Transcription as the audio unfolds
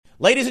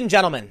Ladies and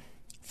gentlemen,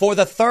 for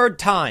the third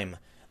time,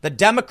 the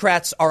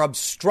Democrats are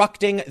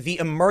obstructing the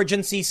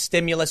emergency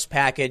stimulus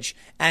package,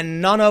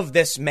 and none of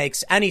this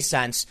makes any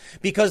sense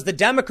because the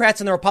Democrats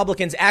and the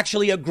Republicans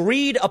actually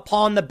agreed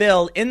upon the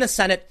bill in the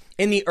Senate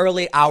in the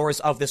early hours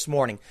of this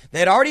morning. They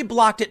had already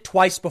blocked it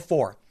twice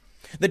before.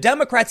 The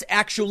Democrats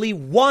actually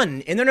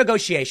won in their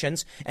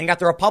negotiations and got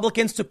the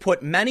Republicans to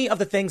put many of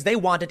the things they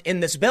wanted in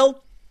this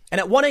bill. And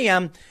at 1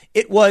 a.m.,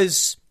 it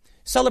was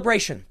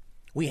celebration.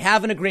 We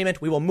have an agreement.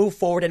 We will move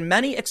forward. And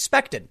many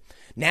expected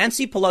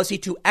Nancy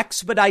Pelosi to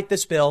expedite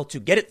this bill, to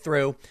get it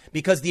through,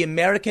 because the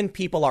American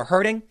people are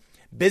hurting,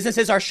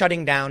 businesses are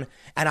shutting down,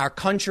 and our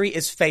country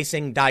is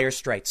facing dire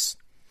straits.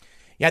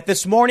 Yet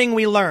this morning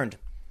we learned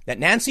that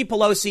Nancy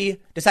Pelosi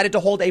decided to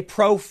hold a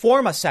pro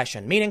forma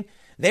session, meaning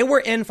they were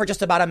in for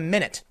just about a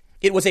minute.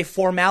 It was a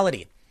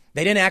formality.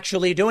 They didn't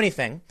actually do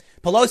anything.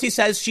 Pelosi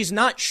says she's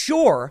not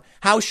sure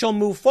how she'll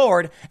move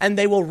forward, and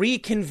they will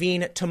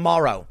reconvene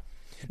tomorrow.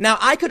 Now,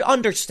 I could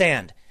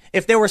understand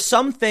if there were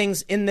some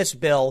things in this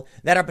bill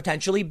that are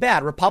potentially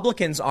bad.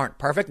 Republicans aren't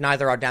perfect,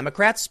 neither are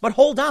Democrats. But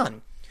hold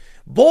on.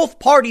 Both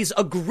parties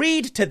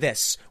agreed to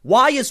this.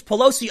 Why is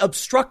Pelosi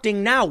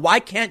obstructing now? Why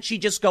can't she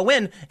just go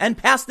in and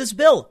pass this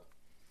bill?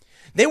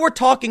 They were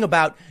talking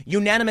about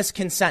unanimous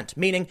consent,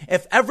 meaning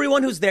if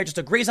everyone who's there just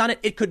agrees on it,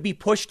 it could be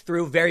pushed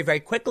through very, very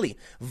quickly.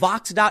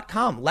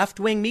 Vox.com,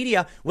 left-wing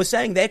media, was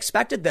saying they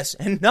expected this.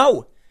 And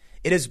no,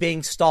 it is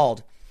being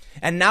stalled.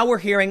 And now we're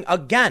hearing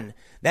again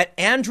that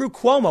Andrew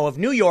Cuomo of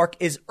New York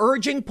is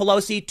urging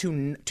Pelosi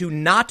to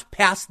not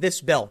pass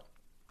this bill.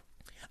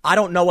 I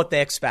don't know what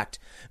they expect.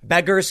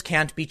 Beggars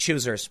can't be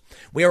choosers.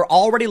 We are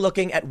already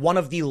looking at one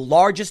of the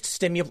largest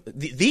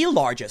the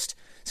largest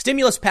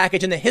stimulus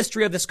package in the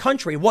history of this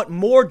country. What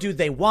more do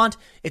they want?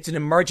 It's an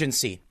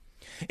emergency.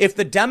 If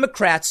the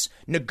Democrats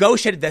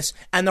negotiated this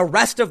and the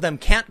rest of them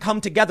can't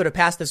come together to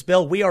pass this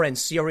bill, we are in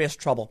serious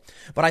trouble.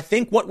 But I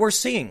think what we're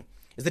seeing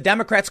is the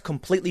Democrats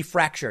completely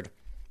fractured.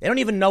 They don't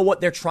even know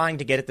what they're trying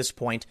to get at this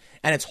point,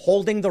 and it's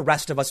holding the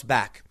rest of us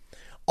back.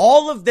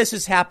 All of this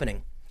is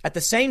happening at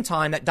the same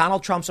time that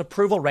Donald Trump's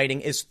approval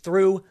rating is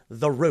through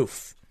the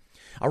roof.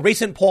 A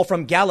recent poll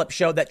from Gallup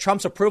showed that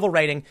Trump's approval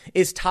rating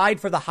is tied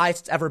for the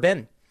highest it's ever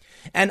been.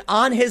 And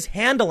on his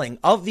handling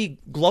of the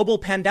global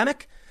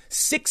pandemic,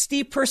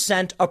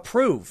 60%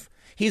 approve.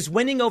 He's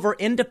winning over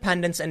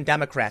independents and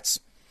Democrats.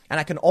 And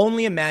I can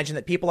only imagine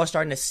that people are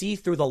starting to see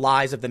through the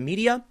lies of the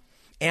media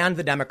and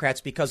the Democrats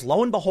because,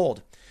 lo and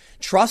behold,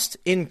 trust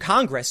in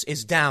Congress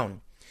is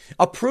down.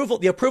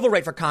 The approval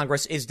rate for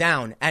Congress is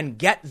down. And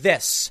get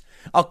this,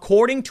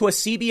 according to a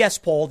CBS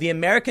poll, the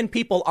American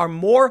people are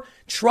more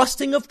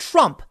trusting of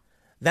Trump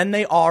than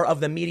they are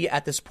of the media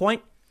at this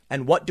point.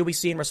 And what do we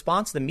see in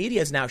response? The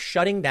media is now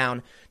shutting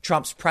down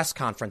Trump's press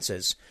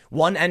conferences.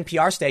 One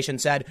NPR station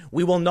said,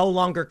 we will no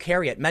longer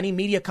carry it. Many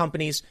media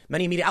companies,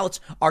 many media outlets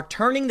are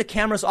turning the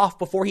cameras off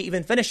before he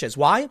even finishes.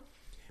 Why?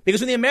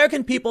 Because when the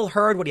American people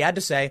heard what he had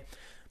to say,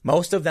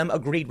 most of them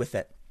agreed with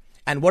it.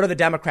 And what are the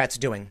Democrats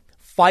doing?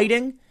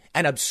 Fighting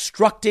and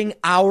obstructing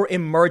our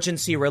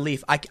emergency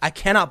relief. I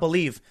cannot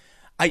believe.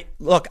 I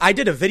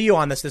did a video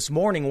on this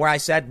morning where I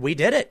said, we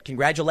did it.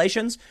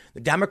 Congratulations.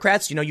 The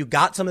Democrats, you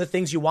got some of the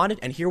things you wanted.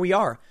 And here we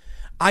are.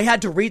 I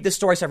had to read this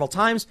story several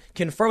times,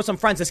 confer with some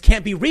friends. This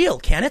can't be real,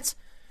 can it?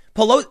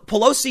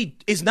 Pelosi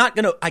is not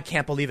going to. I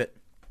can't believe it.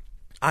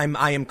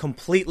 I am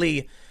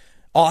completely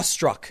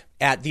awestruck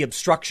at the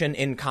obstruction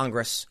in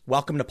Congress.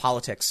 Welcome to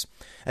politics.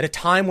 At a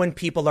time when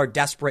people are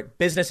desperate,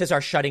 businesses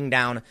are shutting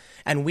down,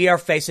 and we are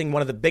facing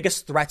one of the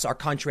biggest threats our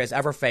country has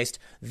ever faced.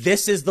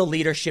 This is the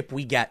leadership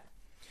we get.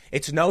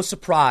 It's no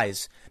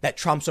surprise that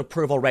Trump's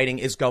approval rating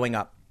is going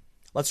up.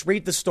 Let's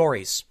read the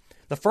stories.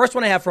 The first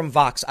one I have from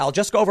Vox, I'll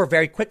just go over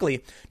very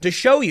quickly to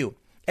show you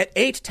at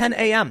 8:10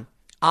 a.m.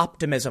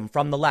 optimism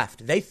from the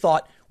left. They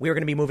thought we were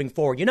going to be moving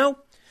forward. You know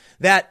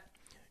that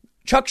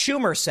Chuck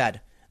Schumer said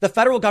the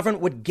federal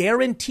government would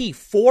guarantee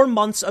 4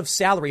 months of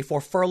salary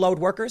for furloughed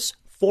workers,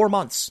 4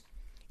 months.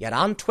 Yet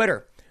on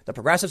Twitter, the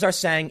progressives are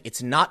saying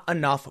it's not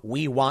enough.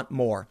 We want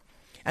more.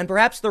 And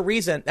perhaps the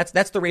reason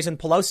that's the reason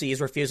Pelosi is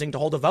refusing to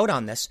hold a vote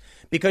on this,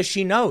 because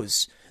she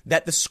knows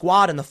that the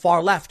squad and the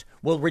far left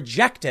will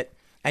reject it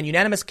and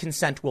unanimous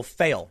consent will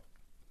fail.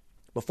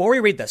 Before we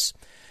read this,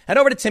 head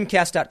over to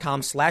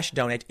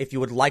timcast.com/donate if you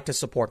would like to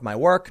support my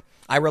work.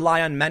 I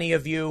rely on many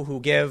of you who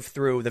give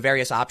through the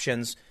various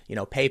options,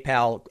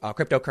 PayPal,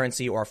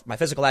 cryptocurrency, or my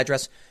physical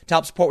address to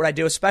help support what I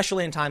do,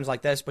 especially in times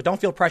like this. But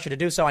don't feel pressure to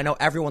do so. I know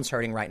everyone's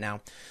hurting right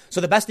now.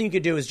 So the best thing you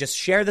could do is just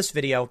share this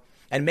video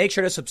and make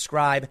sure to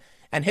subscribe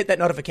and hit that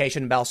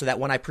notification bell so that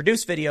when I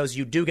produce videos,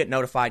 you do get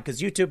notified,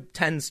 because YouTube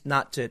tends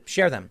not to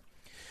share them.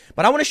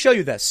 But I want to show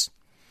you this.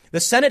 The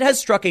Senate has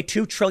struck a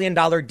 $2 trillion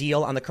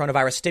deal on the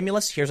coronavirus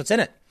stimulus. Here's what's in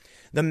it.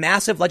 The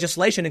massive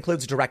legislation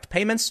includes direct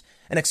payments,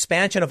 an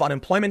expansion of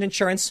unemployment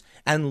insurance,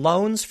 and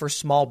loans for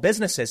small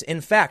businesses.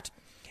 In fact,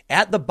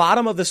 at the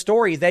bottom of the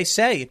story, they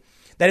say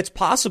that it's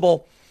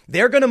possible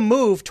they're going to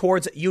move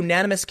towards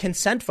unanimous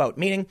consent vote,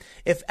 meaning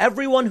if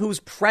everyone who's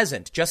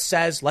present just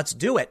says, let's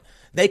do it,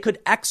 they could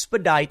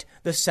expedite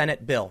the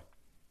Senate bill.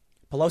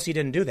 Pelosi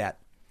didn't do that.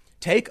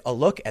 Take a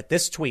look at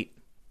this tweet.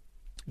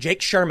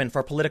 Jake Sherman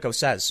for Politico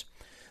says,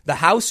 the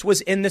House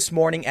was in this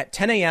morning at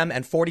 10 a.m.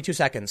 and 42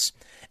 seconds,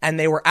 and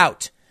they were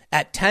out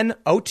at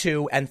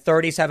 10:02 and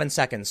 37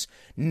 seconds.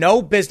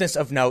 No business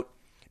of note,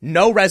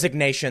 no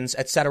resignations,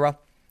 etc.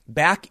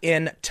 Back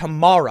in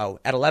tomorrow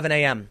at 11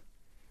 a.m.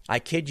 I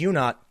kid you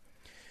not.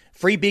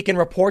 Free Beacon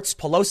reports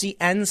Pelosi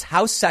ends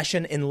House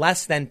session in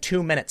less than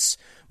 2 minutes.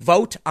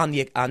 Vote on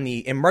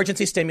the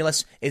emergency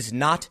stimulus is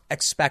not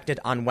expected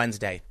on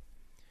Wednesday.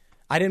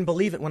 I didn't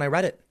believe it when I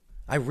read it.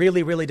 I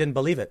really, really didn't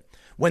believe it.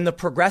 When the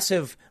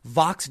progressive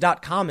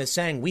Vox.com is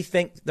saying we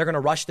think they're going to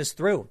rush this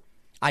through,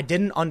 I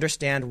didn't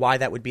understand why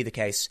that would be the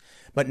case.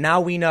 But now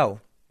we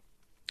know.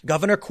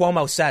 Governor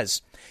Cuomo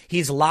says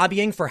he's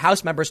lobbying for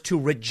House members to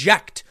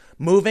reject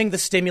moving the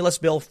stimulus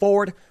bill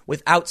forward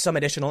without some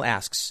additional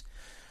asks.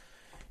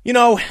 You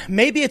know,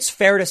 maybe it's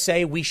fair to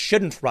say we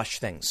shouldn't rush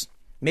things.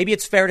 Maybe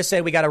it's fair to say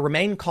we got to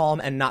remain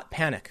calm and not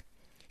panic.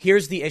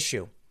 Here's the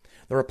issue.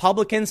 The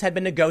Republicans had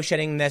been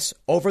negotiating this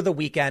over the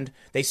weekend.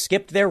 They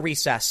skipped their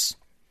recess.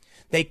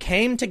 They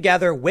came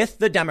together with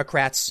the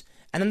Democrats,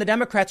 and then the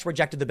Democrats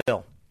rejected the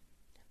bill.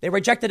 They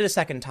rejected it a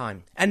second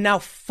time. And now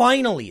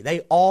finally,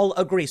 they all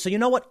agree. So you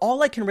know what?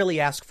 All I can really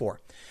ask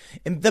for,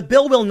 and the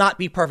bill will not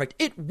be perfect.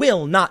 It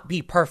will not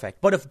be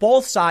perfect. But if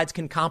both sides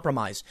can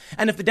compromise,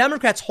 and if the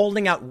Democrats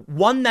holding out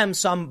won them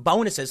some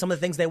bonuses, some of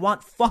the things they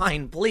want,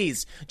 fine,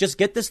 please just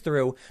get this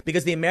through,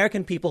 because the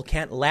American people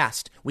can't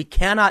last. We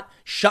cannot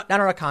shut down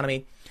our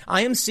economy.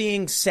 I am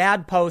seeing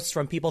sad posts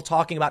from people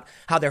talking about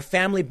how their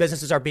family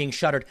businesses are being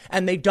shuttered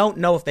and they don't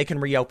know if they can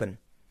reopen.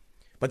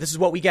 But this is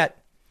what we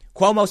get.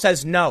 Cuomo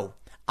says, no,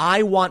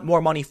 I want more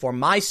money for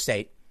my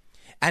state.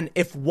 And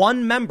if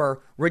one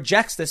member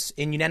rejects this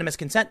in unanimous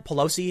consent,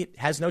 Pelosi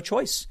has no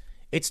choice.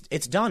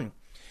 It's done.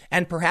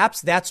 And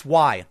perhaps that's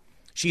why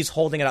she's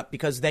holding it up,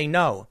 because they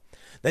know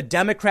the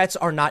Democrats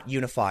are not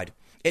unified.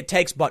 It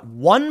takes but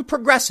one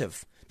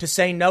progressive to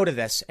say no to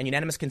this, and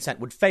unanimous consent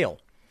would fail.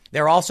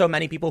 There are also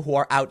many people who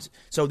are out,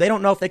 so they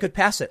don't know if they could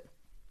pass it.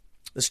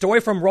 The story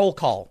from Roll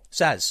Call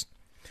says,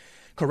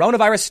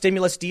 coronavirus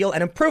stimulus deal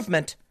an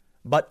improvement,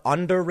 but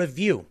under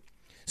review.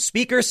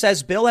 Speaker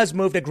says bill has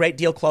moved a great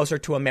deal closer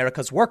to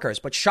America's workers,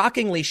 but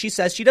shockingly, she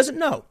says she doesn't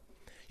know.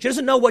 She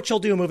doesn't know what she'll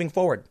do moving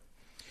forward.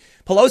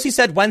 Pelosi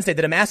said Wednesday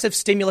that a massive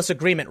stimulus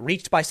agreement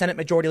reached by Senate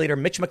Majority Leader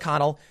Mitch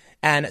McConnell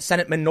and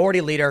Senate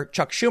Minority Leader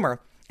Chuck Schumer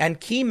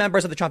and key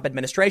members of the Trump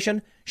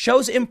administration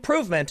shows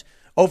improvement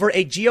over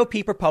a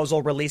GOP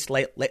proposal released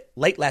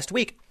late last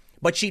week,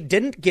 but she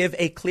didn't give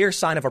a clear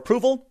sign of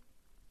approval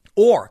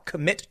or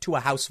commit to a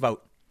House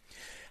vote.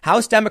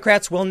 House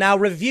Democrats will now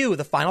review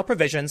the final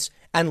provisions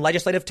and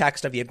legislative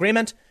text of the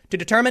agreement to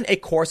determine a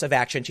course of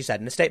action, she said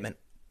in a statement.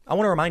 I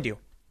want to remind you,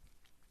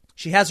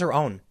 she has her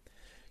own.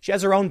 She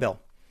has her own bill.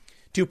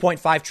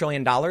 $2.5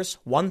 trillion,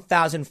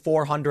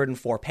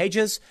 1,404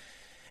 pages.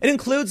 It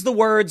includes the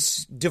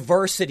words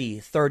diversity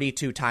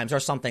 32 times or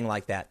something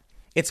like that.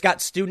 It's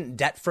got student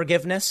debt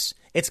forgiveness.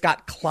 It's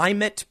got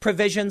climate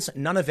provisions.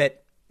 None of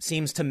it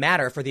seems to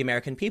matter for the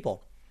American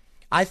people.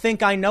 I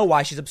think I know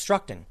why she's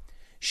obstructing.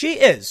 She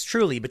is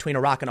truly between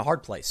a rock and a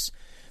hard place.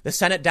 The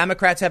Senate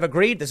Democrats have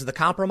agreed. This is the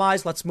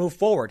compromise. Let's move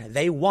forward.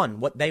 They won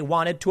what they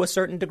wanted to a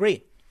certain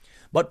degree.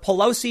 But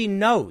Pelosi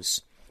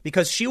knows,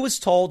 because she was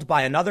told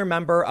by another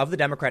member of the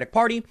Democratic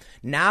Party,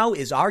 now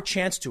is our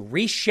chance to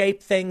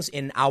reshape things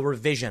in our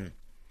vision.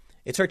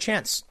 It's her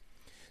chance.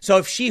 So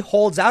if she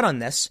holds out on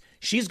this,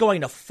 she's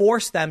going to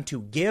force them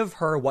to give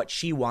her what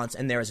she wants,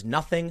 and there is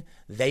nothing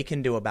they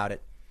can do about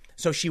it.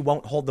 So she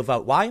won't hold the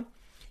vote. Why?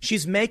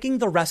 She's making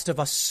the rest of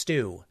us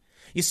stew.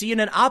 You see, in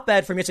an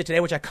op-ed from USA Today,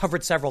 which I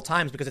covered several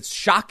times because it's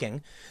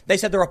shocking, they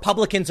said the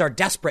Republicans are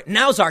desperate.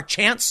 Now's our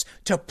chance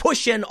to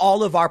push in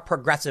all of our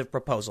progressive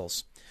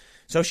proposals.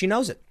 So she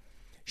knows it.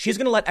 She's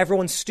going to let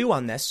everyone stew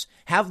on this,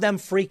 have them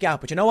freak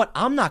out. But you know what?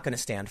 I'm not going to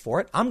stand for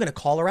it. I'm going to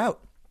call her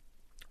out.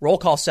 Roll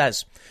Call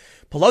says,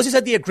 Pelosi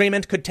said the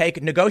agreement could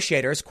take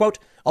negotiators, quote,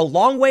 a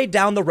long way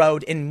down the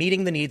road in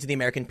meeting the needs of the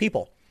American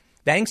people.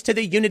 Thanks to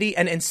the unity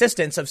and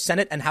insistence of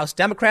Senate and House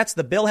Democrats,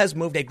 the bill has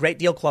moved a great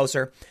deal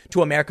closer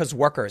to America's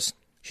workers,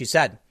 she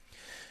said.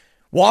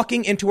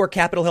 Walking into her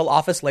Capitol Hill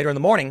office later in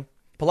the morning,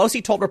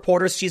 Pelosi told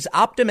reporters she's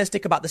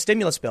optimistic about the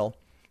stimulus bill,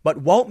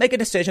 but won't make a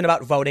decision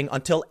about voting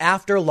until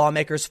after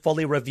lawmakers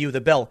fully review the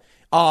bill.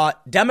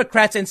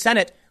 Democrats in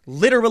Senate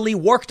literally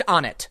worked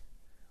on it.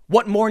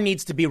 What more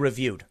needs to be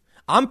reviewed?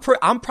 I'm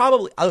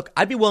probably, look,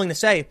 I'd be willing to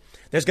say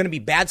there's going to be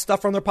bad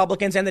stuff from the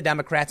Republicans and the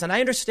Democrats. And I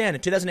understand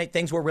in 2008,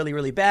 things were really,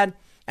 really bad.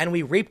 And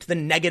we reaped the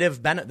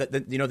negative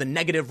the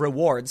negative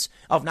rewards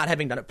of not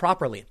having done it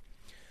properly.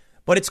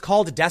 But it's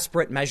called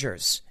desperate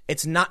measures.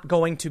 It's not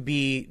going to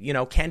be,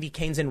 candy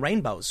canes and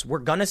rainbows. We're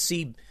going to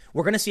see a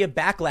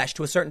backlash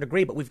to a certain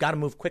degree, but we've got to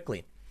move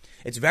quickly.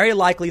 It's very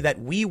likely that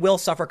we will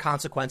suffer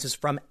consequences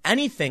from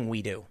anything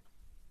we do.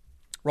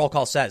 Roll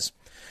Call says,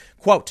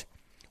 quote,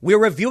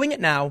 we're reviewing it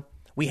now.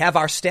 We have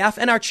our staff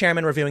and our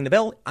chairman reviewing the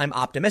bill. I'm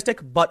optimistic,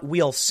 but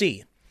we'll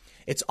see.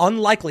 It's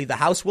unlikely the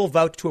House will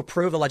vote to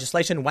approve the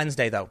legislation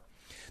Wednesday, though.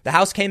 The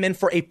House came in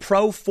for a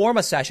pro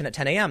forma session at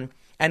 10 a.m.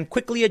 and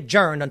quickly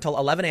adjourned until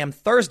 11 a.m.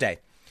 Thursday.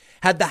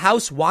 Had the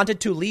House wanted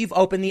to leave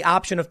open the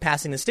option of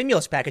passing the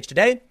stimulus package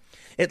today,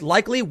 it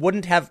likely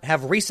wouldn't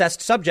have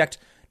recessed subject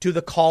to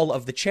the call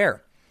of the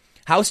chair.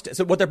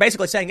 So what they're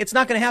basically saying, it's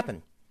not going to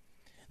happen.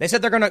 They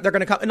said they're going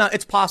to come. No,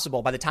 it's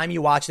possible. By the time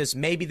you watch this,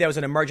 maybe there was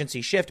an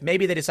emergency shift.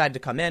 Maybe they decided to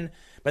come in.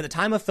 But at the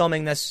time of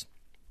filming this,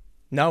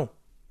 no.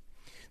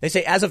 They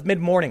say as of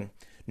mid-morning,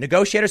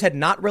 negotiators had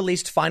not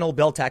released final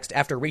bill text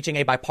after reaching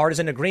a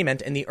bipartisan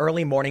agreement in the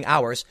early morning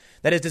hours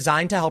that is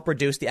designed to help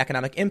reduce the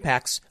economic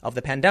impacts of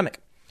the pandemic.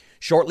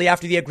 Shortly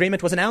after the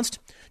agreement was announced,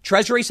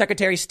 Treasury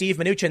Secretary Steve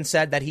Mnuchin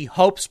said that he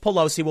hopes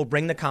Pelosi will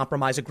bring the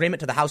compromise agreement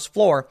to the House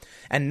floor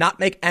and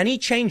not make any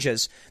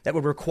changes that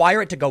would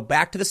require it to go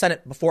back to the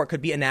Senate before it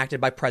could be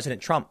enacted by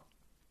President Trump,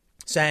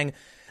 saying,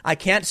 I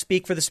can't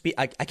speak for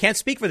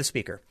the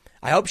speaker.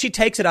 I hope she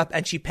takes it up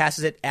and she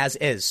passes it as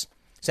is,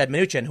 said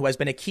Mnuchin, who has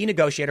been a key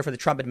negotiator for the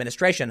Trump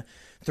administration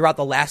throughout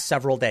the last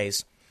several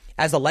days,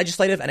 as the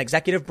legislative and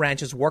executive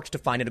branches worked to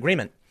find an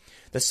agreement.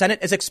 The Senate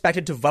is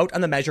expected to vote on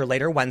the measure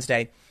later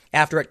Wednesday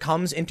after it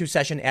comes into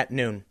session at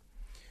noon.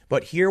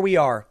 But here we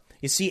are.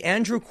 You see,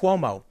 Andrew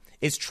Cuomo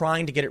is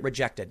trying to get it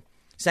rejected,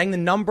 saying the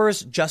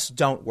numbers just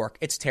don't work.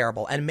 It's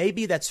terrible. And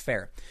maybe that's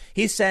fair.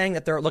 He's saying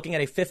that they're looking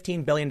at a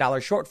 $15 billion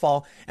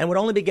shortfall and would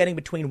only be getting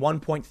between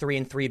 1.3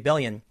 and 3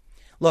 billion.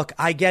 Look,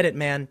 I get it,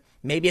 man.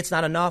 Maybe it's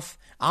not enough.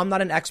 I'm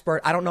not an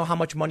expert. I don't know how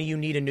much money you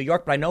need in New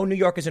York, but I know New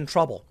York is in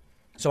trouble.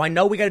 So I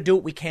know we got to do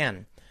what we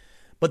can.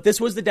 But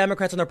this was the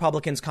Democrats and the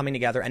Republicans coming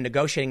together and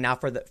negotiating now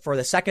for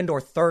the second or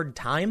third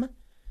time.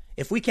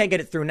 If we can't get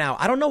it through now,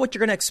 I don't know what you're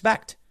going to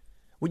expect.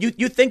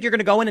 You think you're going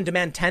to go in and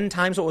demand 10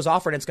 times what was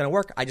offered and it's going to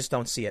work? I just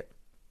don't see it.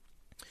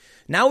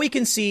 Now we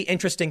can see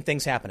interesting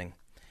things happening.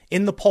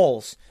 In the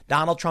polls,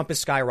 Donald Trump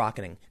is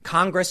skyrocketing.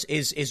 Congress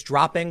is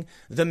dropping.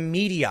 The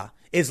media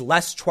is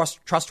less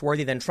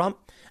trustworthy than Trump.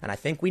 And I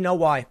think we know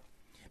why.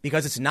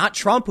 Because it's not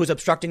Trump who's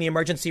obstructing the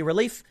emergency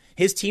relief.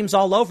 His team's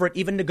all over it,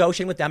 even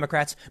negotiating with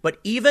Democrats. But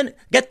even,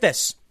 get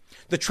this,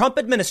 the Trump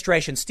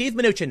administration, Steve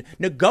Mnuchin,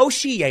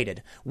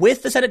 negotiated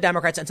with the Senate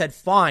Democrats and said,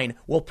 fine,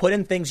 we'll put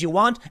in things you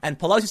want. And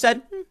Pelosi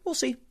said, we'll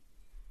see.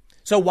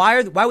 So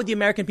why would the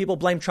American people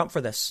blame Trump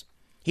for this?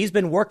 He's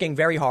been working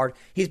very hard.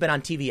 He's been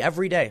on TV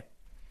every day.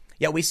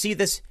 Yet we see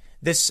this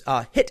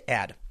hit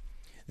ad.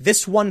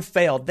 This one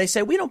failed. They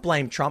say, we don't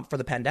blame Trump for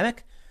the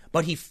pandemic,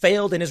 but he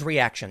failed in his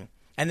reaction.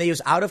 And they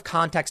use out of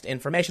context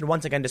information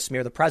once again to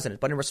smear the president.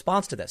 But in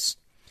response to this,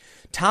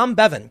 Tom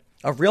Bevan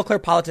of Real Clear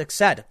Politics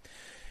said,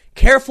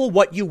 careful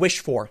what you wish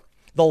for.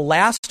 The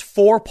last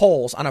 4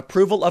 polls on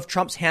approval of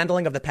Trump's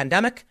handling of the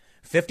pandemic,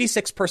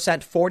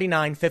 56%,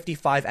 49,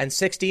 55, and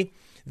 60.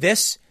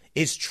 This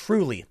is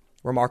truly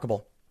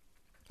remarkable.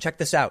 Check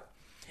this out.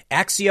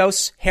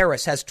 Axios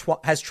Harris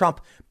has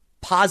Trump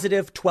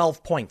positive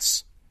 12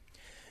 points.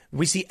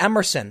 We see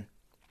Emerson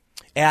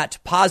at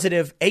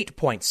positive 8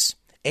 points.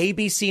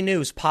 ABC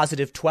News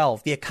positive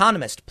 12. The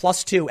Economist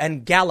 +2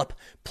 and Gallup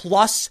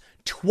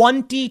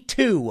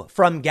 +22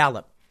 from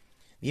Gallup.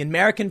 The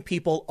American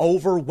people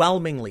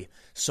overwhelmingly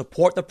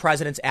support the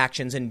president's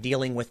actions in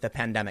dealing with the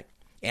pandemic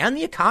and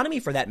the economy,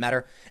 for that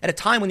matter, at a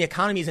time when the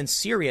economy is in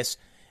serious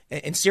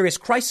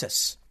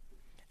crisis.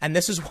 And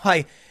this is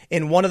why,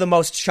 in one of the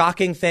most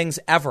shocking things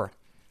ever,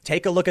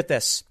 take a look at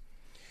this.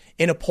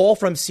 In a poll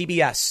from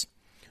CBS,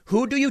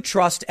 who do you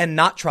trust and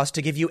not trust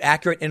to give you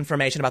accurate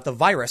information about the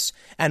virus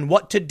and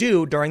what to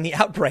do during the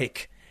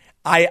outbreak?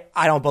 I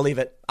don't believe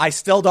it. I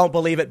still don't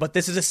believe it, but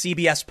this is a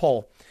CBS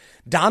poll.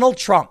 Donald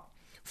Trump,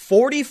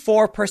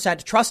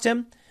 44% trust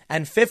him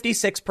and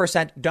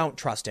 56% don't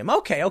trust him.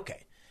 Okay.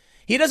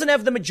 He doesn't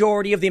have the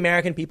majority of the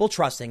American people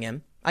trusting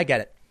him. I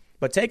get it.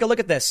 But take a look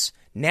at this.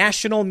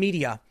 National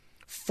media,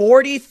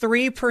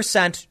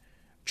 43%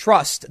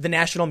 trust the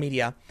national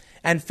media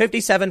and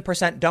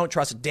 57% don't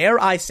trust. Dare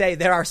I say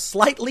there are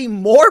slightly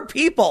more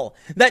people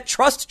that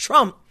trust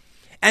Trump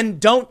and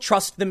don't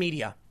trust the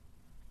media.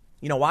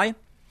 You know why?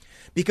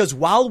 Because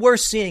while we're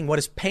seeing what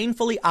is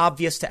painfully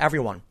obvious to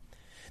everyone,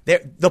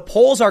 the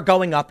polls are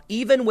going up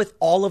even with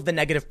all of the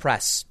negative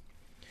press.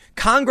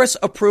 Congress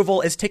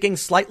approval is ticking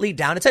slightly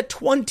down. It's at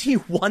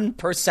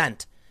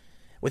 21%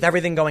 with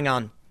everything going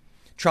on.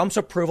 Trump's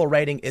approval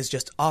rating is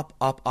just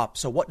up.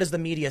 So what does the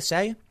media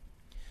say?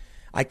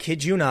 I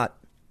kid you not.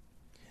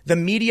 The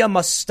media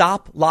must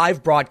stop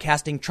live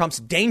broadcasting Trump's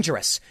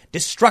dangerous,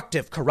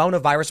 destructive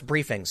coronavirus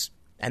briefings.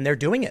 And they're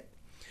doing it.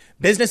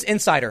 Business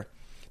Insider,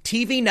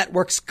 TV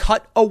networks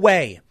cut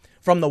away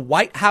from the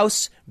White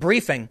House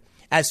briefing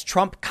as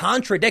Trump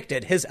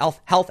contradicted his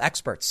health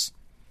experts.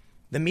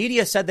 The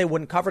media said they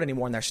wouldn't cover it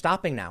anymore, and they're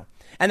stopping now.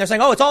 And they're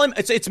saying,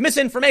 it's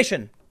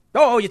misinformation.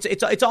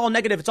 It's all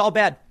negative. It's all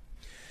bad.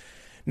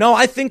 No,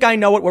 I think I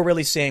know what we're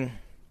really seeing.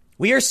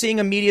 We are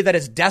seeing a media that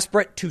is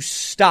desperate to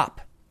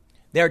stop.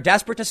 They're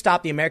desperate to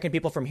stop the American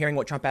people from hearing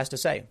what Trump has to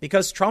say,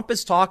 because Trump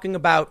is talking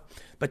about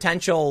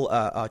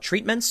potential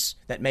treatments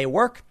that may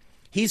work.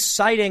 He's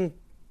citing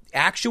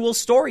actual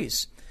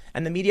stories,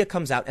 and the media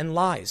comes out and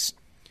lies.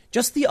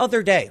 Just the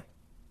other day,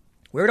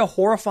 we heard a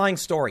horrifying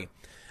story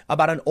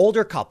about an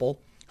older couple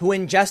who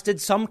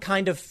ingested some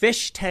kind of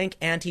fish tank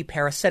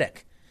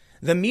anti-parasitic.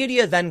 The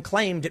media then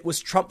claimed it was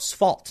Trump's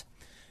fault.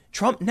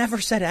 Trump never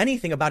said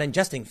anything about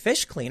ingesting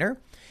fish cleaner.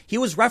 He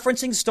was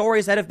referencing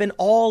stories that have been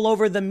all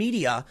over the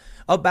media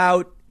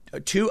about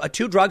two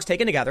drugs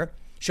taken together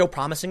show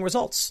promising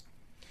results.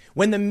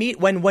 When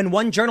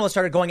one journalist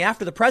started going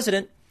after the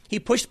president, he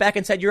pushed back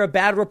and said, "You're a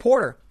bad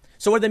reporter."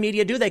 So what did the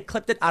media do? They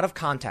clipped it out of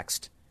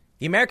context.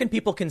 The American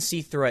people can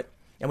see through it,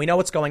 and we know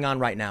what's going on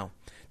right now.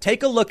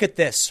 Take a look at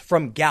this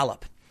from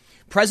Gallup.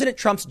 President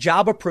Trump's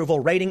job approval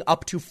rating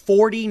up to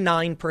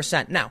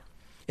 49%. Now,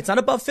 it's not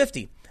above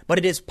 50, but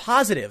it is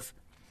positive.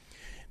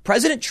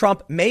 President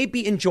Trump may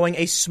be enjoying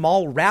a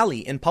small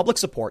rally in public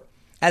support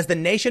as the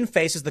nation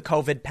faces the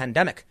COVID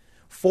pandemic.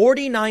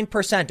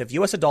 49% of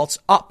U.S. adults,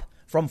 up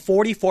from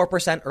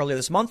 44% earlier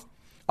this month,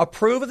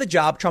 approve of the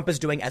job Trump is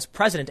doing as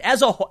president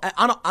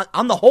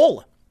on the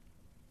whole.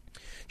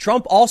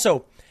 Trump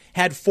also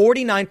had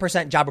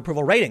 49% job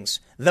approval ratings,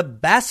 the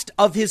best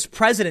of his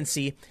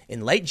presidency,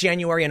 in late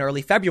January and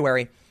early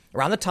February,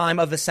 around the time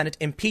of the Senate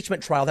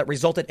impeachment trial that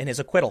resulted in his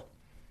acquittal.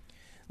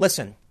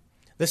 Listen,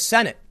 the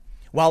Senate,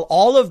 while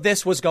all of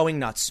this was going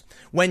nuts,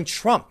 when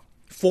Trump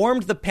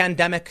formed the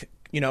pandemic,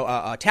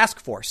 task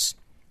force,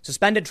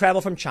 suspended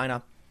travel from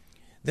China,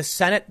 the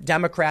Senate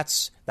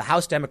Democrats, the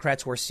House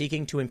Democrats were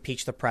seeking to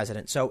impeach the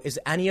president. So is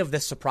any of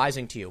this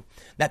surprising to you,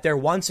 that they're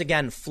once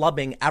again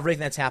flubbing everything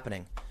that's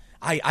happening?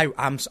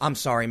 I'm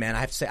sorry, man.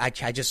 I have to say,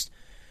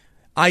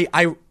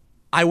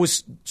 I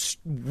was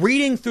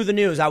reading through the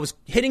news. I was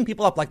hitting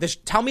people up like this.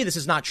 Tell me this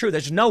is not true.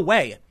 There's no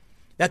way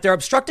that they're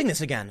obstructing this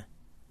again.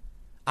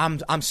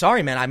 I'm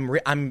sorry, man.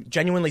 I'm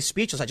genuinely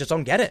speechless. I just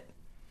don't get it.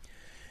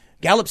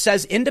 Gallup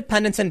says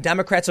independents and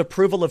Democrats'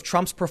 approval of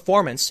Trump's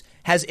performance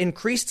has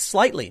increased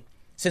slightly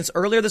since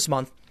earlier this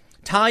month,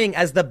 tying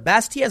as the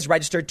best he has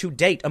registered to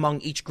date among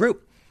each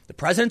group. The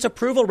president's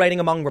approval rating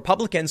among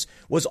Republicans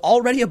was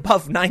already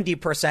above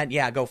 90%.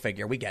 Yeah, go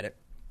figure. We get it.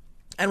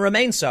 And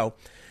remains so,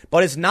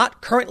 but is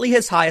not currently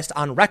his highest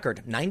on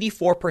record,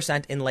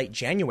 94% in late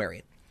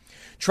January.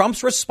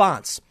 Trump's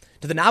response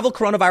to the novel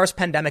coronavirus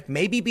pandemic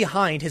may be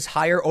behind his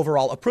higher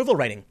overall approval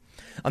rating.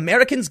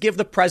 Americans give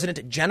the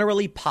president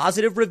generally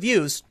positive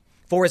reviews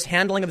for his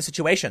handling of the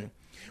situation,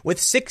 with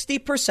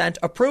 60%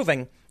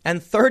 approving and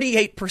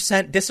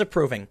 38%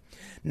 disapproving.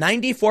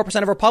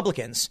 94% of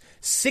Republicans,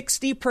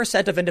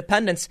 60% of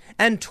independents,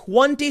 and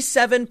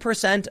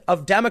 27%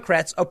 of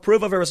Democrats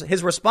approve of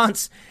his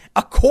response.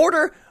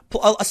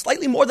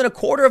 Slightly more than a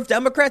quarter of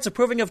Democrats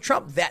approving of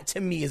Trump. That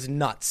to me is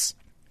nuts.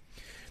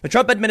 The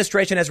Trump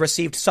administration has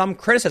received some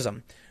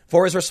criticism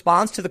for his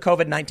response to the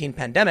COVID-19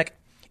 pandemic,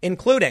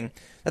 including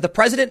that the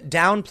president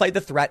downplayed the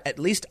threat at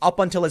least up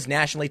until his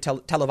nationally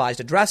televised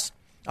address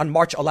on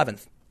March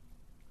 11th.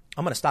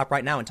 I'm going to stop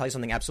right now and tell you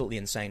something absolutely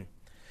insane.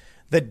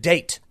 The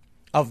date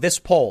of this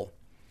poll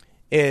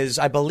is,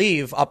 I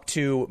believe, up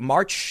to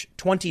March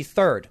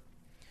 23rd.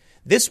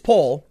 This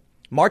poll,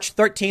 March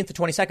 13th to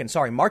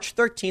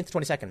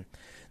 22nd.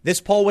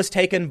 This poll was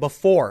taken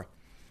before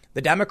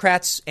the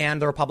Democrats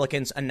and the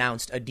Republicans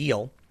announced a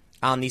deal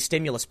on the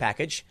stimulus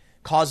package,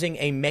 causing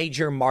a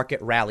major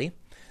market rally.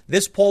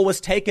 This poll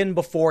was taken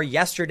before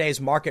yesterday's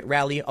market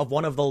rally of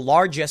one of the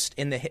largest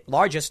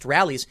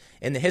rallies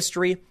in the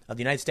history of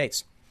the United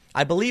States.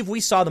 I believe we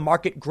saw the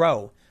market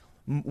grow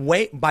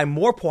by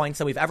more points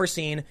than we've ever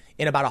seen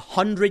in about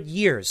 100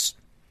 years.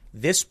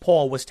 This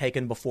poll was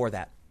taken before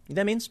that. You know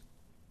what that means?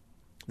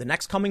 The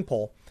next coming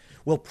poll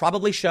will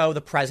probably show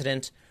the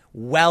president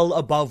well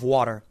above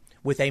water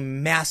with a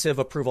massive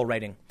approval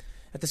rating.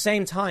 At the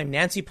same time,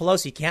 Nancy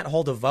Pelosi can't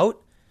hold a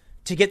vote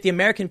to get the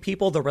American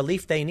people the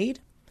relief they need.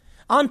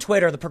 On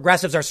Twitter, the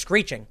progressives are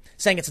screeching,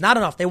 saying it's not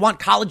enough. They want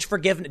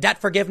debt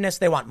forgiveness.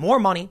 They want more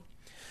money.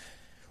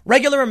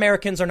 Regular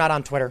Americans are not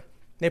on Twitter.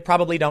 They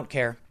probably don't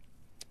care.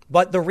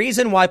 But the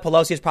reason why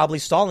Pelosi is probably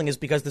stalling is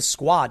because the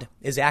squad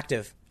is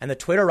active and the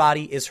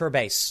Twitterati is her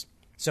base.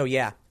 So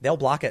yeah, they'll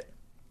block it.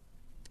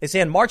 They say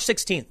on March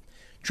 16th,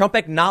 Trump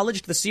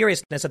acknowledged the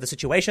seriousness of the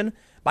situation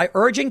by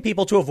urging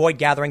people to avoid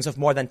gatherings of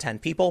more than 10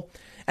 people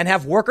and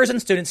have workers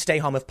and students stay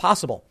home if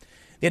possible.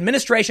 The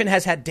administration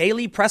has had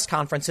daily press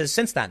conferences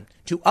since then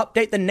to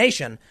update the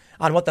nation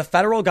on what the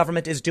federal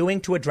government is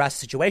doing to address the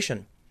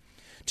situation.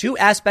 Two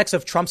aspects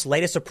of Trump's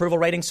latest approval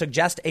rating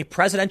suggest a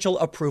presidential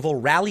approval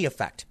rally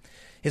effect.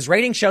 His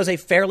rating shows a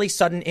fairly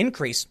sudden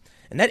increase,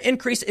 and that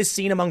increase is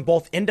seen among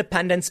both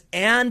independents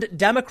and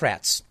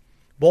Democrats,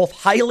 both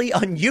highly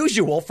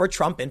unusual for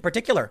Trump in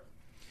particular.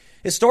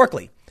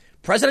 Historically,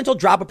 presidential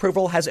job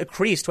approval has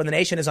increased when the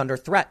nation is under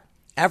threat.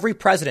 Every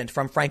president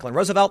from Franklin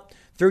Roosevelt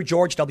through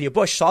George W.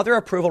 Bush saw their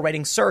approval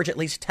rating surge at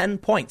least 10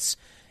 points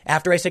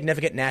after a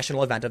significant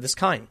national event of this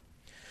kind.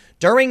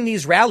 During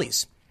these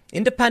rallies,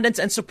 independents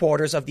and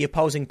supporters of the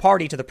opposing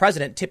party to the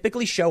president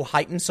typically show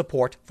heightened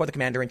support for the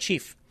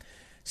commander-in-chief.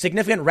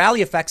 Significant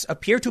rally effects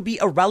appear to be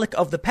a relic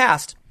of the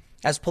past,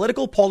 as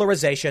political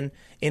polarization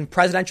in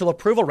presidential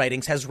approval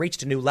ratings has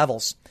reached new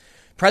levels.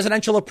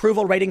 Presidential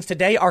approval ratings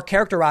today are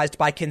characterized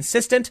by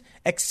consistent,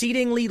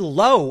 exceedingly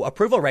low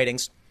approval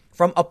ratings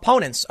from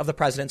opponents of the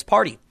president's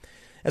party.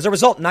 As a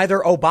result, neither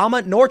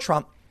Obama nor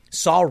Trump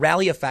saw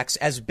rally effects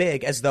as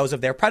big as those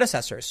of their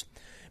predecessors,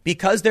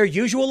 because their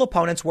usual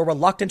opponents were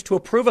reluctant to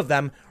approve of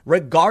them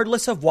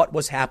regardless of what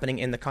was happening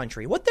in the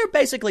country. What they're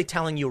basically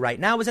telling you right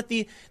now is that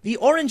the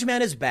orange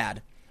man is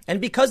bad. And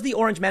because the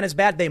orange man is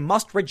bad, they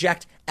must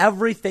reject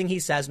everything he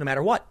says no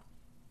matter what.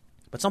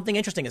 But something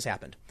interesting has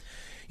happened.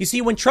 You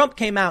see, when Trump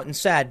came out and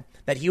said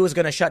that he was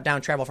going to shut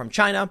down travel from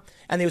China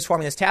and he was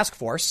forming this task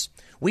force,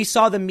 we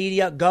saw the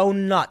media go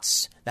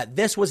nuts that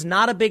this was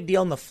not a big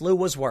deal and the flu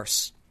was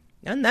worse.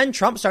 And then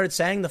Trump started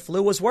saying the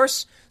flu was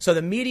worse. So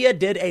the media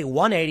did a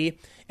 180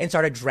 and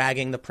started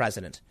dragging the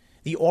president.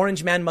 The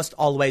orange man must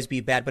always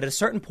be bad. But at a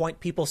certain point,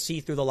 people see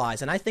through the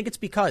lies. And I think it's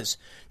because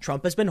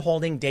Trump has been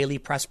holding daily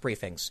press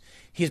briefings.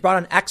 He's brought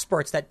on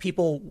experts that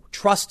people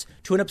trust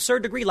to an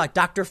absurd degree, like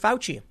Dr.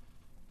 Fauci.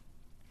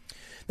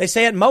 They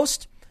say at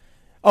most,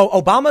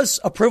 Obama's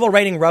approval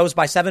rating rose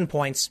by 7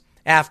 points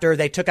after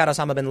they took out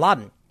Osama bin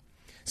Laden.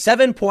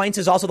 7 points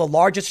is also the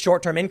largest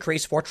short-term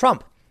increase for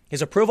Trump.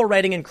 His approval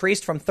rating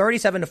increased from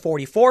 37 to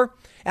 44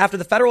 after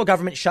the federal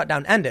government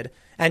shutdown ended,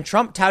 and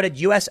Trump touted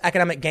U.S.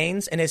 economic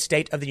gains in his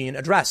State of the Union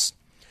address.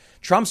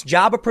 Trump's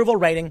job approval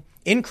rating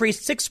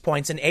increased 6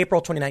 points in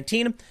April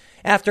 2019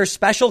 after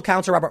special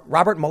counsel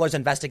Robert Mueller's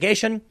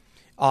investigation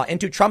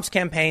into Trump's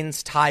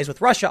campaign's ties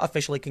with Russia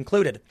officially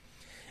concluded.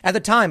 At the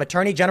time,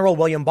 Attorney General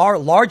William Barr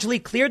largely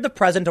cleared the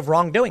president of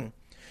wrongdoing.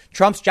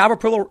 Trump's job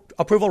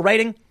approval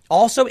rating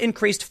also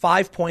increased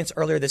 5 points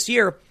earlier this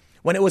year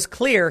when it was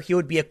clear he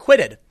would be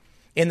acquitted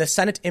in the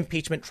Senate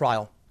impeachment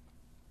trial.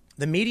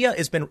 The media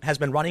has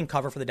been running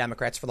cover for the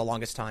Democrats for the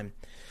longest time.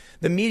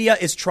 The media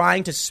is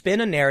trying to spin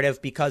a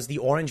narrative because the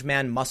orange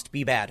man must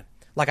be bad,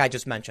 like I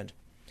just mentioned.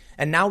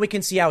 And now we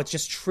can see how it's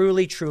just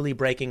truly, truly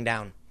breaking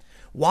down.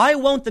 Why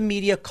won't the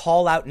media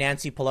call out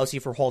Nancy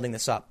Pelosi for holding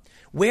this up?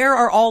 Where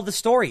are all the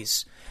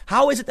stories?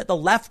 How is it that the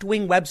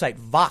left-wing website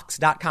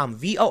Vox.com,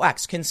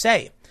 VOX, can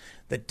say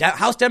the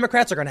House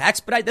Democrats are going to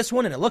expedite this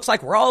one and it looks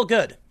like we're all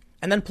good?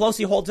 And then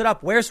Pelosi holds it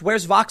up. Where's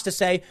Vox to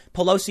say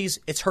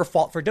it's her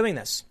fault for doing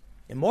this?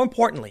 And more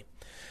importantly,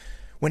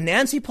 when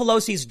Nancy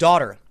Pelosi's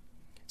daughter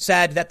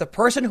said that the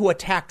person who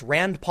attacked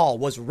Rand Paul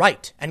was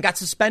right and got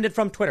suspended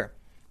from Twitter,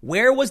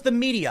 where was the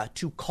media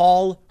to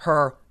call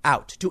her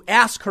out, to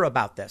ask her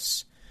about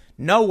this?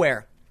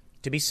 Nowhere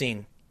to be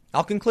seen.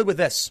 I'll conclude with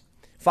this.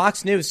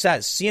 Fox News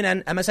says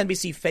CNN,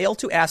 MSNBC failed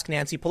to ask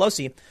Nancy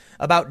Pelosi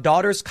about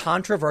daughter's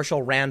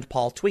controversial Rand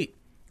Paul tweet.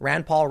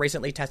 Rand Paul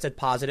recently tested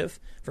positive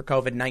for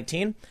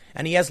COVID-19,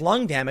 and he has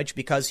lung damage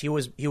because he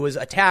was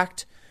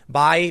attacked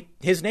by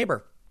his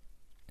neighbor.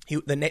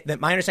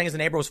 My understanding is the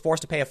neighbor was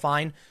forced to pay a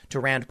fine to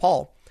Rand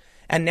Paul.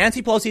 And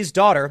Nancy Pelosi's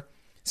daughter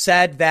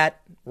said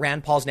that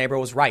Rand Paul's neighbor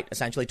was right,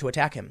 essentially, to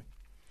attack him.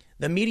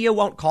 The media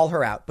won't call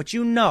her out, but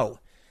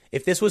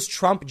if this was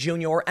Trump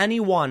Jr. or any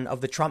one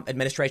of the Trump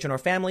administration or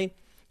family,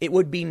 it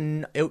would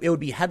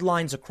be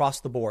headlines across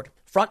the board.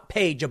 Front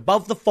page,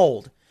 above the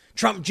fold.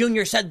 Trump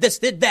Jr. said this,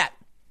 did that.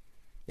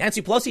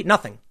 Nancy Pelosi,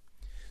 nothing.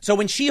 So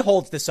when she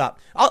holds this up,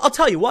 I'll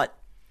tell you what,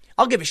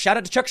 I'll give a shout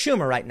out to Chuck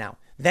Schumer right now.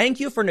 Thank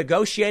you for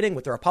negotiating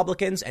with the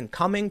Republicans and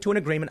coming to an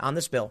agreement on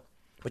this bill.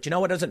 But you know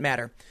what? It doesn't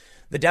matter.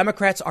 The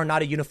Democrats are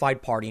not a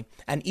unified party.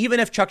 And even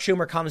if Chuck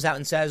Schumer comes out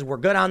and says we're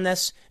good on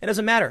this, it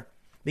doesn't matter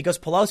because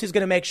Pelosi is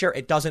going to make sure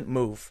it doesn't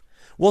move.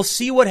 We'll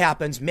see what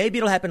happens. Maybe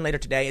it'll happen later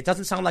today. It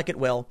doesn't sound like it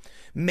will.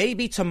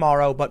 Maybe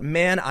tomorrow. But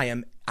man, I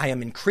am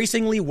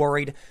increasingly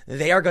worried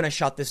they are going to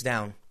shut this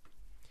down.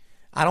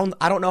 I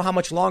don't know how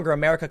much longer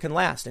America can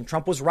last. And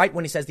Trump was right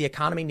when he says the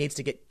economy needs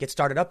to get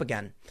started up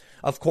again.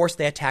 Of course,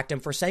 they attacked him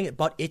for saying it,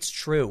 but it's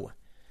true.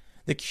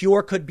 The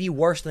cure could be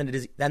worse than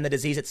the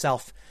disease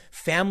itself.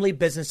 Family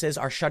businesses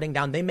are shutting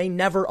down. They may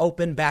never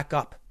open back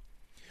up.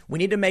 We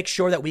need to make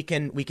sure that we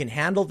can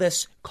handle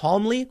this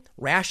calmly,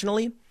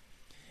 rationally.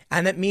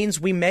 And that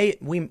means we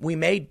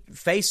may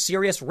face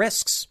serious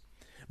risks.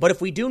 But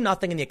if we do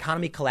nothing and the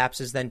economy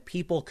collapses, then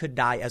people could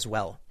die as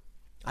well.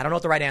 I don't know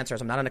what the right answer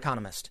is. I'm not an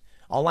economist.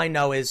 All I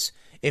know is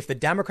if the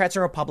Democrats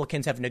and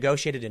Republicans have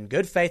negotiated in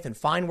good faith and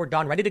fine, we're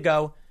done, ready to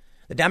go.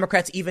 The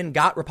Democrats even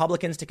got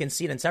Republicans to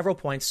concede on several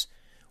points.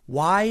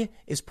 Why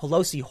is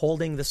Pelosi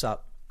holding this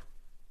up?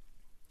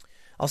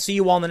 I'll see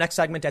you all in the next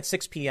segment at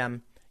 6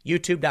 p.m.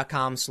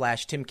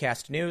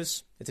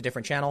 YouTube.com/TimCastNews. It's a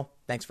different channel.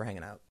 Thanks for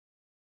hanging out.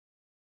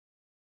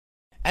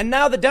 And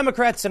now the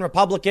Democrats and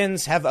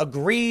Republicans have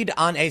agreed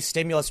on a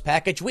stimulus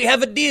package. We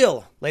have a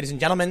deal, ladies and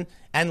gentlemen.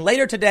 And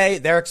later today,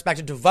 they're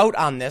expected to vote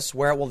on this,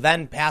 where it will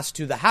then pass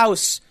to the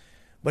House.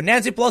 But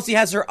Nancy Pelosi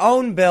has her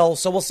own bill,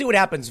 so we'll see what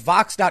happens.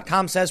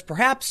 Vox.com says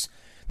perhaps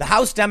the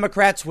House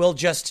Democrats will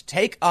just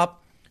take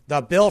up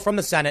the bill from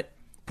the Senate,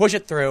 push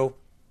it through.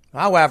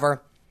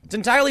 However, it's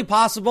entirely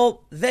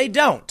possible they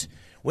don't.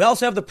 We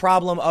also have the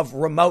problem of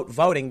remote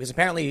voting, because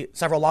apparently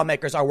several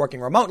lawmakers are working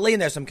remotely,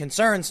 and there's some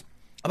concerns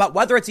about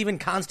whether it's even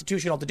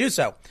constitutional to do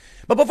so.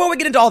 But before we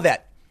get into all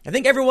that, I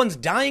think everyone's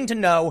dying to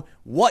know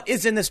what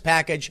is in this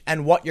package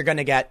and what you're going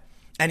to get.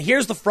 And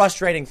here's the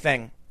frustrating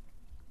thing.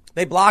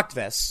 They blocked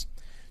this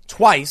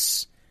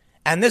twice,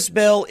 And this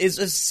bill is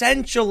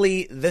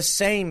essentially the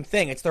same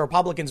thing. It's the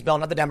Republicans' bill,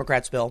 not the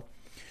Democrats' bill.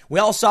 We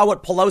all saw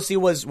what Pelosi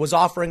was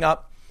offering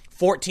up,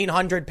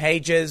 1,400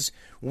 pages,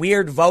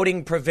 weird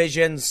voting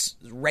provisions,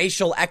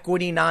 racial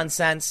equity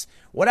nonsense.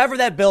 Whatever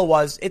that bill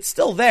was, it's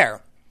still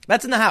there.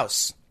 That's in the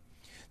House.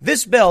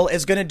 This bill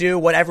is going to do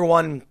what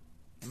everyone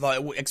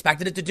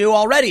expected it to do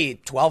already,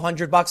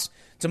 $1,200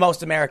 to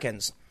most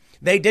Americans.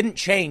 They didn't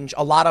change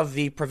a lot of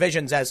the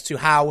provisions as to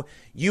how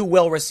you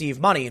will receive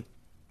money.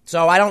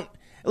 So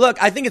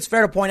I think it's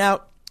fair to point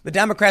out the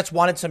Democrats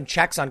wanted some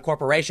checks on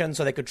corporations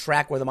so they could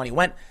track where the money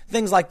went,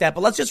 things like that.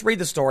 But let's just read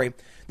the story.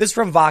 This is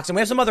from Vox, and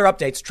we have some other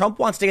updates. Trump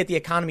wants to get the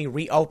economy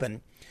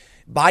reopened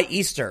by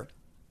Easter.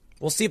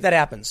 We'll see if that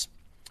happens.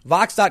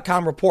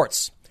 Vox.com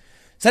reports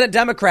Senate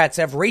Democrats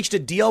have reached a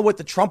deal with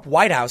the Trump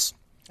White House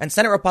and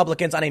Senate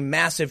Republicans on a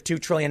massive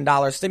 $2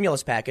 trillion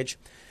stimulus package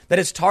that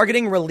is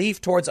targeting relief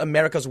towards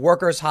America's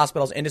workers,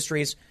 hospitals,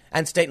 industries,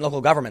 and state and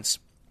local governments.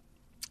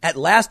 At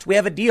last, we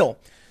have a deal,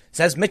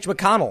 says Mitch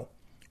McConnell,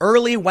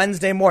 early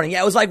Wednesday morning.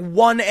 Yeah, it was like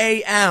 1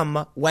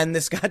 a.m. when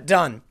this got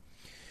done.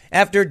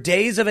 After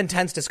days of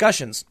intense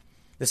discussions,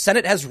 the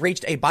Senate has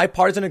reached a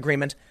bipartisan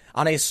agreement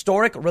on a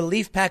historic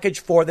relief package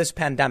for this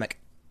pandemic.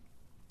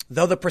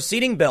 Though the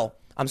preceding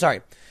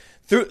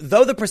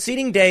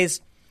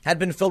days had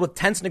been filled with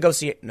tense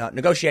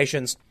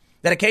negotiations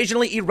that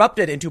occasionally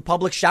erupted into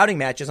public shouting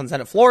matches on the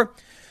Senate floor,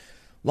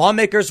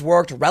 lawmakers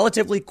worked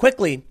relatively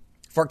quickly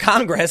for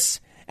Congress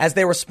as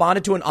they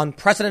responded to an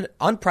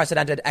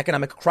unprecedented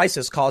economic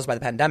crisis caused by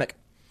the pandemic.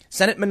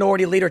 Senate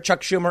Minority Leader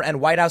Chuck Schumer and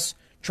White House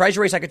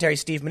Treasury Secretary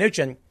Steve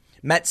Mnuchin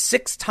met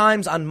 6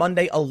 times on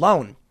Monday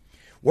alone,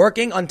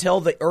 working until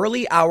the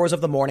early hours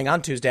of the morning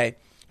on Tuesday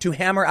to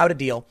hammer out a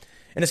deal.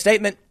 In a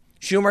statement,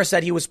 Schumer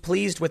said he was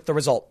pleased with the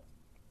result.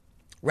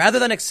 Rather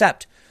than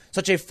accept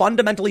such a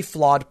fundamentally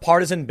flawed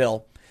partisan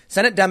bill,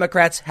 Senate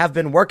Democrats have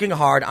been working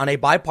hard on a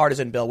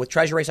bipartisan bill with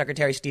Treasury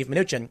Secretary Steve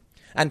Mnuchin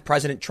and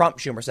President Trump,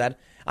 Schumer said.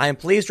 I am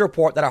pleased to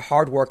report that our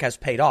hard work has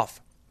paid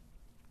off.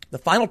 The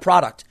final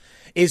product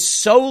is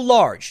so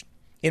large,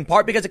 in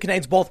part because it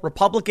contains both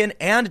Republican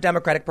and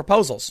Democratic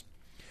proposals.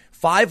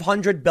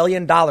 $500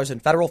 billion in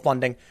federal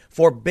funding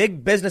for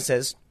big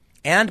businesses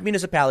and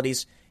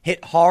municipalities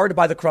hit hard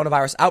by the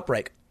coronavirus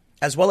outbreak,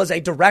 as well as a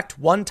direct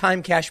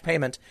one-time cash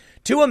payment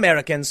to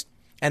Americans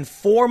and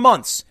 4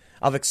 months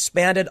of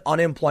expanded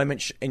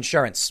unemployment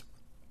insurance.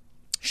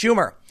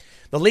 Schumer,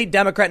 the lead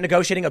Democrat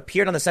negotiating,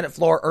 appeared on the Senate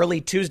floor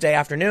early Tuesday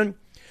afternoon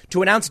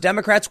to announce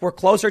Democrats were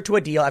closer to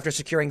a deal after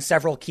securing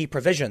several key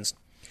provisions,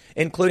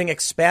 including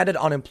expanded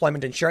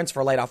unemployment insurance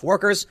for laid-off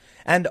workers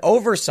and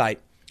oversight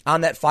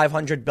on that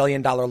 $500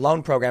 billion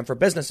loan program for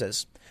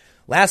businesses.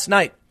 Last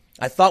night,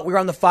 I thought we were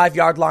on the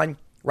 5-yard line.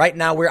 Right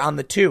now, we're on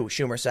the 2,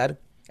 Schumer said.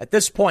 At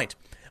this point,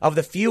 of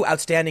the few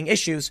outstanding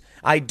issues,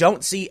 I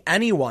don't see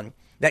anyone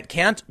that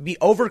can't be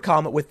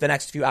overcome with the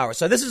next few hours.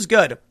 So this is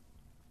good.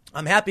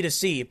 I'm happy to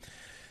see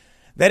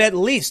that at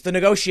least the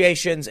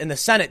negotiations in the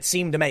Senate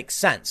seem to make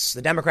sense.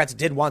 The Democrats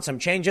did want some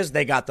changes.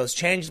 They got those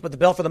changes, but the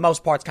bill for the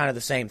most part is kind of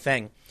the same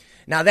thing.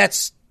 Now,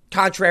 that's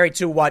contrary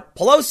to what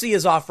Pelosi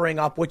is offering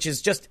up, which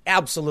is just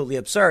absolutely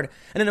absurd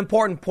and an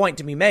important point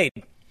to be made.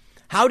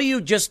 How do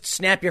you just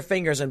snap your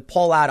fingers and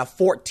pull out a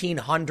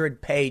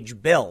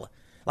 1,400-page bill?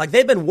 Like,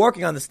 they've been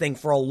working on this thing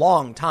for a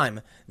long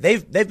time.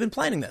 They've been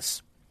planning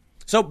this.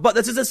 So, but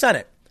this is the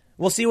Senate.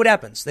 We'll see what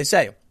happens. They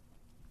say,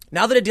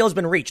 now that a deal has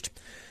been reached,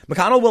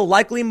 McConnell will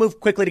likely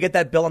move quickly to get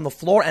that bill on the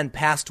floor and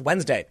passed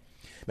Wednesday.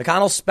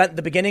 McConnell spent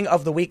the beginning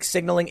of the week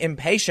signaling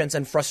impatience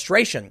and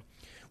frustration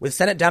with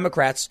Senate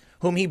Democrats,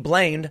 whom he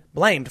blamed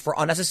for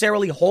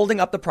unnecessarily holding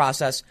up the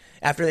process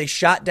after they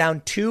shot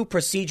down 2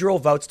 procedural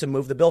votes to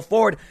move the bill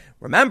forward.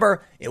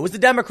 Remember, it was the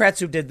Democrats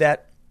who did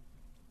that.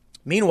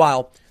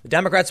 Meanwhile, the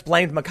Democrats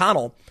blamed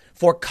McConnell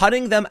for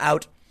cutting them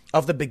out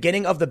of the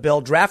beginning of the bill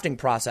drafting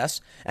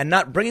process and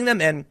not bringing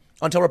them in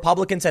until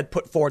Republicans had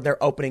put forward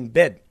their opening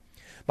bid.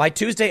 By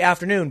Tuesday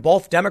afternoon,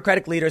 both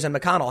Democratic leaders and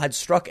McConnell had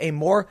struck a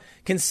more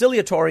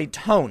conciliatory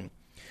tone,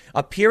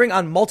 appearing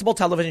on multiple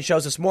television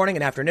shows this morning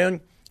and afternoon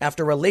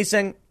after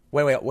releasing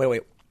releasing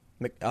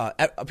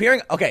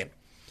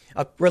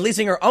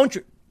her own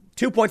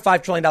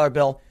 $2.5 trillion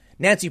bill.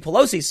 Nancy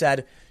Pelosi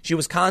said she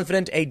was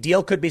confident a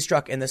deal could be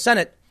struck in the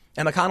Senate,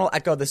 and McConnell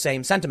echoed the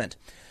same sentiment.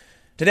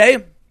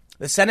 Today,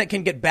 the Senate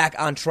can get back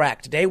on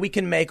track. Today, we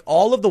can make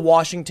all of the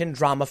Washington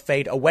drama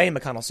fade away,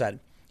 McConnell said.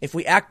 If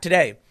we act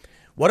today,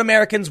 what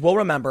Americans will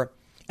remember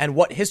and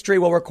what history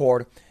will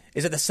record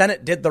is that the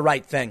Senate did the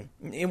right thing.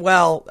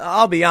 Well,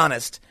 I'll be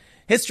honest.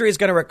 History is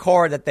going to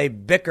record that they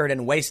bickered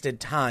and wasted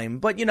time.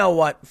 But you know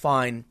what?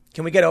 Fine.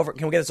 Can we get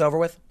this over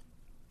with?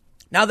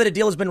 Now that a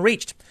deal has been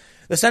reached,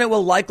 the Senate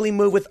will likely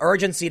move with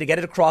urgency to get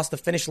it across the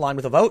finish line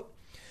with a vote.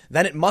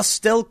 Then it must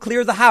still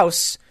clear the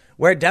House,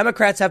 where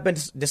Democrats have been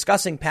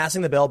discussing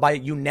passing the bill by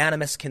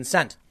unanimous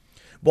consent,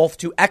 both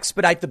to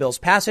expedite the bill's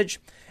passage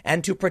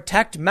and to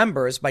protect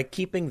members by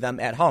keeping them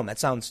at home. That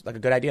sounds like a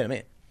good idea to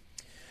me.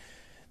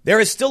 There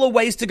is still a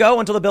ways to go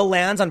until the bill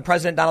lands on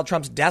President Donald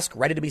Trump's desk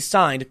ready to be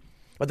signed,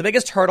 but the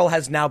biggest hurdle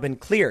has now been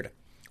cleared.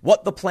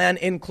 what the plan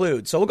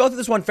includes. So we'll go through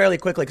this one fairly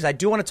quickly because I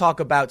do want to talk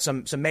about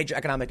some major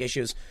economic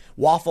issues.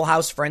 Waffle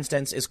House, for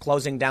instance, is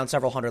closing down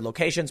several hundred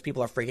locations.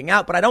 People are freaking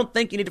out, but I don't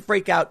think you need to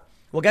freak out.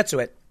 We'll get to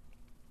it.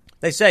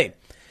 They say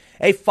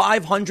a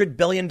 $500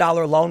 billion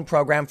loan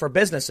program for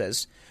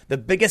businesses. The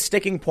biggest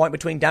sticking point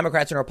between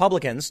Democrats and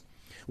Republicans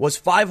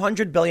was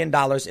 $500 billion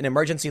in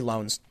emergency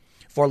loans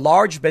for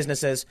large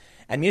businesses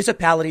and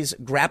municipalities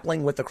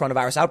grappling with the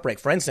coronavirus outbreak.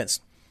 For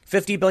instance,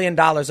 $50 billion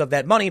of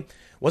that money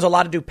was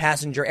allotted to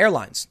passenger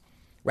airlines.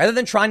 Rather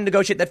than trying to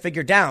negotiate that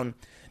figure down,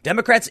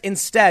 Democrats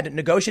instead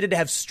negotiated to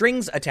have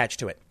strings attached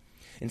to it.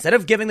 Instead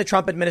of giving the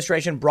Trump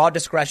administration broad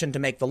discretion to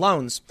make the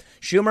loans,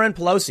 Schumer and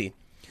Pelosi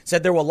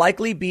said there will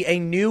likely be a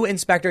new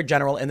inspector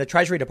general in the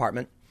Treasury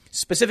Department,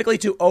 specifically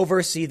to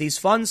oversee these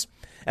funds,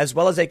 as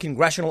well as a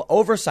congressional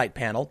oversight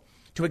panel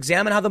to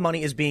examine how the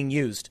money is being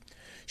used.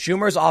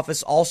 Schumer's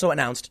office also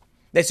announced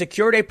they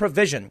secured a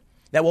provision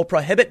that will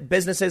prohibit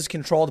businesses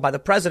controlled by the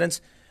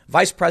president,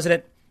 vice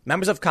president,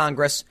 members of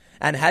Congress,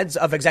 and heads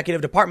of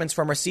executive departments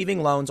from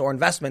receiving loans or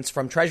investments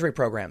from Treasury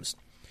programs.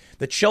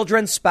 The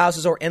children,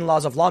 spouses, or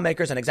in-laws of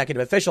lawmakers and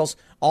executive officials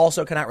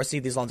also cannot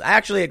receive these loans. I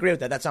actually agree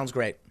with that. That sounds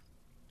great.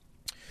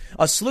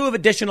 A slew of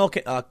additional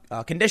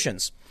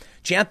conditions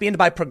championed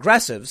by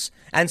progressives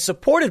and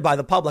supported by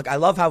the public. I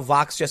love how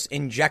Vox just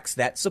injects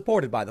that,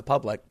 supported by the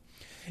public,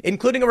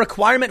 including a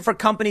requirement for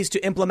companies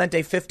to implement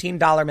a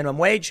 $15 minimum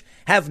wage,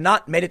 have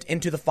not made it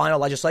into the final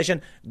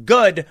legislation.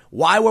 Good.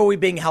 Why were we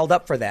being held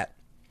up for that?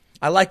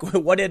 I like,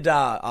 what did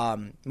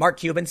Mark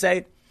Cuban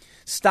say?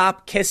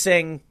 Stop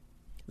kissing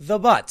the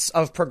butts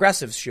of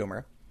progressives,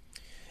 Schumer.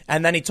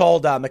 And then he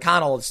told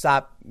McConnell to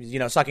stop,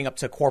 sucking up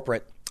to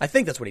corporate. I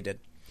think that's what he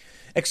did.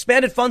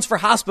 Expanded funds for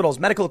hospitals,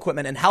 medical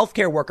equipment, and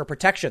healthcare worker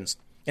protections.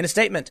 In a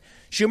statement,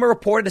 Schumer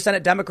reported to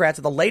Senate Democrats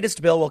that the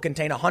latest bill will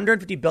contain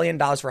 $150 billion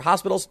for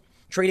hospitals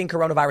treating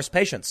coronavirus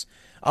patients.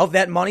 Of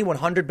that money,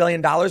 $100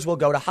 billion will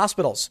go to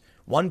hospitals.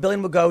 $1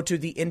 billion will go to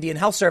the Indian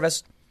Health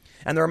Service,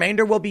 and the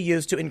remainder will be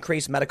used to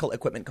increase medical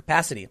equipment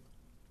capacity.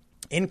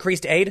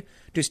 Increased aid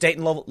to state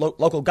and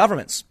local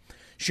governments.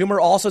 Schumer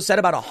also said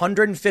about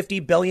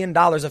 $150 billion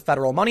of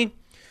federal money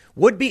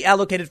would be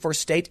allocated for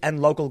state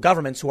and local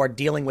governments who are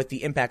dealing with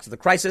the impacts of the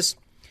crisis,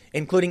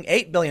 including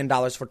 $8 billion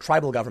for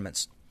tribal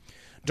governments.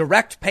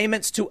 Direct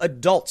payments to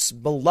adults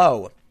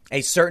below a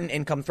certain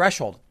income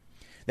threshold.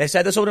 They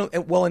said this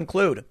will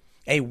include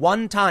a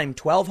one-time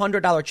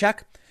 $1,200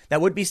 check that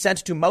would be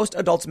sent to most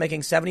adults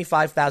making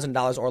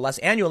 $75,000 or less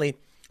annually,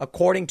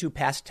 according to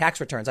past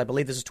tax returns. I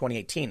believe this is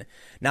 2018.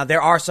 Now,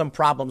 there are some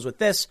problems with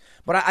this,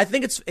 but I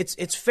think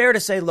it's fair to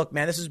say, look,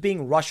 man, this is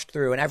being rushed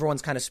through and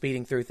everyone's kind of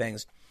speeding through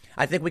things.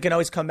 I think we can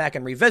always come back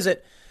and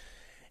revisit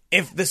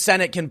if the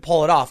Senate can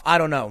pull it off. I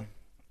don't know.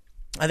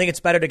 I think it's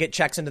better to get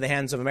checks into the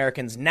hands of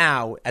Americans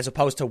now as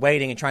opposed to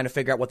waiting and trying to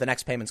figure out what the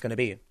next payment's going to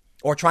be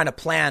or trying to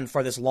plan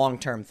for this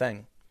long-term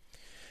thing.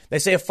 They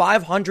say a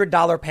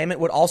 $500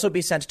 payment would also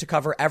be sent to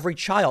cover every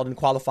child in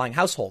qualifying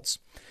households.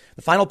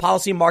 The final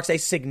policy marks a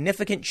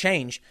significant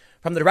change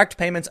from the direct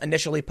payments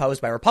initially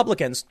posed by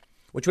Republicans,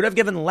 which would have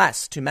given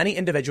less to many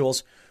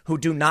individuals who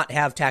do not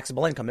have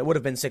taxable income. It would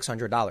have been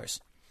 $600.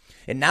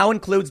 It now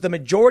includes the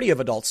majority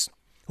of adults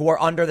who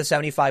are under the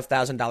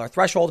 $75,000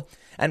 threshold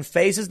and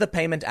phases the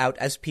payment out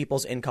as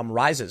people's income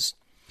rises.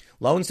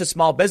 Loans to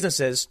small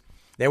businesses,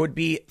 there would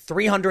be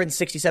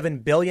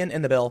 $367 billion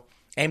in the bill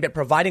aimed at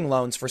providing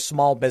loans for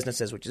small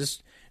businesses, which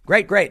is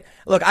great.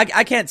 Look,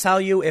 I can't tell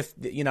you if,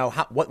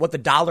 what the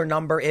dollar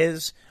number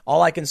is.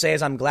 All I can say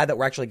is I'm glad that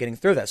we're actually getting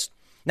through this.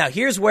 Now,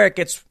 here's where it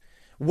gets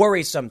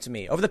worrisome to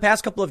me. Over the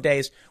past couple of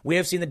days, we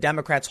have seen the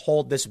Democrats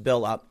hold this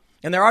bill up.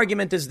 And their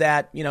argument is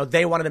that,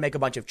 they wanted to make a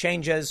bunch of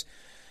changes.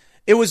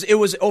 It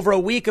was over a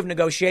week of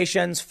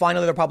negotiations.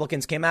 Finally, the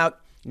Republicans came out.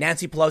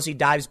 Nancy Pelosi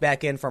dives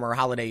back in from her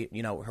holiday,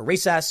 her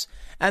recess.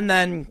 And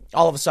then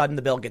all of a sudden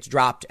the bill gets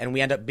dropped and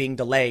we end up being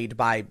delayed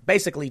by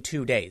basically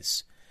 2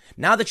 days.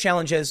 Now the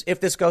challenge is if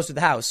this goes to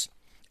the House,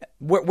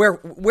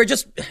 we're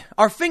just,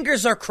 our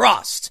fingers are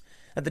crossed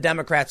that the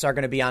Democrats are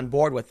going to be on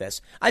board with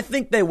this. I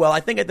think they will. I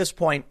think at this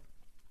point,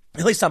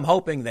 at least I'm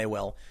hoping they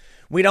will.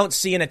 We don't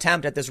see an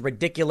attempt at this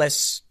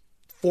ridiculous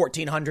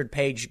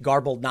 1,400-page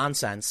garbled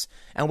nonsense,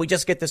 and we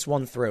just get this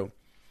one through.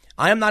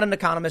 I am not an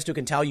economist who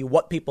can tell you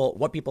what people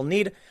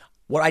need.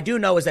 What I do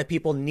know is that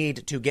people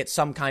need to get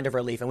some kind of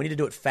relief, and we need to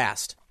do it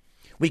fast.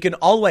 We can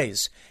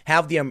always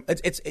have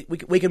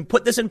we can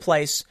put this in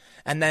place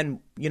and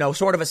then,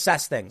 sort of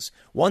assess things.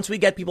 Once we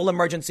get people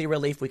emergency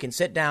relief, we can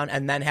sit down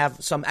and then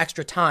have some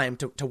extra time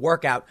to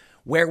work out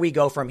where we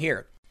go from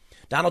here.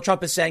 Donald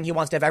Trump is saying he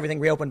wants to have everything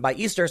reopened by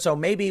Easter, so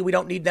maybe we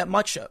don't need that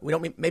much.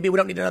 Maybe we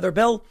don't need another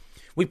bill.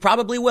 We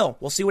probably will.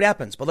 We'll see what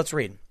happens. But let's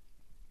read.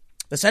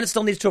 The Senate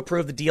still needs to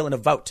approve the deal in a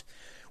vote,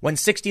 when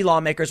 60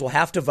 lawmakers will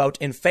have to vote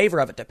in favor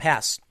of it to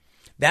pass.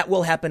 That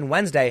will happen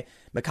Wednesday,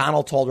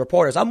 McConnell told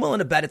reporters. I'm willing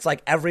to bet it's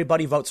like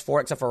everybody votes for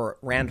it except for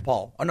Rand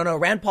Paul. Oh, no,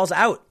 Rand Paul's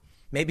out.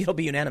 Maybe it'll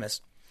be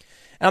unanimous.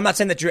 And I'm not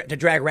saying that to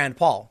drag Rand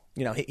Paul.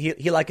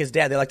 He like his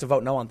dad, they like to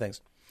vote no on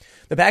things.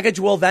 The package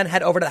will then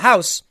head over to the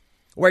House,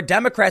 where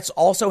Democrats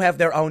also have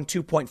their own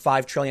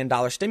 $2.5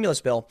 trillion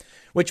stimulus bill,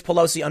 which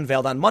Pelosi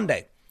unveiled on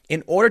Monday.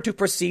 In order to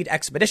proceed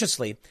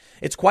expeditiously,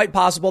 it's quite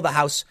possible the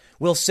House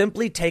will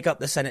simply take up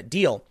the Senate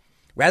deal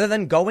rather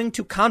than going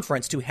to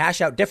conference to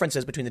hash out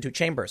differences between the two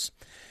chambers.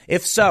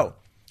 If so,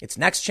 its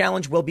next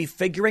challenge will be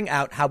figuring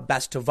out how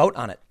best to vote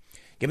on it.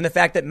 Given the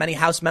fact that many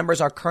House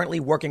members are currently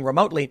working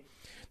remotely,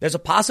 there's a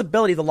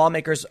possibility the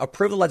lawmakers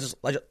approve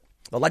the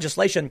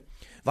legislation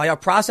via a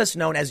process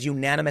known as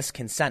unanimous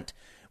consent,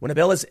 when a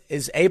bill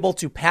is able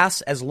to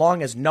pass as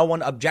long as no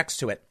one objects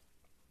to it,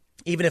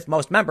 even if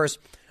most members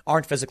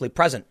aren't physically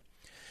present.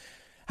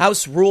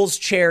 House Rules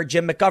Chair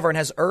Jim McGovern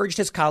has urged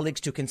his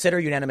colleagues to consider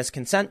unanimous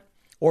consent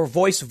or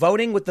voice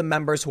voting with the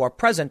members who are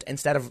present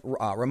instead of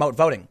remote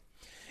voting.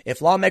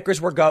 If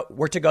lawmakers were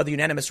to go the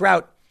unanimous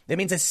route, that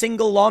means a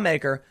single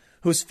lawmaker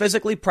who's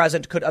physically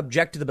present could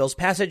object to the bill's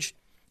passage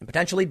and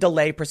potentially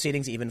delay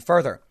proceedings even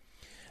further.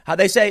 How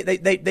they say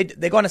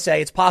they're going to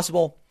say it's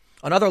possible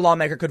another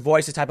lawmaker could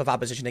voice this type of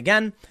opposition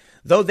again,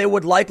 though they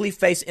would likely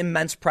face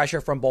immense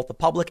pressure from both the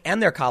public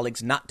and their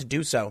colleagues not to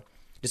do so.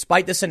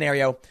 Despite this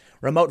scenario,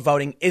 remote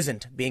voting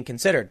isn't being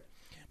considered.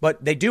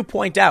 But they do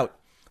point out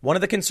one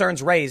of the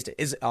concerns raised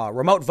is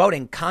remote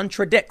voting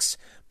contradicts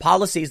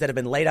policies that have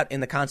been laid out in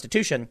the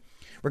Constitution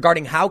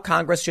regarding how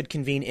Congress should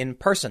convene in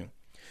person.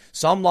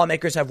 Some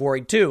lawmakers have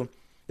worried, too,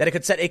 that it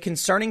could set a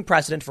concerning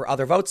precedent for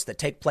other votes that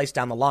take place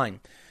down the line.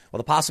 While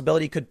the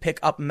possibility could pick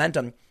up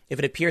momentum if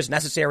it appears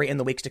necessary in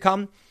the weeks to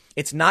come,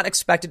 it's not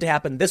expected to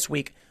happen this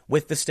week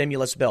with the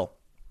stimulus bill.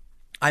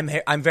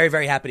 I'm very,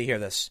 very happy to hear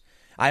this.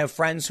 I have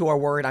friends who are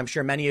worried. I'm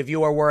sure many of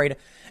you are worried.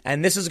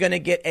 And this is going to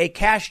get a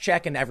cash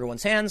check in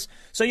everyone's hands.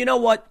 So you know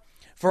what?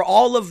 For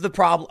all of the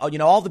problem,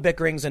 all the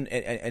bickerings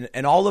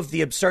and all of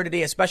the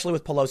absurdity, especially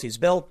with Pelosi's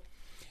bill,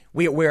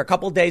 we're a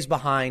couple days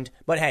behind.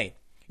 But hey,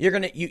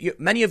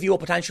 many of you will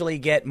potentially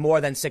get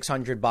more than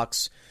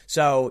 $600.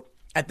 So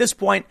at this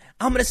point,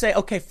 I'm going to say,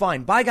 okay,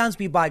 fine. Bygones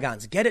be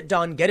bygones. Get it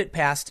done. Get it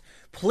passed.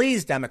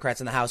 Please,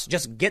 Democrats in the House,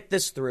 just get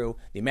this through.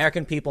 The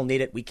American people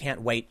need it. We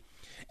can't wait.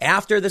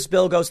 After this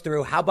bill goes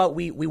through, how about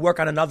we work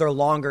on another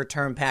longer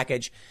term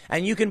package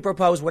and you can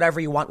propose whatever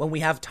you want when we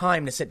have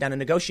time to sit down and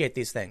negotiate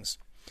these things.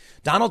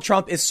 Donald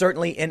Trump is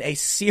certainly in a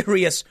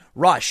serious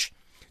rush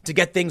to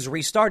get things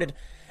restarted.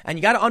 And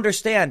you got to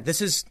understand,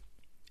 it's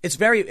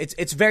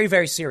very,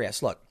 very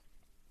serious. Look,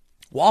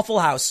 Waffle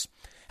House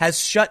has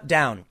shut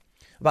down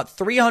about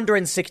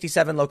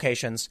 367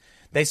 locations.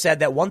 They said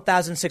that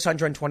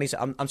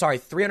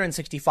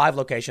 365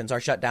 locations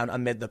are shut down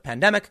amid the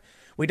pandemic.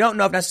 We don't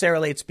know if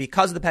necessarily it's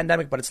because of the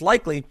pandemic, but it's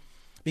likely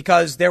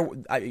because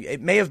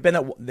it may have been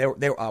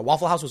that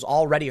Waffle House was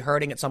already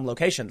hurting at some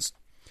locations.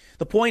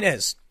 The point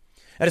is,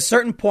 at a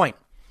certain point,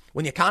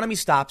 when the economy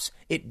stops,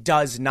 it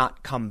does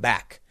not come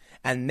back.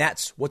 And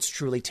that's what's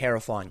truly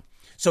terrifying.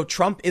 So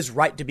Trump is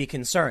right to be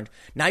concerned.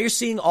 Now you're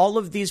seeing all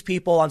of these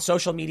people on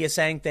social media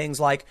saying things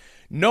like,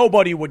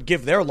 nobody would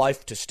give their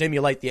life to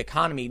stimulate the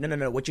economy.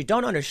 No. What you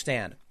don't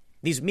understand,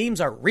 these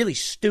memes are really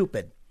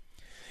stupid.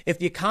 If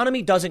the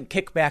economy doesn't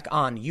kick back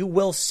on, you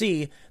will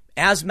see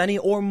as many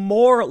or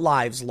more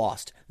lives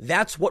lost.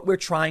 That's what we're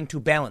trying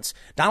to balance.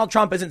 Donald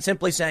Trump isn't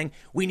simply saying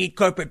we need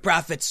corporate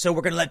profits, so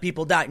we're going to let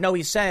people die. No,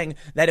 he's saying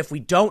that if we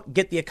don't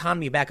get the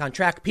economy back on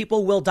track,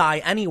 people will die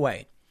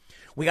anyway.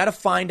 We got to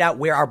find out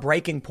where our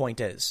breaking point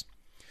is.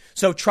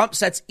 So Trump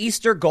sets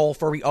Easter goal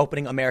for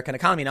reopening American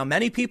economy. Now,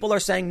 many people are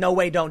saying, no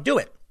way, don't do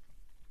it.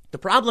 The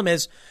problem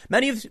is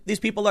many of these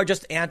people are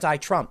just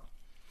anti-Trump.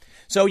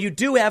 So you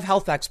do have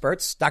health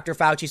experts. Dr.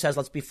 Fauci says,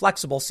 let's be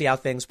flexible, see how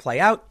things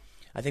play out.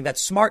 I think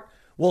that's smart.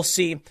 We'll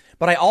see.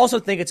 But I also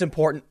think it's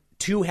important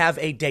to have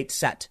a date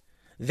set.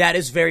 That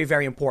is very,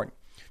 very important.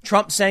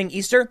 Trump saying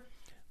Easter,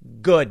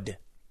 good.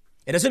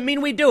 It doesn't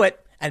mean we do it,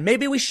 and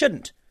maybe we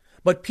shouldn't.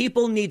 But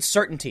people need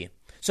certainty.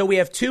 So we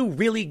have two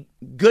really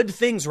good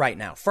things right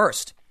now.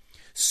 First,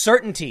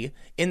 certainty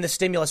in the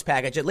stimulus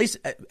package, at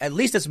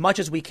least as much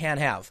as we can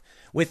have.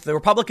 With the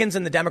Republicans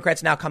and the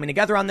Democrats now coming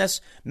together on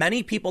this,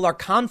 many people are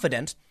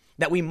confident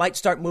that we might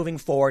start moving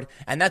forward.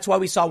 And that's why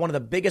we saw one of the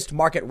biggest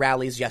market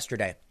rallies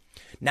yesterday.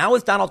 Now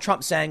with Donald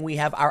Trump saying we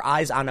have our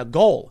eyes on a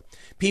goal,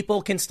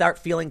 people can start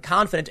feeling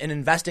confident in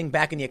investing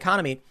back in the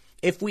economy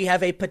if we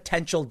have a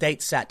potential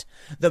date set.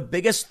 The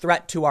biggest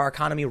threat to our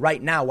economy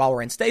right now while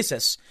we're in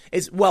stasis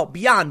is, well,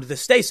 beyond the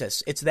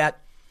stasis. It's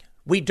that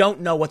we don't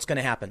know what's going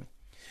to happen.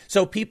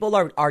 So people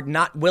are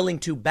not willing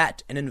to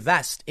bet and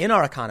invest in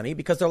our economy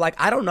because they're like,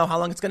 I don't know how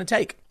long it's going to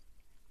take.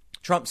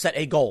 Trump set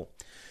a goal.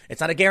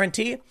 It's not a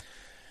guarantee,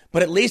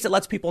 but at least it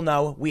lets people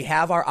know we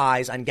have our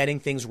eyes on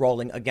getting things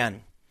rolling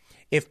again.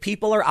 If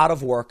people are out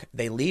of work,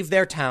 they leave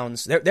their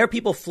towns. There are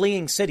people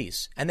fleeing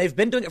cities, and they've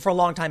been doing it for a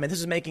long time, and this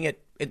is making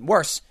it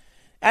worse.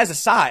 As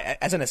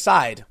an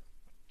aside,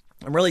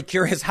 I'm really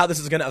curious how this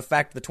is going to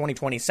affect the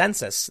 2020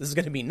 census. This is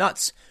going to be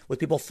nuts with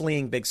people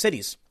fleeing big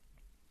cities.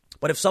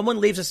 But if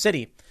someone leaves a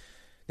city,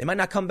 they might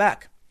not come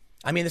back.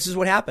 I mean, this is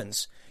what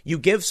happens. You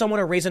give someone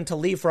a reason to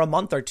leave for a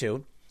month or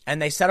two,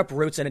 and they set up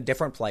roots in a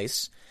different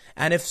place.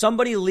 And if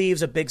somebody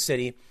leaves a big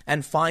city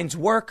and finds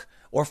work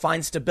or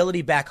find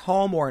stability back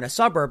home or in a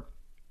suburb,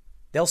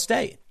 they'll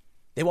stay.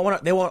 They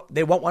won't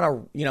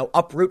want to,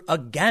 uproot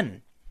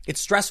again. It's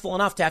stressful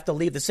enough to have to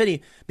leave the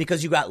city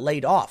because you got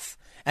laid off.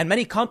 And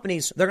many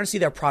companies, they're going to see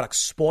their products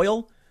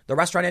spoil. The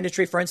restaurant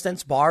industry, for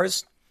instance,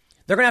 bars,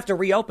 they're going to have to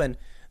reopen.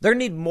 They're going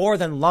to need more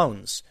than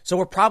loans. So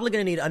we're probably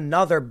going to need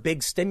another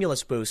big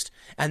stimulus boost.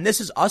 And this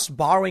is us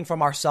borrowing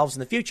from ourselves in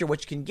the future,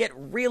 which can get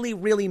really,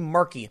 really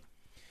murky.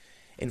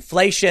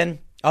 Inflation,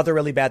 other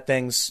really bad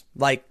things.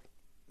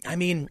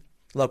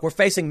 Look, we're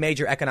facing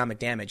major economic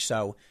damage.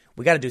 So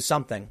we got to do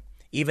something.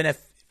 Even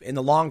if in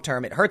the long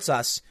term it hurts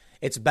us,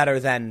 it's better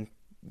than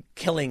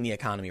killing the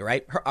economy,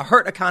 right? A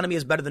hurt economy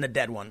is better than a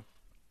dead one.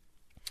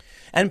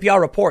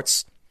 NPR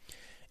reports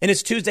in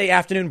his Tuesday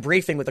afternoon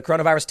briefing with the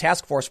coronavirus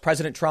task force,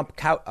 President Trump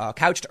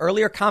couched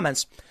earlier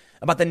comments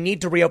about the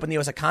need to reopen the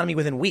U.S. economy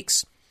within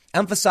weeks,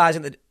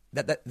 emphasizing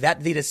that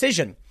the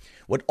decision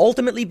would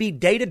ultimately be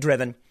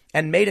data-driven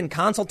and made in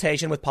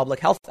consultation with public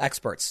health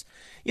experts.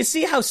 You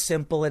see how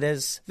simple it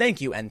is?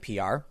 Thank you,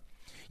 NPR.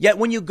 Yet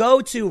when you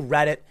go to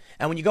Reddit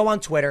and when you go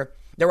on Twitter,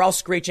 they're all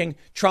screeching,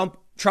 Trump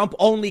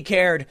only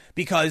cared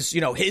because,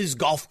 his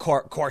golf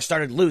course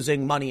started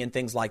losing money and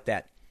things like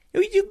that.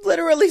 You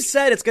literally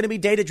said it's going to be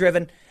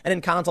data-driven and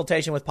in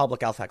consultation with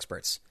public health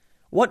experts.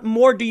 What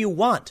more do you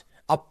want?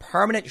 A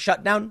permanent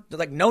shutdown?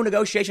 Like no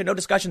negotiation, no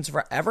discussions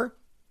forever?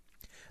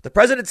 The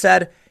president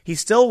said he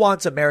still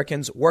wants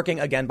Americans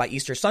working again by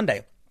Easter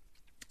Sunday,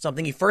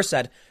 something he first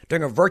said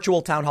during a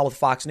virtual town hall with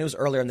Fox News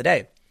earlier in the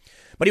day.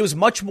 But he was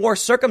much more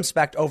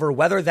circumspect over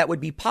whether that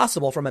would be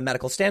possible from a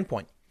medical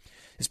standpoint.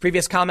 His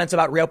previous comments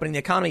about reopening the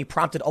economy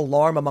prompted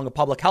alarm among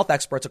public health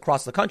experts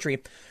across the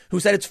country who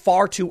said it's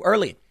far too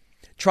early.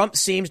 Trump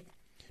seemed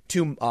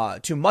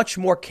to much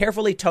more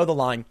carefully toe the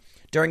line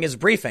during his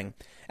briefing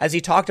as he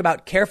talked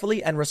about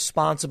carefully and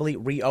responsibly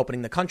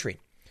reopening the country.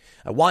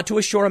 I want to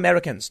assure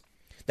Americans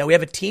that we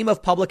have a team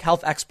of public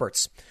health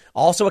experts,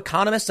 also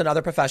economists and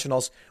other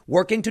professionals,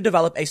 working to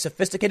develop a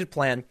sophisticated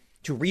plan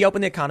to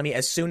reopen the economy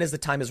as soon as the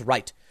time is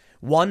right.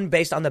 One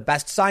based on the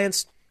best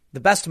science, the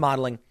best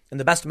modeling, and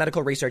the best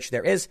medical research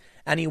there is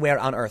anywhere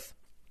on Earth.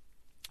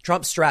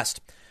 Trump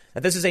stressed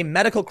that this is a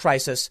medical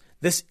crisis.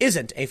 This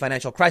isn't a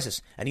financial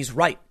crisis. And he's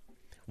right.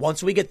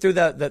 Once we get through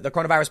the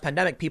coronavirus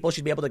pandemic, people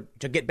should be able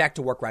to get back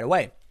to work right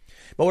away.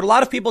 But what a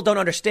lot of people don't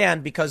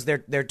understand, because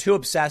they're too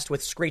obsessed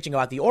with screeching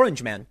about the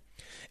orange man,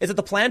 is that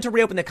the plan to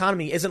reopen the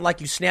economy isn't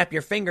like you snap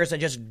your fingers and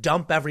just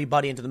dump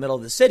everybody into the middle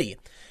of the city.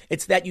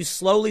 It's that you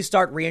slowly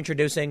start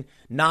reintroducing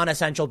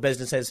non-essential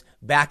businesses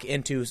back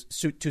into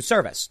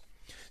service.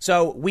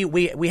 So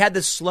we had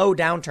this slow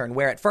downturn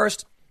where at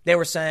first they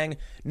were saying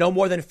no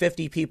more than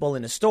 50 people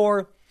in a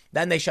store.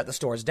 Then they shut the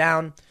stores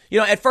down.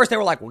 At first they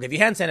were like, we'll give you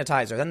hand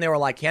sanitizer. Then they were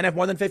like, can't have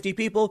more than 50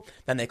 people.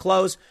 Then they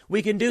close.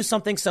 We can do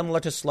something similar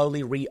to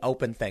slowly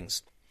reopen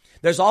things.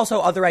 There's also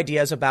other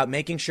ideas about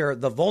making sure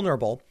the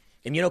vulnerable,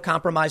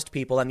 immunocompromised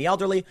people and the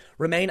elderly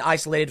remain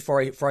isolated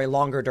for a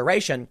longer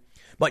duration.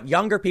 But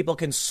younger people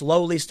can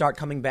slowly start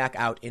coming back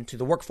out into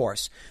the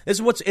workforce. This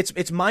is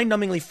it's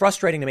mind-numbingly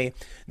frustrating to me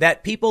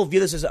that people view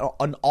this as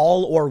an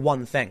all or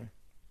one thing.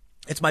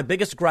 It's my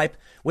biggest gripe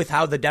with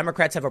how the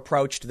Democrats have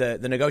approached the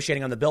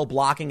negotiating on the bill,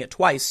 blocking it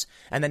twice.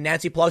 And then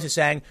Nancy Pelosi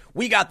saying,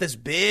 we got this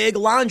big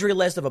laundry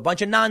list of a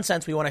bunch of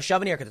nonsense we want to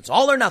shove in here because it's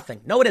all or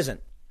nothing. No, it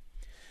isn't.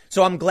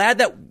 So I'm glad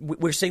that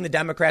we're seeing the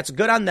Democrats.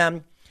 Good on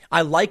them.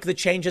 I like the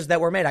changes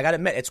that were made. I got to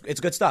admit, it's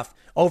good stuff.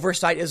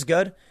 Oversight is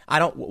good.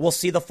 We'll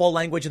see the full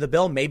language of the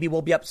bill. Maybe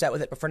we'll be upset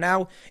with it. But for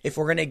now, if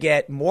we're going to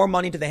get more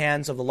money to the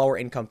hands of the lower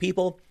income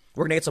people,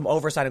 we're going to get some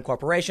oversight in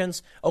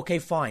corporations. Okay,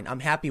 fine.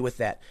 I'm happy with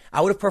that.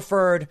 I would have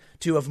preferred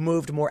to have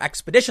moved more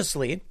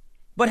expeditiously.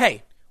 But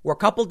hey, we're a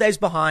couple days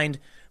behind.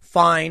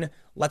 Fine.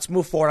 Let's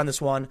move forward on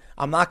this one.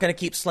 I'm not going to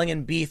keep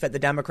slinging beef at the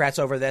Democrats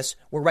over this.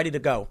 We're ready to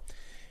go.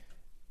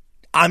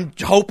 I'm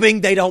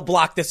hoping they don't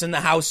block this in the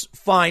House.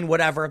 Fine,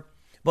 whatever.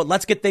 But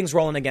let's get things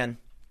rolling again.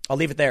 I'll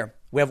leave it there.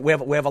 We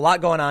have a lot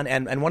going on.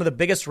 And one of the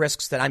biggest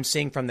risks that I'm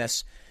seeing from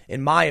this,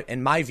 in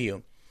my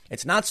view,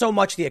 it's not so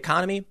much the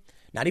economy,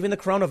 not even the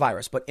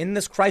coronavirus, but in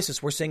this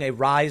crisis, we're seeing a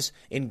rise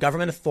in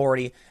government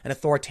authority and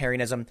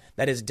authoritarianism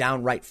that is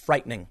downright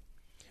frightening.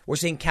 We're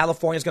seeing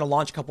California's going to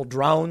launch a couple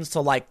drones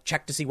to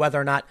check to see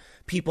whether or not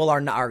people are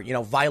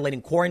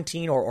violating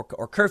quarantine or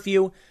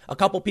curfew. A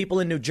couple people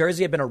in New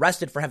Jersey have been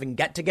arrested for having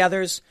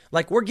get-togethers.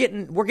 We're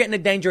getting a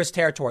dangerous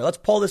territory. Let's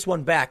pull this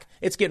one back.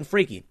 It's getting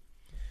freaky.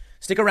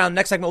 Stick around.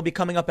 Next segment will be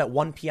coming up at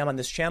 1 p.m. on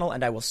this channel,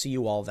 and I will see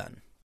you all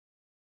then.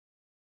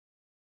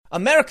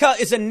 America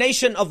is a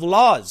nation of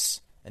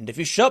laws. And if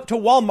you show up to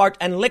Walmart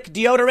and lick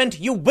deodorant,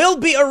 you will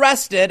be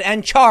arrested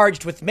and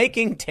charged with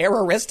making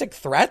terroristic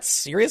threats?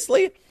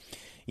 Seriously?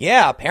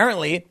 Yeah,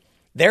 apparently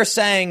they're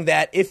saying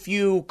that if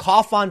you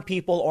cough on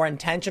people or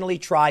intentionally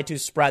try to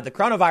spread the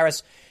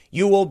coronavirus,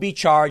 you will be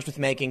charged with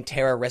making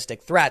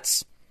terroristic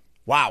threats.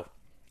 Wow.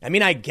 I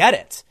mean, I get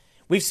it.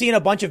 We've seen a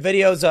bunch of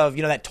videos of,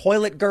 that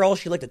toilet girl.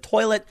 She licked the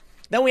toilet.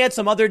 Then we had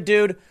some other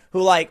dude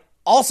who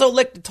also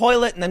licked the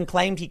toilet and then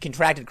claimed he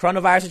contracted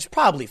coronavirus, which is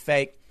probably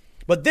fake.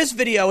 But this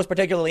video is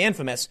particularly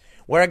infamous,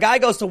 where a guy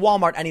goes to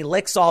Walmart and he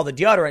licks all the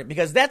deodorant,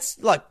 because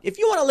look, if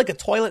you want to lick a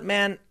toilet,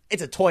 man,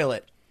 it's a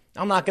toilet.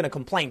 I'm not going to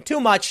complain too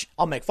much.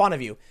 I'll make fun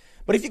of you.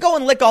 But if you go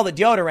and lick all the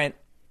deodorant,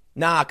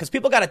 nah, because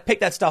people got to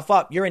pick that stuff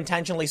up. You're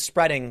intentionally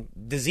spreading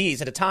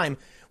disease at a time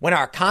when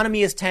our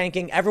economy is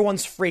tanking.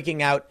 Everyone's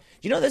freaking out.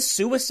 Do you know that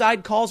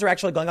suicide calls are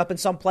actually going up in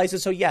some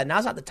places? So yeah,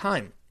 now's not the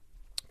time.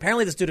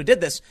 Apparently this dude who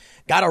did this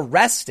got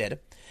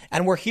arrested.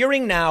 And we're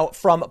hearing now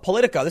from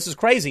Politico, this is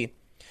crazy,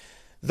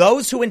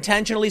 those who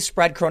intentionally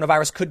spread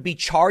coronavirus could be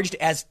charged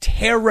as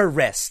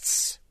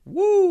terrorists.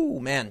 Woo,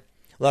 man.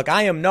 Look,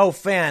 I am no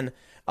fan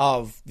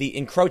of the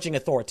encroaching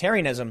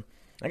authoritarianism.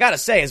 I got to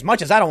say, as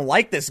much as I don't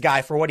like this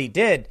guy for what he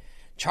did,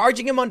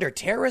 charging him under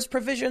terrorist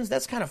provisions,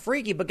 that's kind of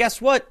freaky. But guess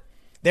what?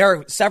 There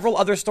are several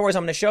other stories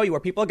I'm going to show you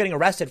where people are getting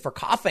arrested for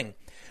coughing.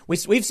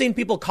 We've seen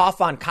people cough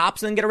on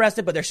cops and then get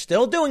arrested, but they're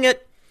still doing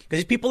it because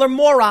these people are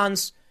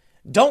morons.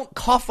 Don't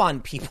cough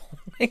on people.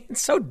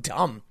 It's so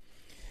dumb.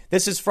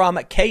 This is from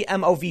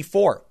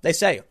KMOV4. They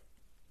say,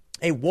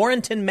 a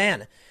Warrenton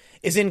man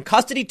is in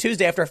custody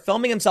Tuesday after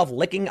filming himself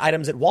licking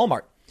items at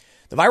Walmart.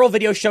 The viral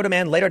video showed a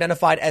man later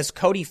identified as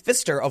Cody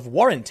Pfister of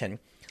Warrenton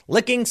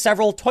licking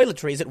several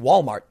toiletries at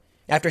Walmart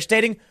after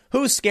stating,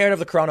 "Who's scared of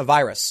the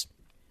coronavirus?"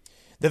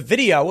 The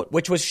video,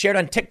 which was shared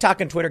on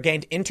TikTok and Twitter,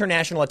 gained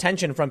international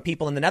attention from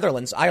people in the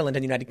Netherlands, Ireland,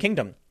 and United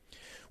Kingdom.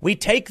 We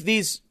take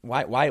these...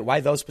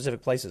 Why those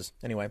specific places?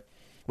 Anyway,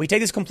 we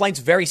take these complaints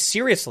very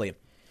seriously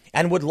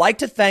and would like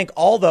to thank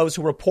all those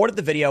who reported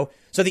the video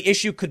so the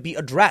issue could be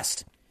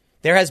addressed.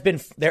 There have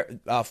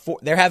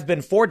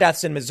been 4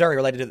 deaths in Missouri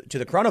related to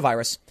the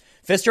coronavirus.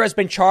 Pfister has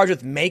been charged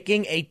with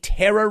making a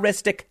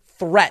terroristic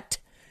threat.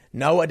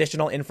 No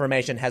additional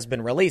information has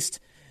been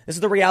released. This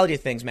is the reality of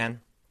things,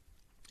 man.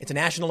 It's a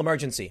national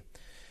emergency.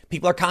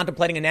 People are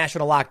contemplating a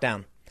national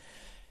lockdown.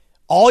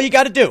 All you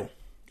got to do,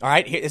 all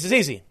right, this is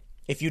easy.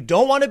 If you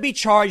don't want to be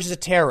charged as a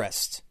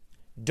terrorist,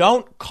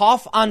 don't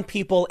cough on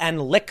people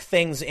and lick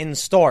things in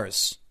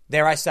stores.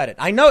 There, I said it.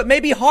 I know it may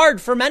be hard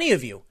for many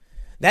of you.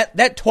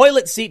 That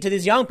toilet seat to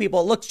these young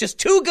people looks just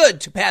too good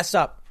to pass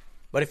up.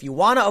 But if you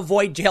want to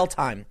avoid jail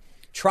time,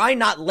 try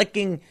not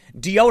licking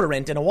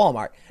deodorant in a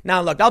Walmart.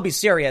 Now, look, I'll be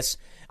serious.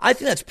 I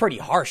think that's pretty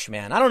harsh,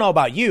 man. I don't know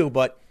about you,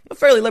 but I'm a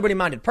fairly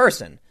liberty-minded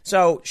person.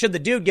 So should the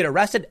dude get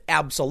arrested?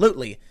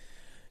 Absolutely.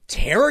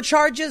 Terror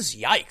charges?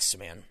 Yikes,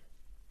 man.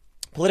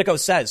 Politico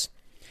says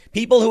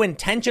people who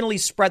intentionally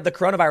spread the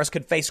coronavirus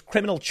could face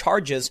criminal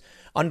charges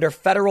under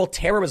federal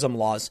terrorism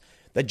laws,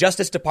 the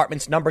Justice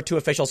Department's number 2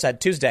 official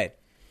said Tuesday.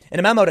 In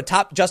a memo to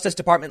top Justice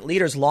Department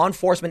leaders, law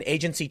enforcement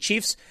agency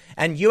chiefs,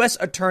 and U.S.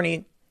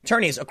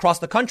 attorneys across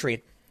the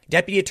country,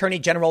 Deputy Attorney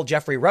General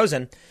Jeffrey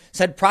Rosen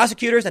said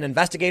prosecutors and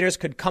investigators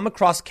could come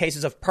across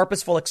cases of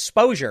purposeful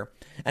exposure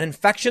and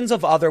infections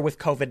of others with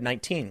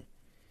COVID-19.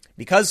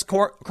 Because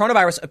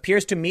coronavirus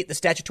appears to meet the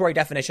statutory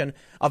definition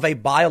of a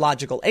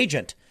biological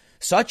agent,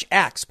 such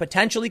acts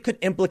potentially could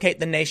implicate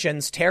the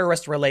nation's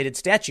terrorist-related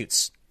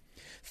statutes.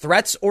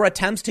 Threats or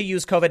attempts to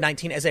use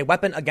COVID-19 as a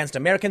weapon against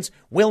Americans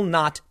will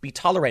not be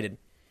tolerated.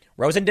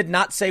 Rosen did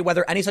not say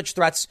whether any such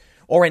threats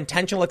or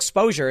intentional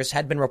exposures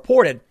had been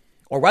reported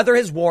or whether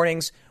his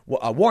warning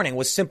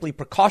was simply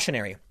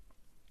precautionary.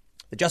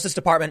 The Justice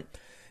Department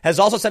has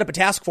also set up a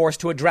task force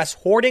to address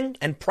hoarding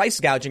and price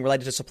gouging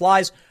related to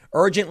supplies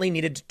urgently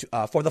needed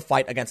for the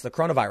fight against the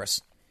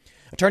coronavirus.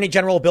 Attorney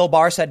General Bill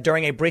Barr said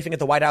during a briefing at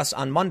the White House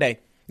on Monday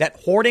that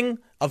hoarding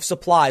of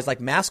supplies like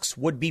masks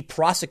would be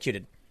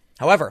prosecuted.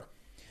 However,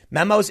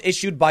 memos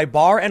issued by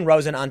Barr and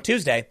Rosen on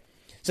Tuesday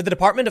said the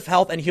Department of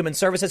Health and Human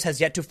Services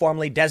has yet to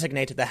formally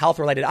designate the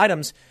health-related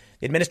items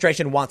the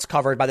administration wants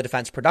covered by the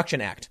Defense Production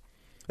Act.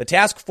 The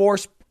task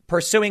force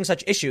pursuing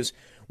such issues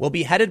will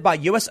be headed by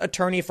U.S.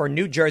 Attorney for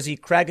New Jersey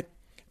Craig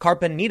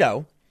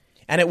Carpenito,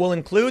 and it will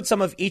include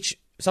some of each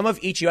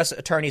U.S.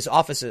 Attorney's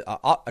office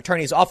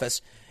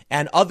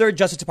and other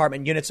Justice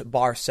Department units,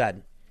 Barr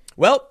said.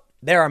 Well,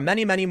 there are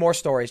many, many more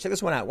stories. Check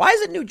this one out. Why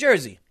is it New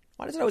Jersey?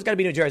 Why does it always got to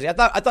be New Jersey? I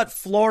thought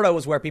Florida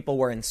was where people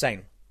were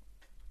insane.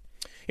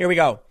 Here we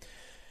go.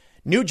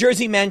 New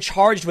Jersey man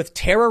charged with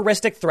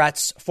terroristic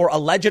threats for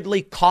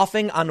allegedly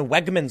coughing on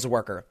Wegmans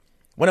worker.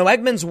 When a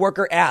Wegmans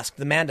worker asked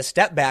the man to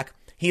step back,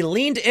 he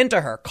leaned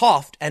into her,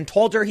 coughed, and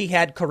told her he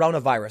had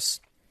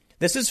coronavirus.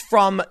 This is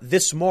from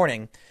this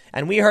morning,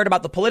 and we heard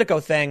about the Politico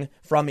thing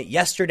from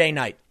yesterday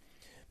night.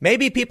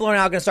 Maybe people are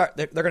now going to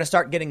they're going to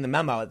start getting the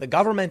memo. The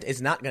government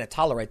is not going to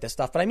tolerate this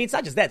stuff. But I mean, it's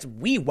not just that.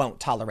 We won't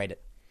tolerate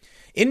it.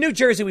 In New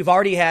Jersey, we've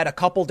already had a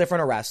couple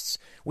different arrests.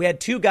 We had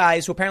 2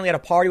 guys who apparently had a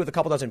party with a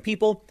couple dozen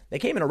people. They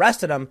came and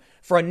arrested them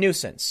for a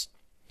nuisance.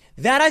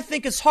 That, I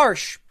think, is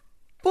harsh.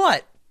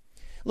 But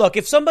look,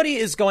 if somebody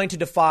is going to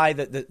defy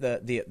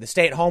the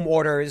stay-at-home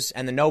orders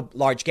and the no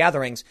large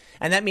gatherings,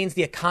 and that means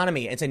the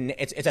economy, it's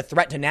a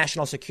threat to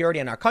national security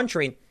in our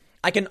country,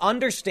 I can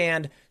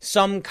understand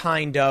some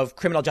kind of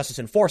criminal justice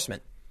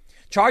enforcement.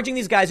 Charging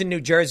these guys in New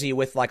Jersey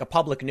with like a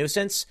public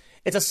nuisance,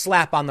 it's a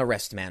slap on the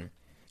wrist, man.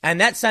 And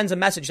that sends a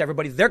message to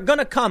everybody. They're going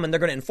to come and they're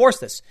going to enforce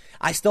this.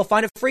 I still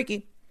find it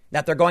freaky.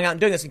 that they're going out and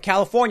doing this. In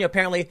California,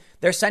 apparently,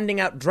 they're sending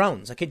out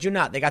drones. I kid you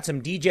not. They got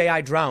some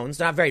DJI drones,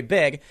 not very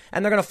big,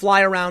 and they're going to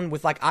fly around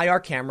with like IR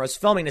cameras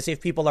filming to see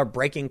if people are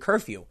breaking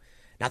curfew.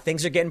 Now,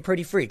 things are getting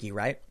pretty freaky,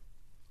 right?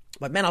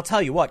 But man, I'll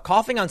tell you what,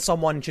 coughing on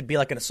someone should be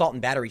like an assault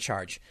and battery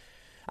charge.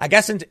 I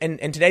guess in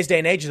today's day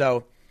and age,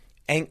 though,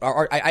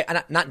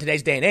 not in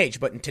today's day and age,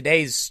 but in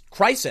today's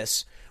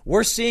crisis,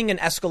 we're seeing an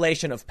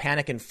escalation of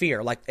panic and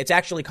fear. Like, it's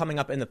actually coming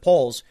up in the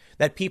polls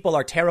that people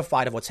are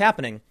terrified of what's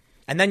happening.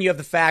 And then you have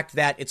the fact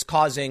that it's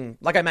causing,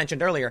 like I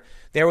mentioned earlier,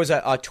 there was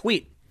a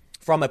tweet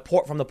from the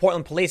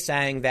Portland police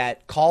saying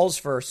that calls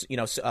for,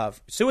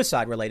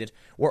 suicide related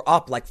were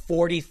up like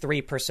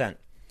 43%.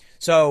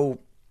 So,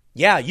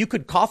 yeah, you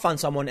could cough on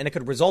someone and it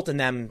could result in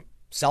them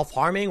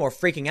self-harming or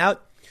freaking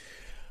out.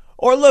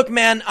 Or look,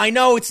 man, I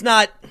know it's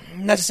not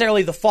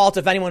necessarily the fault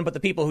of anyone but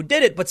the people who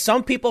did it, but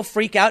some people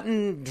freak out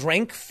and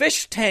drink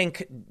fish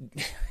tank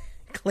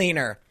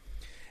cleaner.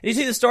 Did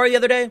you see the story the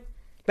other day?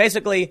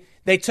 Basically,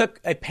 they took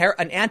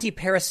an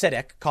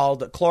anti-parasitic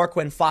called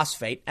chloroquine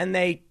phosphate, and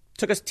they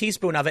took a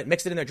teaspoon of it,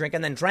 mixed it in their drink,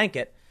 and then drank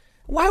it.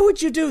 Why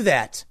would you do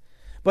that?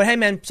 But hey,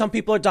 man, some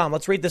people are dumb.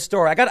 Let's read this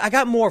story. I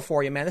got more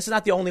for you, man. This is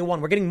not the only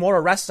one. We're getting more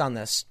arrests on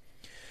this.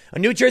 A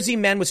New Jersey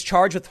man was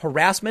charged with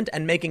harassment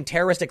and making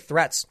terroristic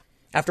threats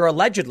after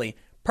allegedly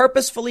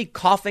purposefully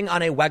coughing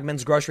on a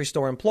Wegmans grocery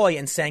store employee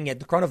and saying he had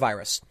the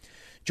coronavirus.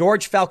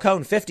 George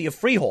Falcone, 50, of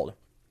Freehold,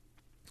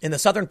 in the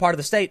southern part of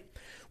the state,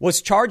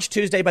 was charged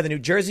Tuesday by the New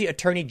Jersey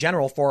Attorney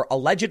General for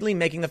allegedly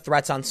making the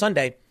threats on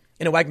Sunday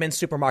in a Wegmans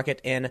supermarket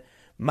in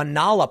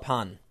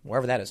Manalapan,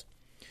 wherever that is.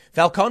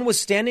 Falcone was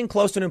standing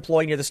close to an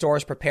employee near the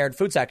store's prepared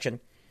food section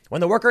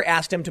when the worker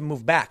asked him to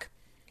move back,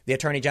 the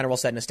Attorney General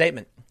said in a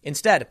statement.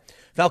 Instead,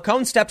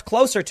 Falcone stepped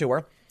closer to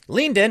her,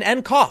 leaned in,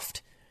 and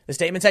coughed. The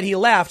statement said he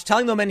laughed,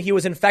 telling the woman he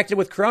was infected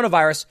with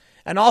coronavirus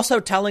and also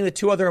telling the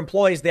two other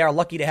employees they are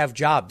lucky to have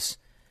jobs.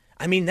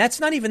 I mean,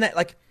 that's not even that.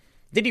 Like,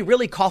 did he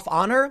really cough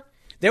on her?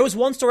 There was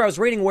one story I was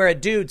reading where a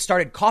dude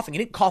started coughing. He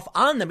didn't cough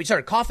on them. He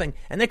started coughing,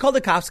 and they called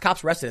the cops.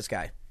 Cops arrested this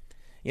guy.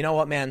 You know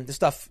what, man? This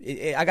stuff,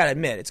 I got to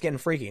admit, it's getting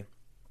freaky.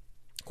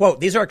 Quote,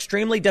 these are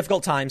extremely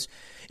difficult times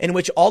in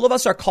which all of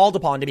us are called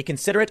upon to be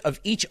considerate of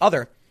each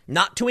other,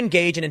 not to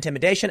engage in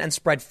intimidation and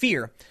spread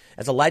fear,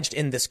 as alleged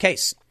in this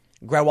case,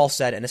 Grewal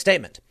said in a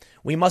statement.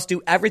 We must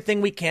do everything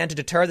we can to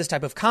deter this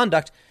type of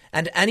conduct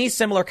and any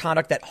similar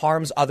conduct that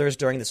harms others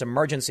during this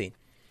emergency.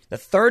 The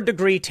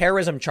third-degree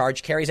terrorism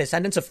charge carries a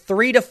sentence of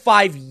 3 to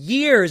 5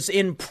 years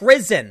in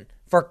prison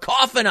for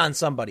coughing on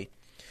somebody.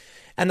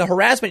 And the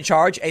harassment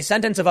charge, a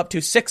sentence of up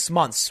to 6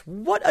 months.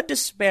 What a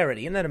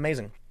disparity. Isn't that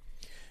amazing?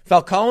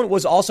 Falcone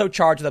was also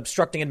charged with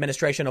obstructing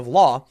administration of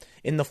law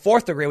in the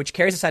fourth degree, which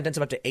carries a sentence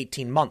of up to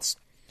 18 months.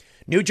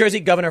 New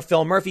Jersey Governor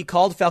Phil Murphy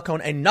called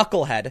Falcone a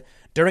knucklehead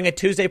during a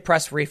Tuesday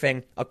press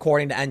briefing,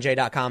 according to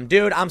NJ.com.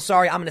 Dude, I'm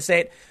sorry, I'm going to say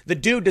it. The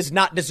dude does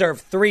not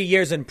deserve 3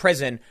 years in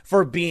prison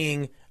for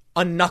being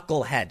a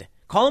knucklehead.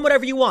 Call him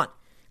whatever you want.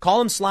 Call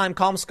him slime,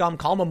 call him scum,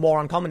 call him a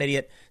moron, call him an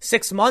idiot.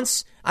 6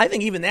 months? I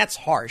think even that's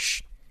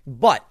harsh.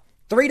 But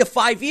 3 to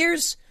 5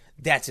 years?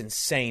 That's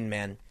insane,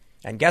 man.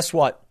 And guess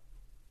what?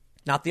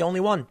 Not the only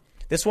one.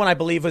 This one I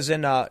believe was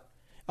in, yes.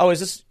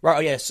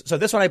 So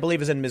this one I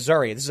believe is in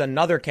Missouri. This is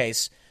another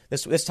case.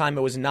 This time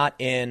it was not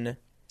in,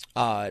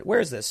 where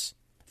is this?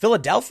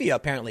 Philadelphia,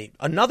 apparently.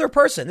 Another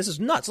person. This is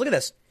nuts. Look at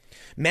this.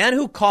 Man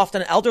who coughed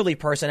on an elderly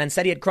person and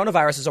said he had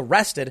coronavirus is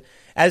arrested.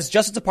 As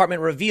Justice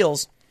Department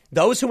reveals,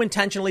 those who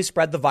intentionally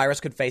spread the virus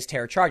could face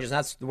terror charges. And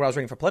that's what I was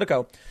reading for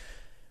Politico.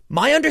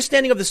 My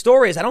understanding of the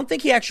story is I don't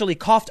think he actually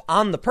coughed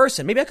on the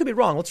person. Maybe I could be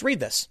wrong. Let's read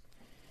this.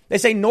 They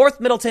say North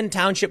Middleton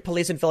Township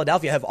Police in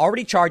Philadelphia have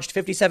already charged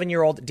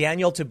 57-year-old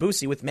Daniel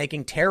Tabusi with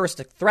making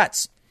terroristic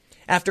threats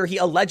after he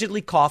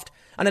allegedly coughed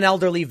on an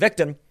elderly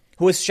victim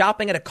who was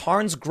shopping at a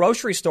Carnes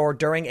grocery store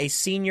during a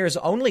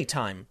seniors-only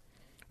time.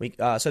 We do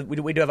have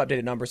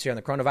updated numbers here on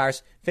the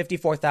coronavirus,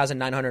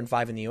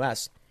 54,905 in the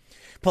U.S.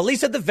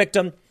 Police said the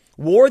victim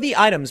wore the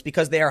items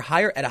because they are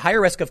at a higher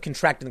risk of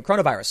contracting the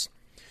coronavirus.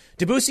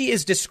 Tabusi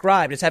is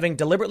described as having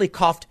deliberately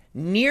coughed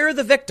near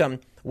the victim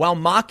while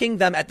mocking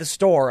them at the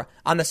store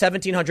on the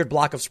 1700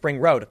 block of Spring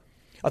Road.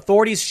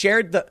 Authorities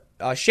shared the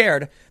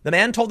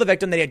man told the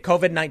victim that he had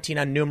COVID-19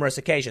 on numerous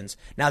occasions.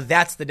 Now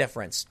that's the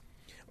difference.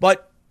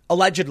 But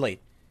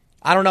allegedly,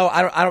 I don't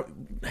know.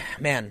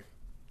 Man,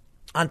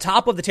 on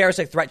top of the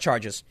terroristic threat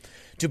charges,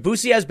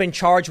 Tabusi has been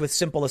charged with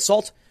simple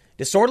assault,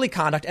 disorderly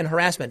conduct, and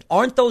harassment.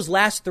 Aren't those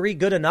last three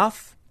good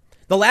enough?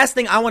 The last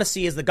thing I want to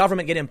see is the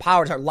government get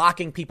empowered to start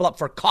locking people up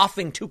for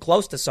coughing too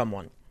close to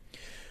someone.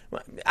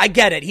 I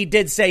get it. He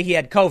did say he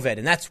had COVID,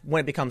 and that's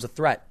when it becomes a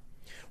threat.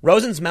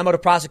 Rosen's memo to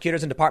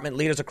prosecutors and department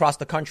leaders across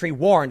the country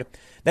warned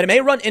that it may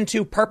run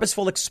into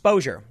purposeful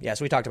exposure. Yes,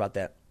 we talked about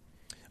that.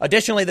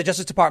 Additionally, the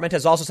Justice Department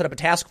has also set up a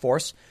task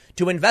force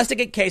to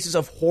investigate cases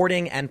of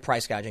hoarding and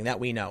price gouging. That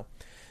we know.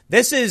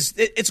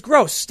 It's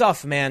gross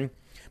stuff, man.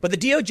 But the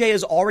DOJ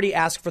has already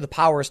asked for the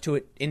powers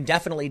to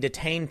indefinitely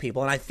detain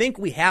people. And I think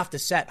we have to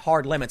set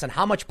hard limits on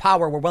how much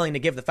power we're willing to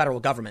give the federal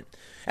government.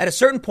 At a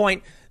certain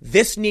point,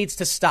 this needs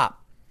to stop.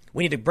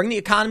 We need to bring the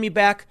economy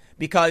back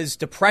because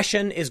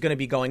depression is going to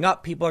be going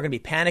up. People are going to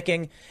be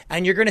panicking.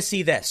 And you're going to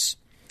see this.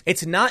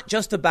 It's not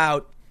just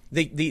about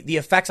the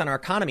effects on our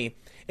economy.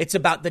 It's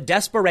about the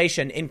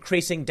desperation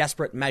increasing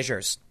desperate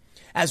measures.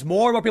 As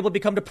more and more people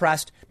become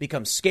depressed,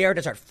 become scared,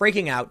 and start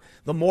freaking out,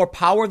 the more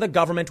power the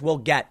government will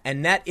get.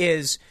 And that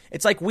is,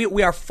 it's like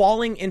we are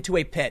falling into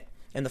a pit.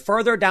 And the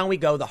further down we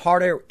go, the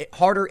harder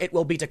it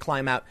will be to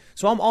climb out.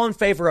 So I'm all in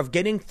favor of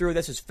getting through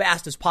this as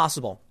fast as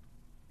possible.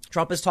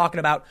 Trump is talking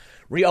about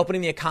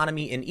reopening the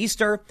economy in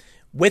Easter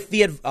with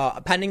the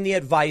pending the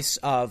advice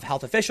of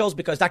health officials,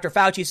 because Dr.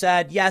 Fauci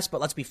said, yes,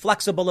 but let's be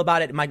flexible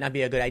about it. It might not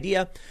be a good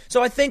idea.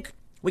 So I think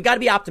we got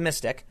to be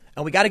optimistic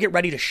and we got to get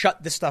ready to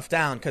shut this stuff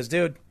down because,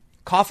 dude,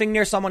 coughing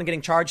near someone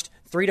getting charged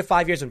 3 to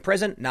 5 years in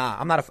prison. Nah,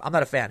 I'm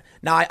not a fan.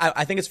 Now,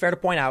 I think it's fair to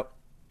point out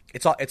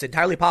it's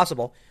entirely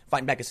possible.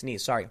 Fighting back a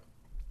sneeze. Sorry.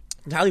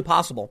 Entirely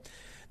possible.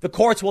 The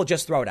courts will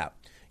just throw it out.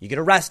 You get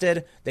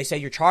arrested. They say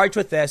you're charged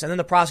with this. And then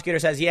the prosecutor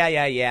says,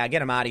 yeah,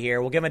 get him out of here.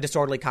 We'll give him a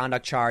disorderly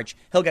conduct charge.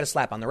 He'll get a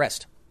slap on the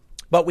wrist.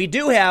 But we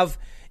do have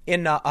I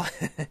didn't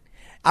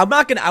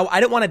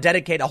want to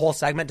dedicate a whole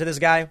segment to this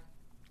guy.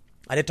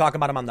 I did talk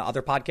about him on the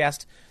other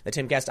podcast, the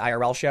Timcast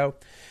IRL show.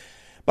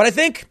 But I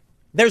think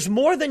there's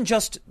more than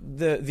just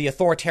the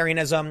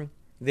authoritarianism,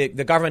 the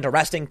government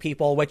arresting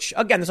people, which,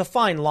 again, there's a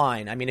fine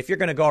line. I mean, if you're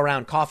going to go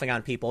around coughing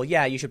on people,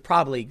 yeah, you should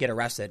probably get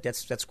arrested.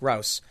 That's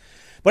gross.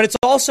 But it's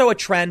also a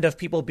trend of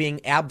people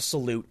being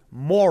absolute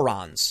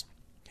morons.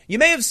 You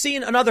may have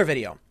seen another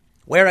video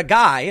where a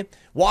guy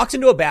walks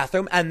into a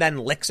bathroom and then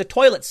licks a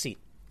toilet seat.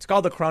 It's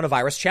called the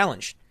coronavirus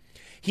challenge.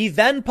 He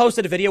then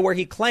posted a video where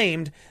he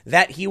claimed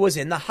that he was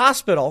in the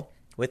hospital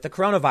with the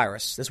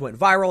coronavirus. This went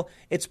viral.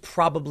 It's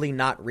probably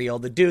not real.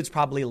 The dude's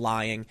probably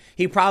lying.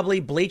 He probably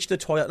bleached the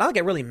toilet. Not like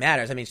it really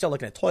matters. I mean, he's still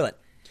looking at a toilet.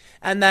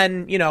 And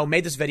then,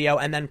 made this video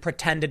and then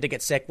pretended to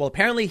get sick. Well,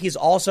 apparently he's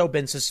also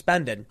been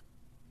suspended.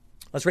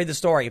 Let's read the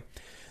story.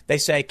 They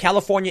say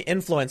California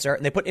influencer,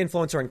 and they put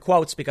influencer in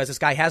quotes because this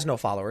guy has no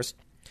followers,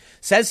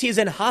 says he's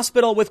in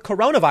hospital with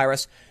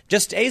coronavirus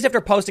just days after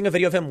posting a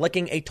video of him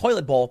licking a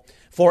toilet bowl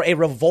for a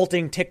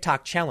revolting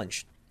TikTok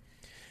challenge.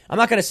 I'm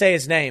not going to say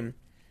his name.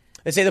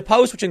 They say the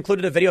post, which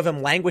included a video of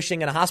him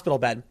languishing in a hospital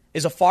bed,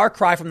 is a far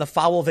cry from the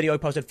foul video he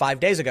posted 5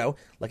 days ago,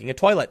 licking a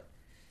toilet.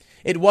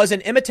 It was an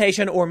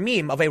imitation or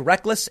meme of a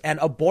reckless and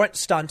abhorrent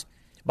stunt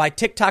by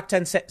TikTok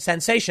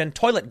sensation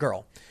Toilet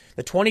Girl.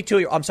 The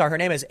 22-year-old, her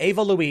name is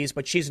Ava Louise,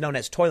 but she's known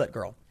as Toilet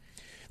Girl.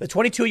 The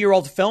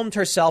 22-year-old filmed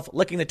herself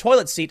licking the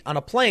toilet seat on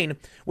a plane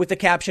with the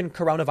caption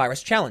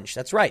coronavirus challenge.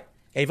 That's right.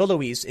 Ava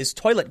Louise is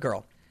Toilet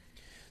Girl.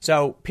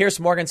 So Piers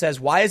Morgan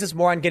says, why is this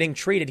moron getting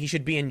treated? He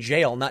should be in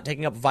jail, not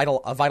taking up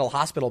a vital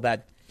hospital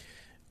bed.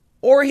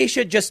 Or he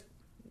should just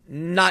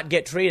not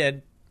get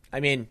treated.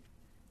 I mean,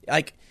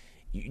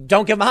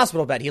 don't give him a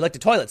hospital bed. He licked a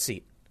toilet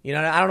seat.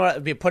 I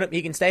don't know.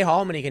 He can stay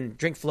home and he can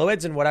drink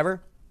fluids and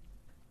whatever.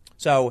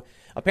 So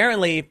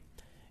apparently,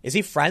 is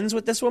he friends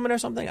with this woman or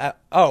something?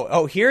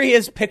 Here he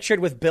is pictured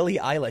with Billie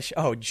Eilish.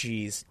 Oh,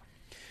 geez.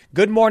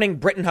 Good Morning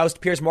Britain host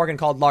Piers Morgan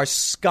called Lars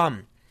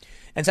scum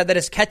and said that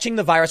his catching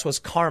the virus was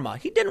karma.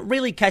 He didn't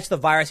really catch the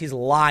virus. He's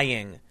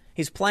lying.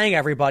 He's playing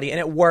everybody, and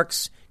it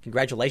works.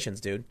 Congratulations,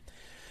 dude.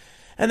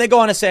 And they go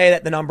on to say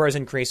that the number is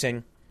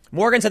increasing.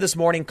 Morgan said this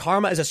morning,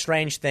 karma is a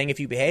strange thing. If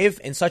you behave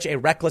in such a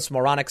reckless,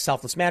 moronic,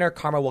 selfless manner,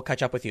 karma will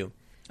catch up with you.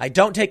 I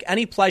don't take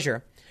any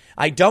pleasure.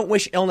 I don't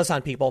wish illness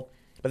on people,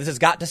 but this has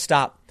got to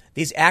stop.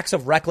 These acts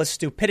of reckless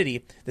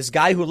stupidity. This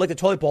guy who licked a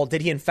toilet bowl,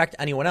 did he infect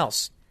anyone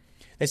else?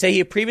 They say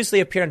he previously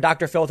appeared on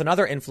Dr. Phil with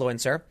another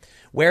influencer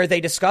where they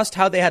discussed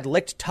how they had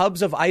licked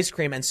tubs of ice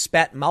cream and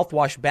spat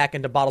mouthwash back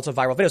into bottles of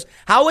viral videos.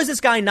 How has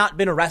this guy not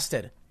been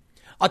arrested?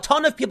 A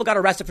ton of people got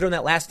arrested for doing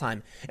that last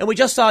time. And we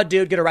just saw a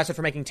dude get arrested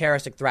for making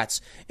terroristic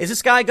threats. Is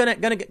this guy gonna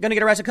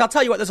get arrested? Because I'll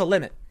tell you what, there's a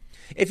limit.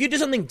 If you do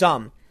something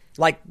dumb,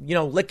 like,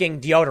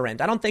 licking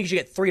deodorant, I don't think you should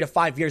get 3 to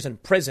 5 years in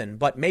prison,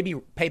 but maybe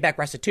pay back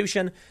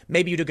restitution.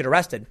 Maybe you do get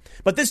arrested.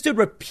 But this dude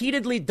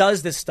repeatedly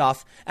does this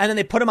stuff, and then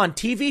they put him on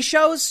TV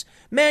shows.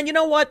 Man, you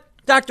know what,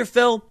 Dr.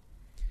 Phil?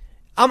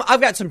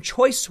 I've got some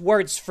choice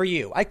words for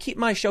you. I keep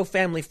my show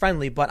family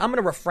friendly, but I'm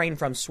going to refrain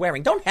from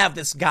swearing. Don't have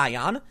this guy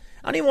on. I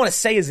don't even want to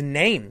say his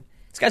name.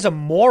 This guy's a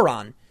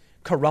moron.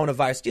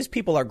 Coronavirus. These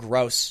people are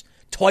gross.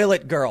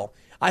 Toilet Girl.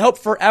 I hope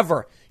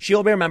forever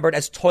she'll be remembered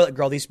as Toilet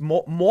Girl. These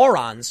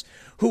morons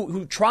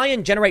who try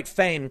and generate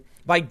fame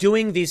by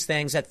doing these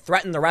things that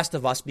threaten the rest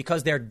of us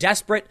because they're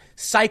desperate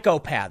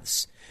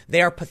psychopaths.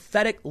 They are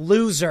pathetic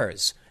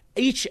losers.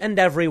 Each and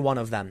every one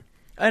of them.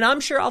 And I'm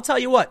sure, I'll tell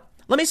you what.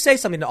 Let me say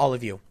something to all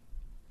of you.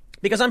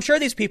 Because I'm sure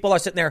these people are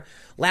sitting there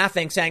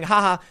laughing, saying,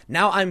 haha,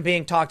 now I'm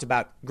being talked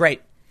about.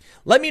 Great.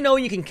 Let me know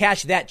when you can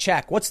cash that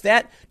check. What's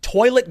that?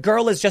 Toilet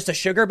Girl is just a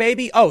sugar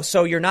baby? Oh,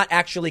 so you're not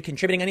actually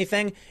contributing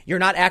anything? You're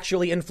not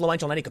actually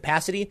influential in any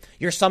capacity?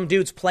 You're some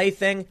dude's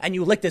plaything and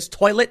you lick this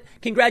toilet?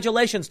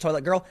 Congratulations,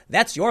 Toilet Girl.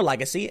 That's your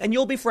legacy and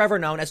you'll be forever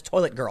known as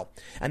Toilet Girl.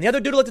 And the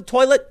other dude who licked the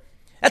toilet?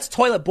 That's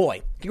Toilet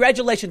Boy.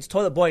 Congratulations,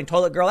 Toilet Boy and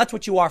Toilet Girl. That's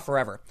what you are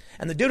forever.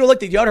 And the dude who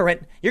licked the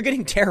deodorant, you're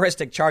getting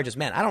terroristic charges.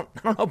 Man, I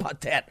don't know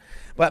about that.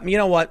 But you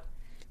know what?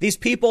 These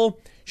people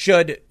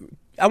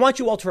I want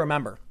you all to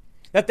remember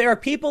that there are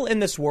people in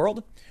this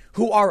world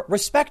who are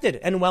respected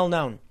and well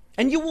known.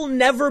 And you will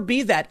never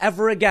be that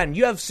ever again.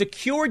 You have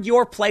secured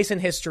your place in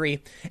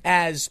history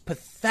as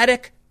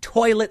pathetic,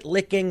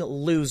 toilet-licking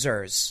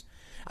losers.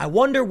 I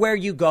wonder where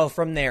you go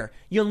from there.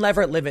 You'll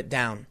never live it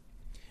down.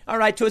 All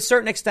right, to a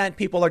certain extent,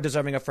 people are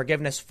deserving of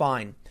forgiveness,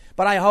 fine.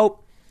 But I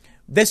hope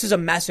this is a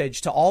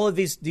message to all of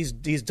these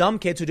dumb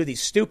kids who do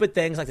these stupid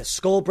things like the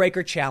skull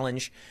breaker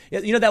challenge.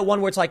 You know that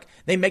one where it's like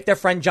they make their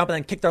friend jump and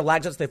then kick their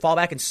legs up so they fall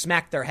back and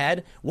smack their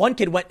head? One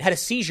kid had a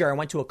seizure and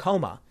went to a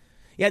coma.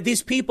 Yeah,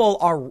 these people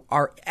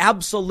are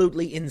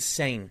absolutely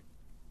insane.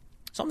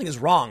 Something is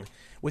wrong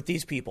with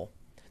these people.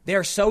 They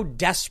are so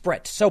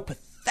desperate, so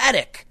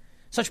pathetic,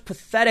 such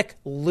pathetic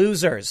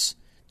losers.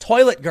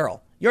 Toilet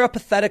girl, you're a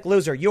pathetic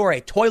loser. You're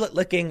a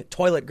toilet-licking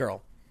toilet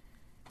girl.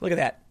 Look at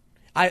that.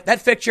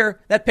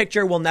 That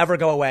picture will never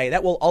go away.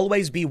 That will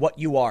always be what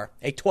you are,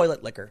 a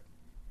toilet licker.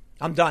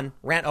 I'm done.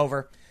 Rant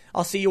over.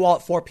 I'll see you all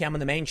at 4 p.m.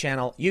 on the main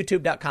channel,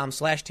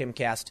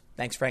 youtube.com/Timcast.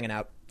 Thanks for hanging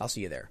out. I'll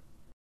see you there.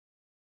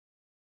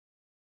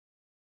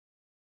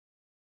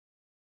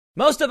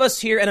 Most of us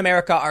here in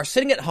America are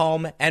sitting at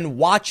home and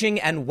watching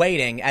and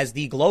waiting as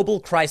the global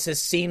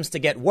crisis seems to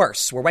get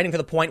worse. We're waiting for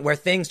the point where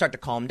things start to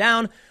calm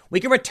down. We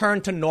can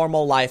return to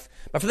normal life.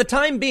 But for the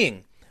time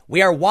being,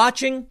 we are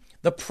watching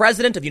the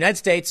president of the United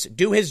States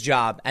do his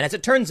job. And as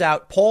it turns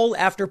out, poll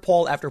after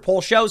poll after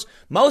poll shows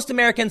most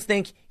Americans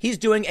think he's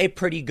doing a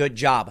pretty good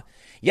job.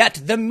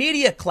 Yet the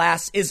media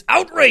class is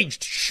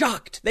outraged,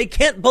 shocked. They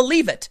can't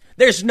believe it.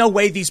 There's no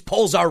way these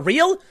polls are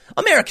real.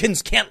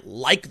 Americans can't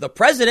like the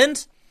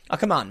president. Oh,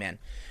 come on, man.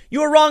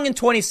 You were wrong in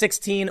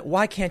 2016.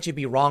 Why can't you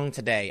be wrong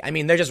today? I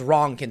mean, they're just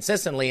wrong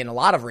consistently in a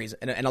lot of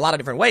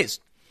different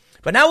ways.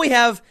 But now we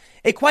have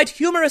a quite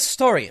humorous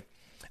story.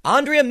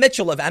 Andrea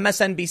Mitchell of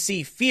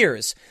MSNBC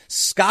fears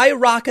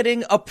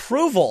skyrocketing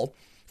approval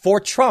for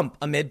Trump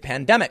amid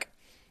pandemic.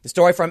 The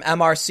story from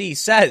MRC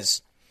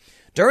says,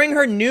 during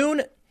her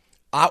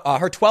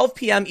 12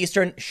 p.m.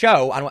 Eastern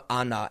show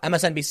on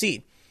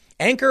MSNBC,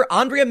 anchor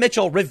Andrea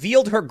Mitchell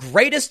revealed her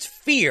greatest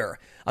fear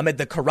amid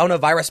the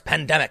coronavirus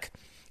pandemic: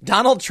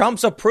 Donald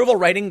Trump's approval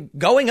rating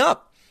going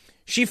up.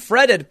 She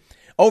fretted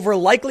over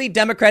likely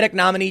Democratic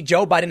nominee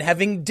Joe Biden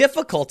having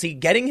difficulty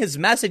getting his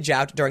message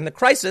out during the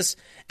crisis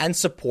and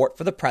support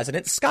for the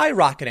president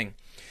skyrocketing.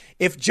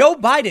 If Joe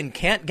Biden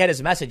can't get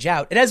his message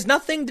out, it has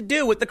nothing to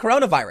do with the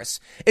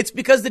coronavirus. It's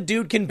because the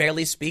dude can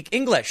barely speak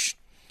English.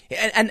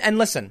 And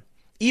listen,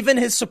 even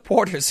his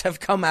supporters have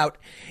come out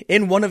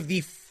in one of the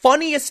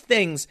funniest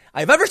things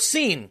I've ever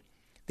seen.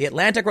 The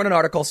Atlantic wrote an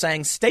article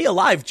saying, "Stay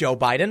alive, Joe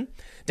Biden.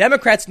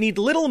 Democrats need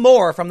little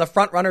more from the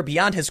frontrunner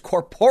beyond his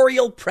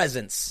corporeal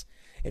presence."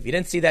 If you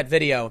didn't see that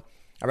video,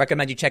 I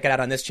recommend you check it out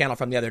on this channel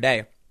from the other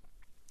day.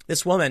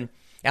 This woman,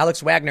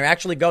 Alex Wagner,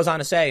 actually goes on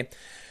to say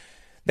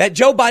that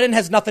Joe Biden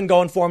has nothing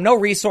going for him, no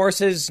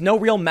resources, no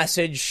real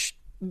message,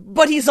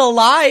 but he's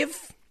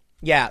alive.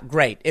 Yeah,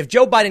 great. If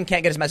Joe Biden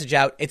can't get his message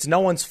out, it's no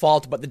one's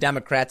fault but the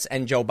Democrats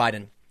and Joe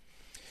Biden.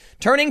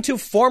 Turning to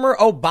former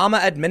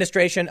Obama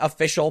administration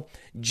official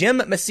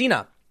Jim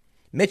Messina,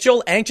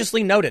 Mitchell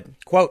anxiously noted,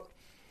 quote,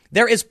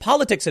 "There is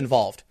politics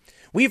involved.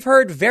 We've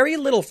heard very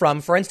little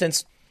from, for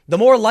instance, the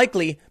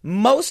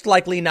most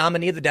likely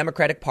nominee of the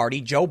Democratic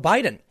Party, Joe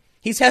Biden.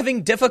 He's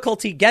having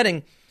difficulty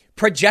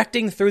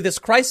projecting through this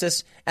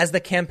crisis as the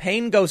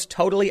campaign goes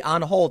totally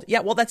on hold."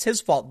 Yeah, well, that's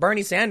his fault.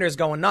 Bernie Sanders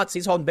going nuts.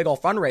 He's holding big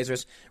old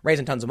fundraisers,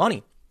 raising tons of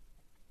money.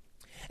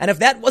 And if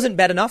that wasn't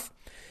bad enough,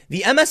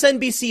 the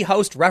MSNBC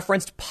host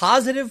referenced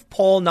positive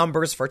poll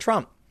numbers for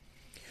Trump.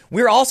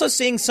 We're also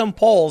seeing some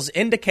polls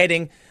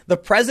indicating the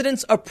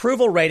president's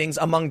approval ratings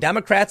among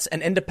Democrats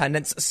and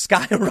independents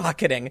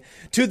skyrocketing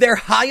to their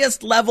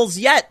highest levels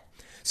yet.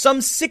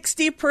 Some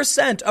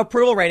 60%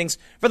 approval ratings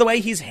for the way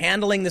he's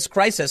handling this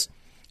crisis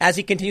as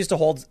he continues to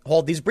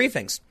hold these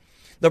briefings.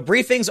 The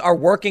briefings are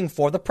working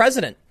for the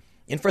president.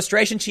 In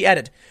frustration, she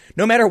added,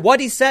 "No matter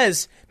what he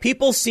says,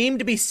 people seem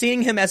to be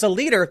seeing him as a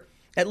leader.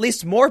 At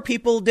least more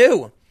people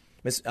do."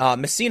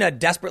 Messina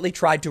desperately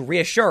tried to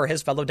reassure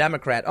his fellow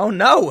Democrat. "Oh,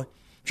 no,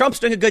 Trump's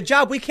doing a good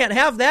job. We can't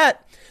have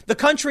that. The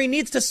country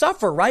needs to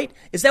suffer, right?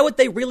 Is that what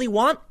they really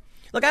want?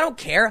 Look, I don't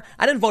care.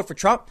 I didn't vote for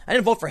Trump. I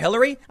didn't vote for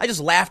Hillary. I just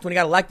laughed when he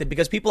got elected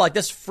because people like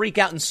this freak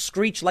out and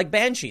screech like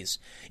banshees.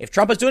 If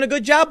Trump is doing a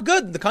good job,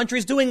 good. The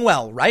country's doing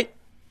well, right?"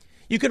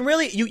 You can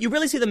really, you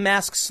really see the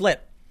mask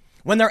slip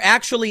when they're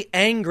actually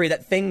angry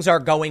that things are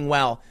going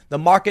well. The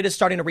market is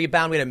starting to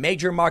rebound. We had a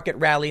major market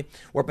rally.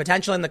 We're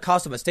potentially in the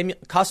cusp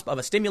of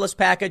a stimulus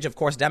package. Of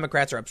course,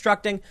 Democrats are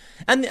obstructing.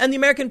 And the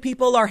American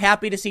people are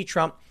happy to see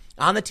Trump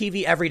on the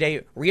TV every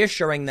day,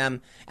 reassuring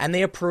them, and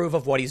they approve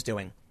of what he's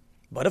doing.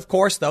 But of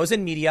course, those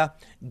in media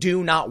they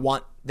don't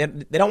want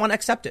to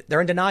accept it.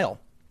 They're in denial.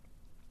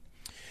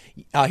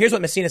 Here's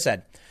what Messina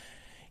said.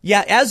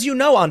 "Yeah, as you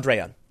know,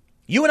 Andrea,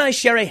 you and I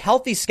share a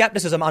healthy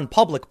skepticism on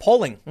public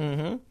polling.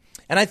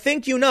 And I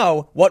think you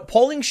know what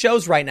polling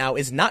shows right now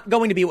is not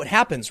going to be what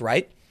happens,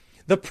 right?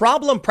 The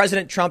problem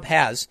President Trump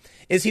has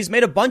is he's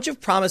made a bunch of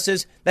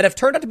promises that have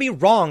turned out to be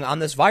wrong on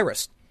this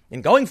virus.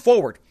 And going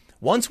forward,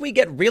 once we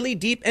get really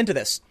deep into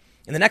this,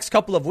 in the next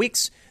couple of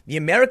weeks, the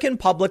American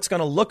public's going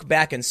to look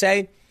back and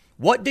say,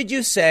 what did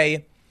you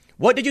say?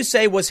 What did you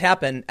say was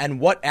happen? And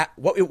what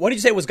did you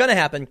say was going to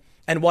happen?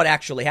 And what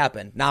actually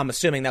happened? Now, I'm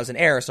assuming that was an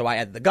error, so I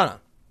added the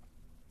gonna.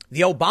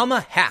 The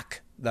Obama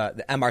hack,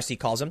 the MRC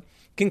calls him,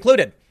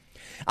 concluded,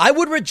 I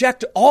would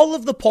reject all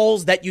of the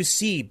polls that you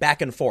see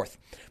back and forth.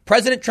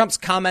 President Trump's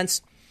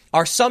comments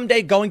are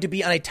someday going to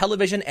be on a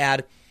television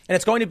ad, and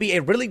it's going to be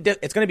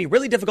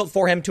really difficult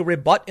for him to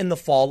rebut in the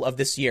fall of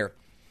this year.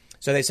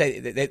 So they say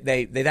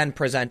they then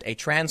present a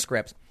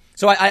transcript.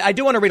 So I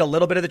do want to read a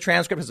little bit of the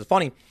transcript because it's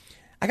funny.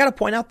 I got to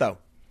point out, though,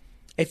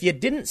 if you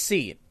didn't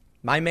see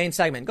my main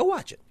segment, go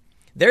watch it.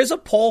 There's a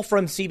poll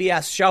from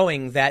CBS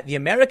showing that the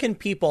American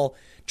people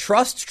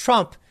trust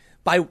Trump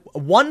by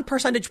 1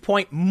 percentage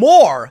point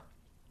more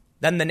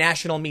than the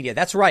national media.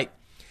 That's right.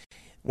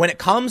 When it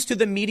comes to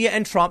the media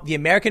and Trump, the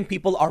American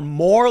people are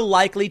more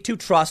likely to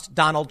trust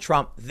Donald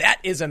Trump. That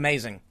is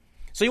amazing.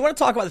 So you want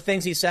to talk about the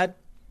things he said?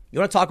 You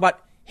want to talk about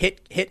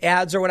hit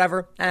ads or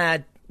whatever?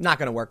 Not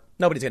going to work.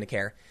 Nobody's going to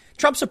care.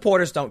 Trump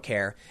supporters don't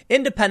care.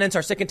 Independents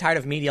are sick and tired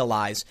of media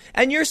lies.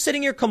 And you're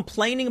sitting here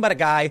complaining about a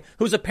guy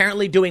who's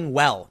apparently doing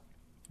well.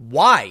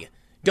 Why?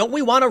 Don't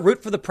we want to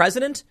root for the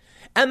president?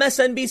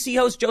 MSNBC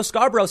host Joe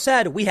Scarborough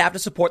said we have to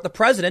support the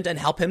president and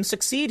help him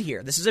succeed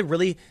here. This is a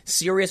really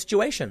serious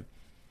situation.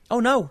 Oh,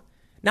 no.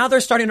 Now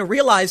they're starting to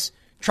realize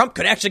Trump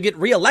could actually get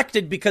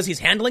reelected because he's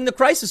handling the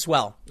crisis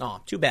well.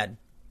 Oh, too bad.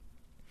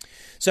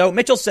 So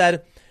Mitchell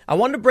said, I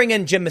wanted to bring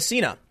in Jim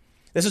Messina.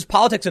 This is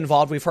politics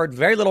involved. We've heard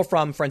very little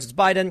from, for instance,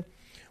 Biden.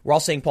 We're all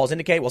seeing polls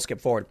indicate. We'll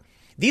skip forward.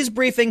 These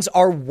briefings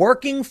are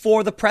working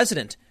for the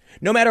president.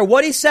 No matter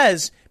what he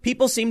says,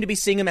 people seem to be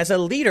seeing him as a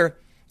leader.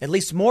 At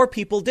least more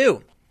people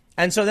do.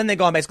 And so then they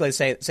go on basically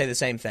to say the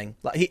same thing.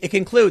 It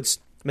concludes,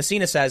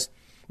 Messina says,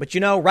 but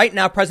right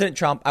now, President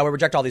Trump, I would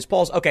reject all these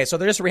polls. Okay, so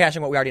they're just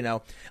rehashing what we already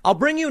know. I'll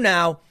bring you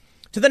now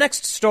to the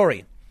next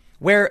story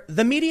where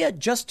the media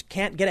just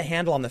can't get a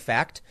handle on the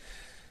fact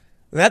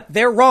that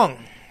they're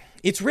wrong.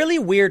 It's really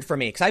weird for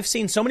me because I've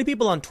seen so many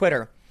people on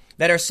Twitter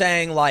that are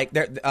saying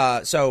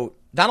so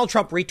Donald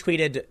Trump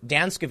retweeted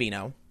Dan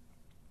Scavino.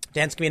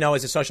 Dan Scavino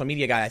is a social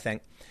media guy, I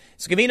think.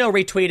 Scavino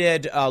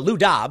retweeted Lou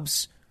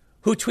Dobbs,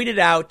 who tweeted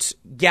out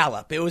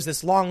Gallup. It was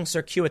this long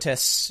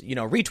circuitous,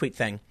 retweet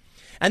thing.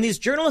 And these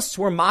journalists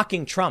were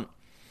mocking Trump.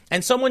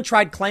 And someone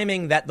tried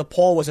claiming that the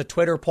poll was a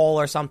Twitter poll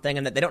or something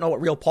and that they don't know what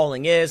real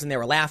polling is. And they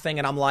were laughing.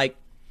 And I'm like,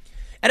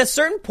 at a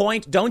certain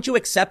point, don't you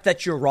accept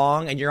that you're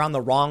wrong and you're on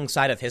the wrong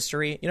side of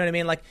history? You know what I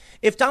mean? Like,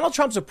 if Donald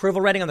Trump's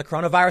approval rating on the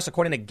coronavirus,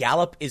 according to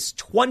Gallup, is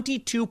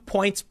 22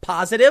 points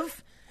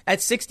positive at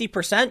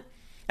 60%,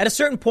 at a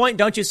certain point,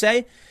 don't you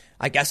say,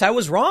 I guess I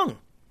was wrong?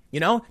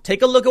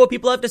 Take a look at what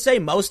people have to say.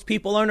 Most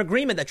people are in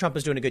agreement that Trump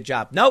is doing a good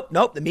job.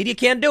 Nope. The media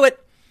can't do it.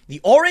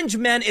 The orange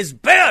man is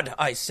bad,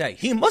 I say.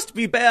 He must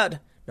be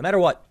bad, no matter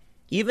what,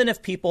 even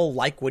if people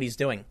like what he's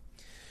doing.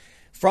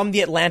 From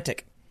The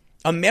Atlantic,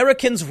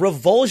 Americans'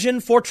 revulsion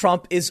for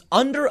Trump is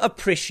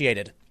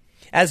underappreciated.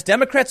 As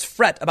Democrats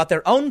fret about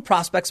their own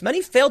prospects,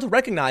 many fail to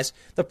recognize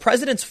the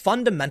president's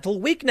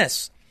fundamental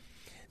weakness.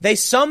 They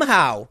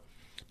somehow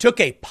took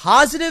a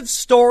positive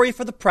story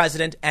for the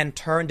president and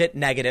turned it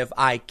negative.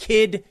 I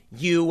kid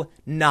you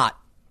not.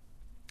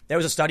 There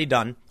was a study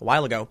done a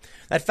while ago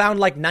that found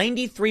like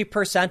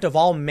 93% of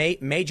all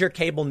major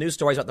cable news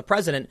stories about the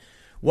president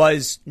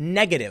was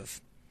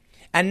negative.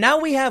 And now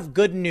we have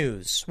good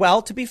news.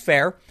 Well, to be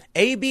fair,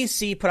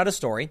 ABC put out a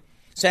story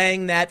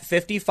saying that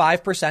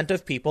 55%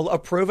 of people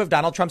approve of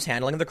Donald Trump's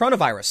handling of the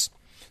coronavirus.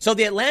 So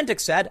The Atlantic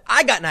said,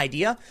 I got an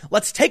idea.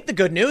 Let's take the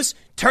good news,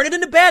 turn it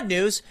into bad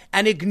news,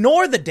 and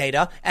ignore the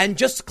data and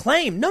just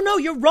claim, no,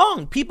 you're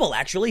wrong. People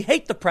actually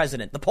hate the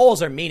president. The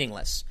polls are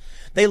meaningless.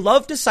 They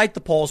love to cite the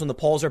polls when the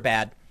polls are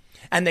bad,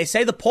 and they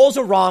say the polls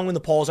are wrong when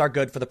the polls are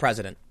good for the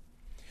president.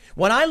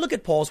 When I look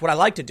at polls, what I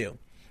like to do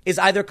is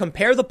either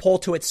compare the poll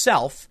to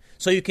itself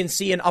so you can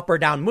see an up or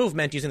down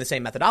movement using the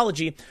same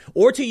methodology,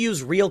 or to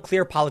use Real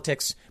Clear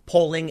Politics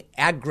polling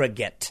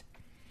aggregate.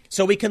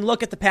 So we can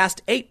look at the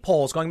past 8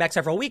 polls going back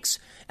several weeks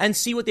and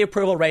see what the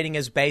approval rating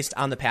is based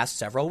on the past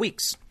several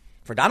weeks.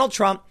 For Donald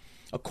Trump,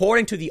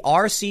 according to the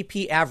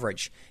RCP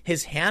average,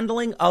 his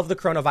handling of the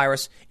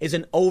coronavirus is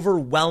an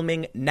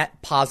overwhelming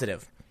net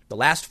positive. The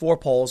last 4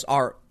 polls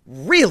are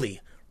really,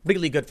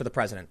 really good for the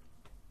president.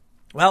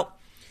 Well,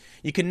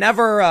 you can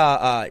never,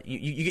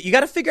 you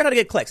got to figure out how to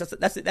get clicks.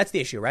 That's the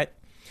issue, right?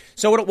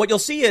 So what you'll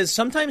see is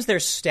sometimes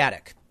they're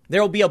static. There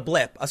will be a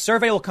blip. A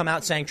survey will come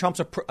out saying Trump's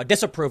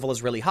disapproval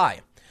is really high.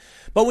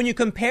 But when you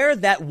compare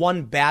that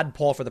one bad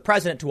poll for the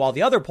president to all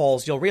the other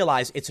polls, you'll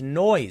realize it's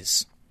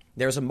noise.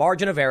 There's a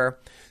margin of error.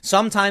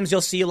 Sometimes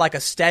you'll see like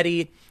a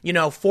steady,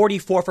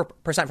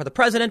 44% for the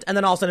president, and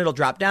then all of a sudden it'll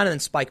drop down and then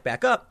spike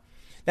back up.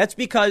 That's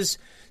because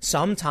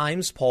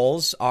sometimes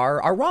polls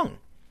are wrong.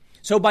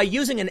 So by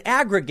using an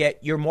aggregate,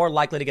 you're more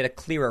likely to get a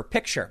clearer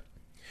picture.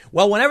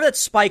 Well, whenever that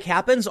spike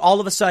happens,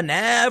 all of a sudden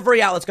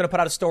every outlet's going to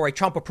put out a story.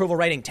 Trump approval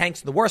rating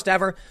tanks to the worst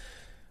ever.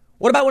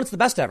 What about when it's the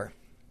best ever?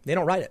 They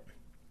don't write it.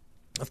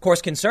 Of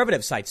course,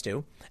 conservative sites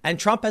do. And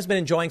Trump has been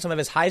enjoying some of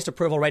his highest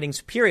approval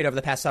ratings, period, over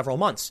the past several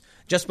months.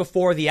 Just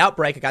before the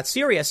outbreak got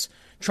serious,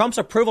 Trump's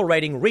approval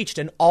rating reached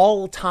an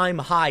all-time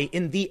high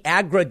in the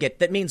aggregate.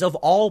 That means of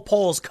all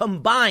polls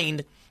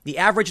combined, the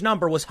average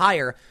number was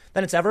higher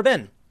than it's ever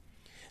been.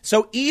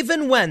 So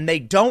even when they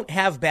don't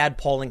have bad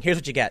polling, here's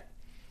what you get.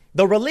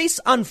 The release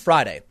on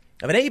Friday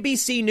of an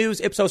ABC News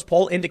Ipsos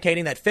poll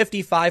indicating that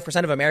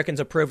 55% of Americans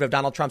approved of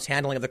Donald Trump's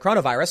handling of the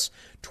coronavirus,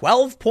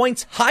 12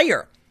 points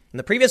higher than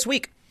the previous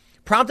week,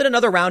 prompted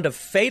another round of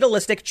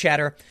fatalistic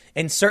chatter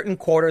in certain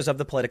quarters of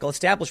the political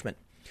establishment.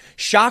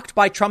 Shocked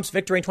by Trump's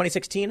victory in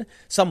 2016,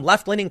 some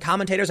left-leaning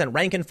commentators and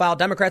rank-and-file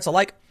Democrats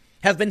alike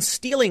have been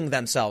steeling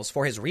themselves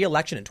for his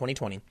re-election in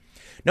 2020,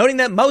 noting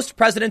that most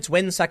presidents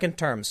win second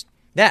terms.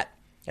 That,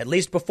 at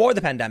least before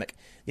the pandemic,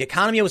 the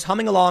economy was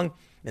humming along,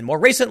 and more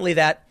recently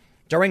that,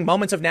 during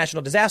moments of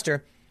national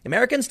disaster,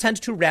 Americans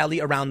tend to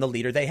rally around the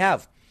leader they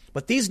have.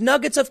 But these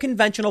nuggets of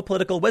conventional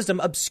political wisdom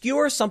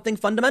obscure something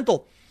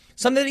fundamental,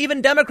 something that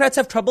even Democrats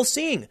have trouble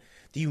seeing.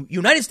 The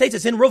United States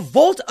is in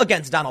revolt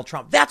against Donald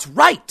Trump. That's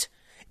right.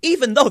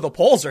 Even though the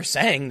polls are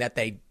saying that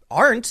they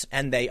aren't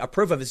and they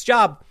approve of his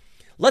job,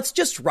 let's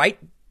just write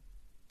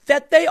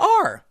that they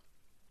are.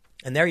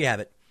 And there you have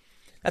it.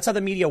 That's how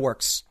the media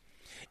works.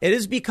 It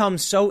has become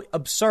so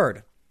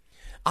absurd.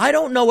 I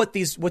don't know what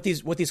these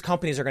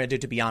companies are going to do,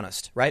 to be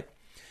honest, right?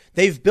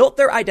 They've built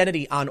their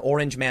identity on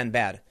Orange Man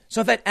Bad.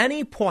 So if at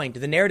any point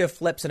the narrative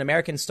flips and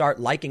Americans start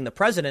liking the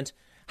president,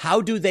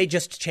 how do they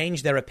just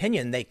change their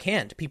opinion? They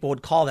can't. People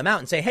would call them out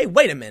and say, hey,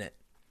 wait a minute.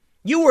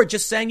 You were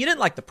just saying you didn't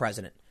like the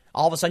president.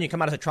 All of a sudden you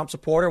come out as a Trump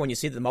supporter when you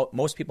see that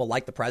most people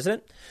like the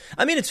president.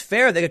 I mean, it's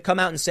fair. They could come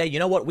out and say, you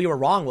know what? We were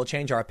wrong. We'll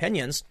change our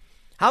opinions.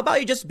 How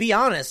about you just be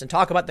honest and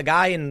talk about the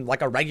guy in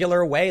like a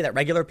regular way that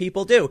regular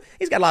people do?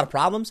 He's got a lot of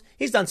problems.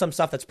 He's done some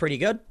stuff that's pretty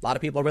good. A lot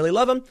of people really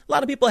love him. A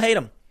lot of people hate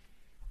him.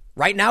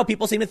 Right now,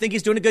 people seem to think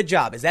he's doing a good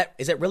job. Is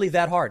it really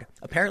that hard?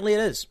 Apparently it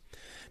is.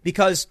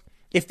 Because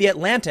if The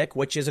Atlantic,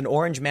 which is an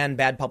Orange Man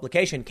Bad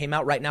publication, came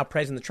out right now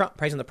praising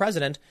the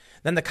president,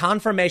 then the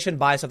confirmation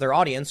bias of their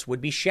audience would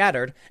be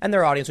shattered and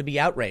their audience would be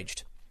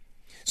outraged.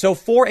 So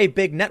for a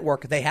big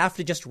network, they have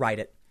to just write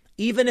it,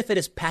 even if it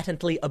is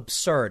patently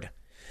absurd.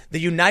 The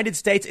United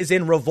States is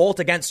in revolt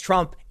against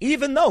Trump,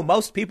 even though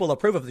most people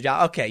approve of the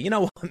job. Okay, you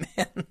know what,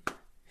 man?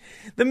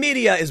 The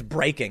media is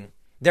breaking.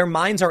 Their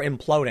minds are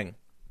imploding.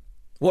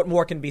 What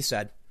more can be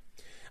said?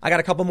 I got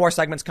a couple more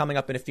segments coming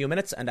up in a few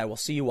minutes, and I will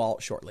see you all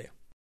shortly.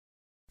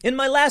 In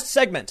my last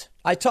segment,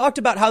 I talked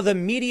about how the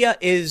media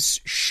is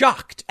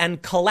shocked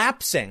and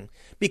collapsing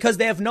because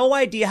they have no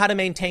idea how to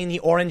maintain the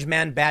Orange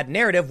Man Bad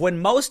narrative when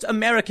most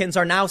Americans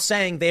are now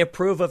saying they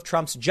approve of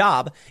Trump's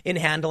job in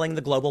handling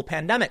the global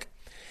pandemic.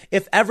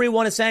 If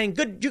everyone is saying,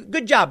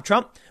 good job,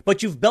 Trump,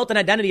 but you've built an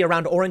identity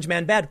around Orange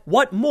Man Bad,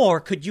 what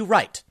more could you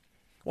write?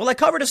 Well, I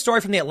covered a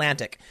story from The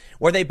Atlantic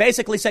where they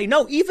basically say,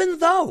 no, even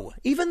though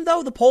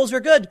the polls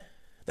are good,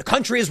 the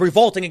country is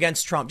revolting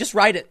against Trump. Just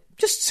write it.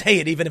 Just say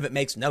it, even if it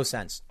makes no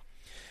sense.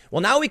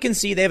 Well, now we can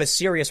see they have a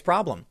serious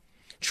problem.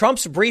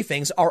 Trump's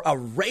briefings are a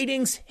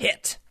ratings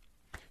hit.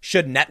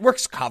 Should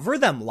networks cover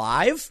them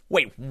live?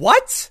 Wait,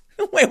 what?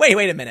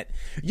 Wait a minute.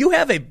 You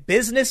have a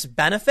business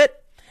benefit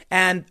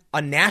and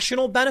a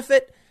national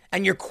benefit,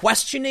 and you're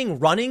questioning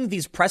running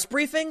these press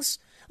briefings?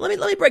 Let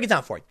me break it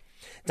down for you.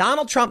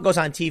 Donald Trump goes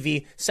on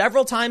TV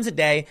several times a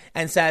day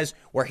and says,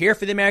 we're here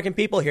for the American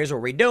people. Here's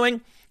what we're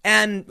doing.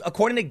 And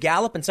according to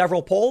Gallup and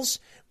several polls,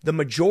 the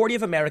majority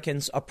of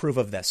Americans approve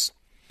of this.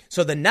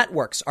 So the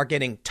networks are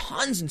getting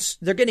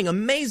they're getting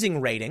amazing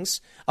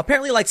ratings,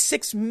 apparently like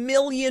 6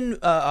 million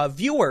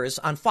viewers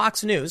on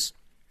Fox News.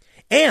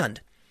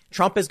 And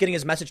Trump is getting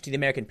his message to the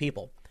American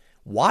people.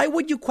 Why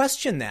would you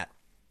question that?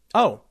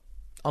 Oh,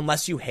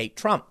 unless you hate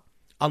Trump,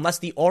 unless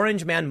the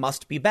Orange Man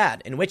must be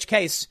bad, in which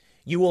case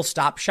you will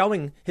stop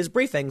showing his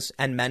briefings,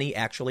 and many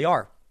actually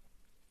are.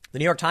 The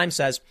New York Times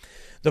says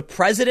the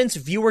president's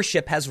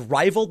viewership has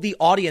rivaled the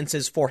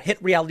audiences for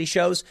hit reality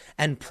shows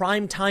and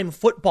primetime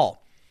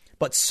football,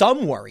 but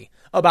some worry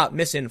about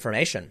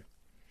misinformation.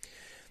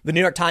 The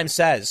New York Times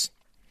says,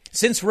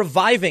 since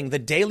reviving the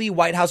daily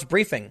White House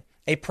briefing,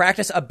 a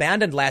practice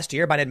abandoned last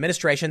year by an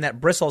administration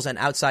that bristles at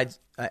outside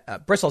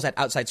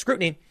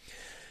scrutiny,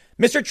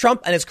 Mr.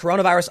 Trump and his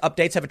coronavirus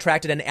updates have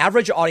attracted an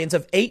average audience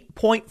of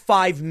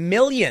 8.5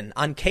 million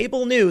on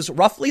cable news,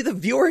 roughly the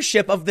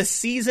viewership of the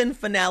season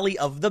finale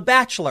of The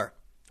Bachelor.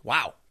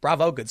 Wow.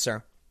 Bravo, good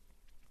sir.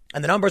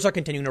 And the numbers are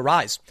continuing to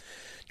rise,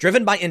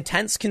 driven by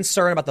intense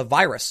concern about the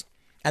virus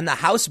and the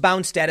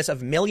housebound status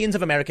of millions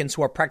of Americans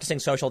who are practicing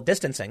social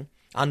distancing.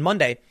 On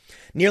Monday,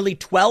 nearly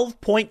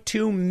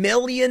 12.2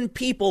 million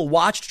people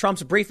watched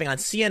Trump's briefing on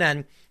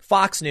CNN,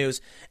 Fox News,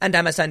 and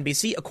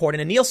MSNBC, according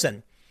to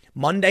Nielsen.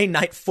 Monday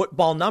Night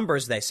Football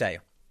numbers, they say.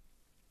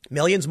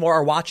 Millions more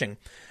are watching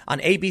on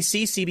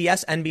ABC,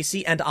 CBS,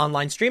 NBC, and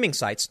online streaming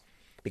sites.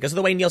 Because of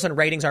the way Nielsen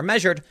ratings are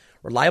measured,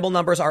 reliable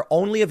numbers are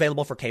only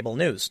available for cable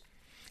news.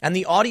 And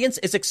the audience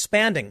is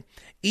expanding,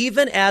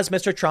 even as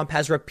Mr. Trump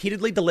has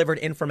repeatedly delivered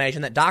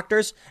information that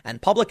doctors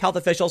and public health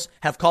officials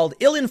have called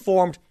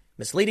ill-informed,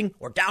 misleading,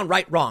 or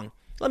downright wrong.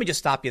 Let me just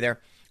stop you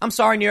there. I'm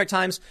sorry, New York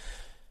Times.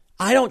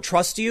 I don't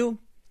trust you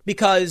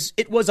because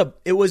it was a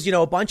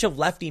bunch of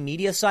lefty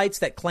media sites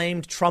that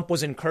claimed Trump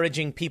was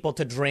encouraging people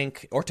to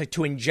drink or to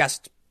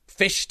ingest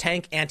fish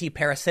tank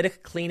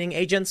anti-parasitic cleaning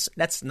agents.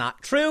 That's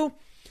not true.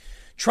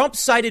 Trump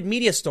cited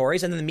media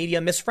stories and then the media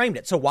misframed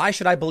it. So why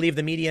should I believe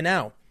the media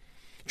now?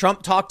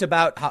 Trump talked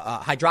about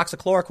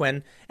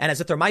hydroxychloroquine and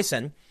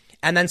azithromycin,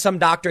 and then some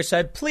doctor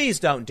said, please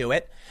don't do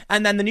it.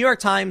 And then the New York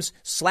Times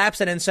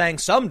slaps it in saying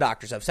some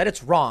doctors have said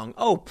it's wrong.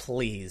 Oh,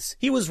 please.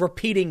 He was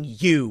repeating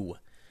you,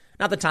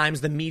 not the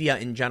Times, the media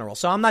in general.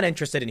 So I'm not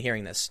interested in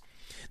hearing this.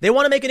 They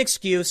want to make an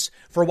excuse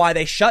for why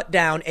they shut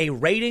down a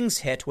ratings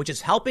hit, which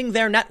is helping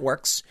their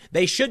networks.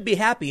 They should be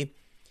happy.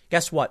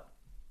 Guess what?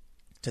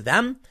 To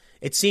them,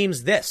 it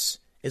seems this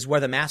is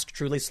where the mask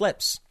truly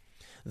slips.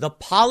 The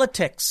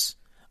politics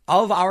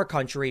of our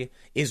country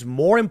is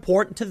more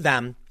important to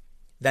them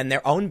than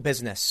their own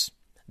business,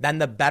 than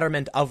the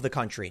betterment of the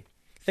country.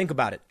 Think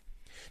about it.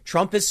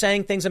 Trump is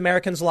saying things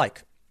Americans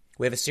like.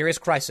 We have a serious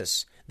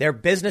crisis. Their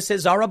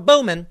businesses are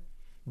a-booming,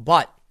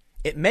 but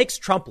it makes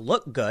Trump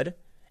look good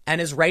and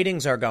his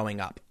ratings are going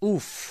up.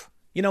 Oof.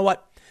 You know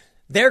what?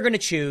 They're going to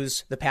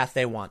choose the path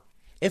they want.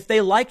 If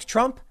they liked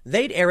Trump,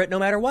 they'd air it no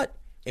matter what.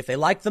 If they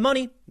liked the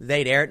money,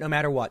 they'd air it no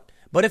matter what.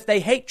 But if they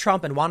hate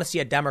Trump and want to see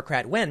a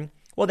Democrat win,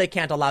 well, they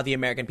can't allow the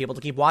American people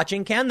to keep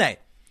watching, can they?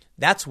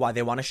 That's why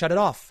they want to shut it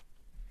off.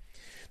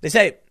 They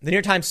say, the New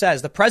York Times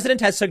says, the president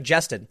has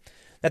suggested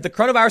that the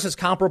coronavirus is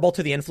comparable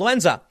to the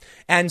influenza.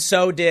 And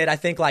so did, I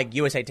think, like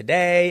USA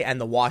Today and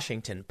the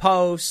Washington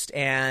Post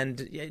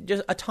and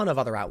just a ton of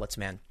other outlets,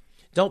 man.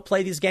 Don't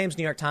play these games,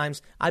 New York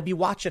Times. I'd be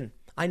watching.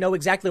 I know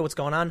exactly what's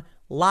going on.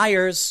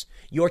 Liars.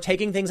 You're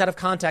taking things out of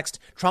context.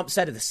 Trump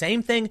said the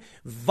same thing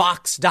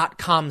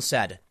Vox.com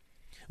said.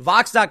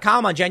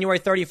 Vox.com on January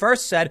 31st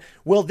said,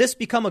 will this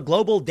become a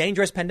global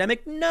dangerous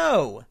pandemic?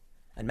 No.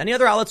 And many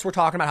other outlets were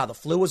talking about how the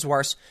flu was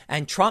worse.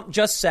 And Trump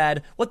just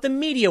said what the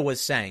media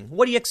was saying.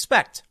 What do you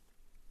expect?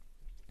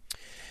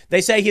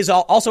 They say he's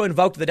also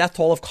invoked the death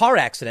toll of car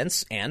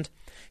accidents. And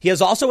he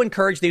has also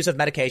encouraged the use of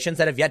medications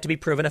that have yet to be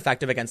proven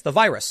effective against the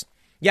virus.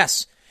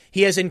 Yes,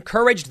 he has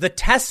encouraged the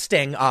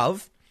testing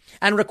of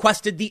and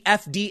requested the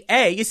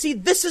FDA. You see,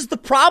 this is the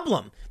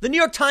problem. The New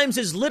York Times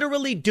is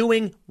literally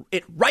doing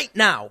it right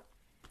now.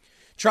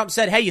 Trump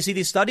said, hey, you see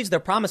these studies? They're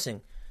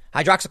promising.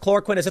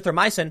 Hydroxychloroquine,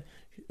 azithromycin,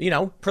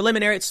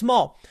 preliminary, it's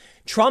small.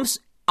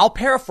 I'll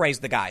paraphrase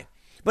the guy,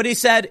 but he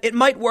said, it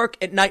might work,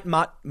 it might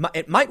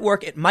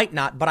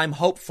not, but I'm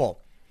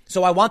hopeful.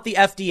 So I want the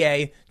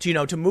FDA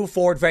to move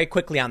forward very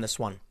quickly on this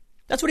one.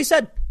 That's what he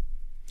said.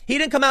 He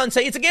didn't come out and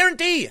say it's a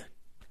guarantee.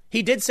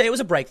 He did say it was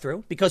a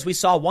breakthrough because we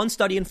saw one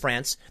study in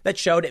France that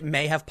showed it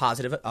may have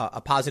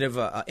a positive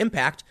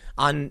impact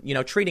on,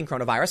 treating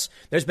coronavirus.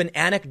 There's been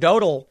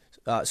anecdotal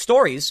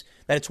stories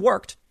that it's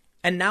worked.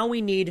 And now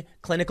we need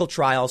clinical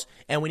trials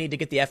and we need to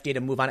get the FDA to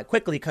move on it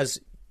quickly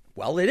because,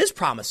 well, it is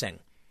promising.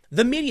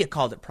 The media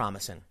called it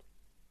promising.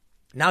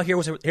 Now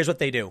here's what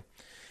they do.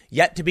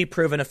 Yet to be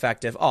proven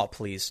effective. Oh,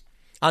 please.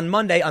 On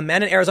Monday, a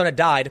man in Arizona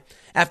died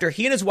after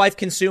he and his wife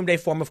consumed a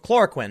form of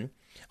chloroquine,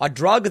 a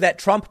drug that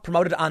Trump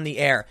promoted on the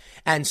air.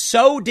 And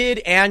so did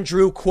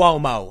Andrew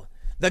Cuomo,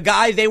 the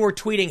guy they were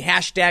tweeting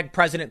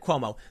 #President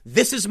Cuomo.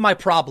 This is my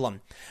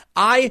problem.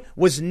 I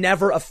was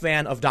never a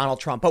fan of Donald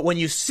Trump, but when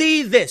you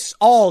see this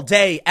all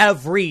day,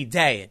 every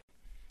day,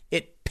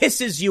 it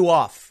pisses you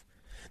off.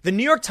 The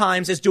New York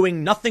Times is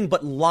doing nothing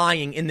but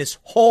lying in this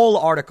whole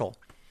article.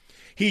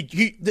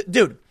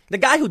 Dude, the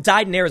guy who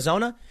died in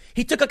Arizona,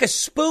 he took like a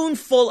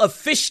spoonful of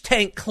fish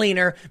tank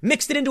cleaner,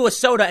 mixed it into a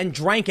soda and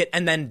drank it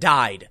and then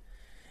died.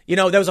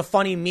 There was a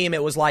funny meme.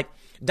 It was like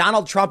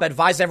Donald Trump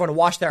advised everyone to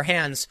wash their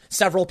hands.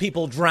 Several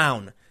people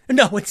drown.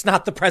 No, it's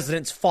not the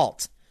president's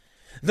fault.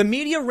 The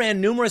media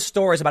ran numerous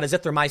stories about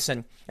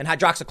azithromycin and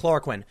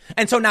hydroxychloroquine.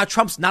 And so now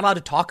Trump's not allowed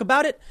to talk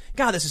about it?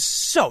 God, this is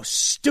so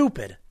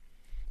stupid.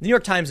 The New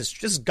York Times is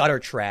just gutter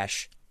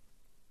trash.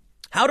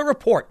 How to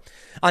report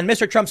on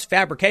Mr. Trump's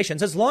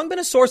fabrications has long been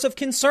a source of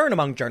concern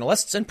among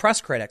journalists and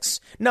press critics.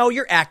 No,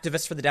 you're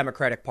activists for the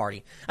Democratic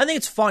Party. I think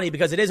it's funny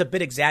because it is a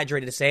bit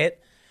exaggerated to say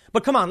it.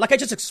 But come on, like I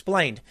just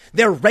explained,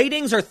 their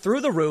ratings are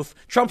through the roof.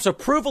 Trump's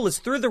approval is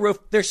through the roof.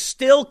 They're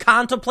still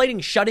contemplating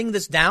shutting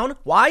this down.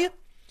 Why?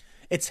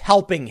 It's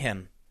helping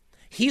him.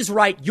 He's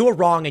right, you're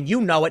wrong, and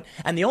you know it.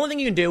 And the only thing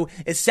you can do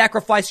is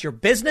sacrifice your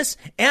business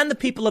and the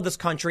people of this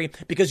country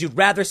because you'd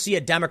rather see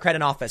a Democrat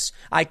in office.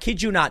 I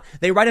kid you not.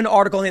 They write an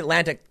article in the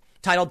Atlantic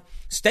titled,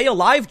 "Stay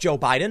Alive, Joe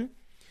Biden."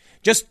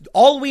 Just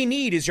all we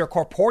need is your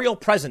corporeal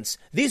presence.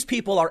 These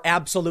people are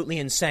absolutely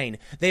insane.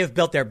 They have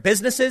built their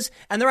businesses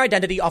and their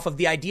identity off of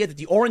the idea that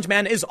the orange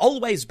man is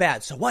always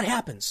bad. So what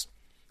happens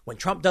when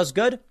Trump does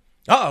good?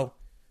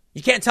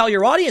 You can't tell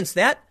your audience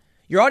that.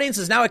 Your audience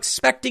is now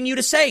expecting you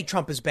to say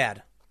Trump is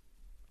bad.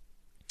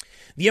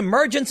 The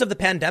emergence of the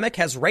pandemic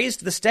has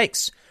raised the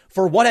stakes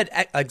for what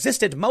had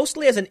existed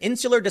mostly as an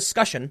insular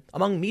discussion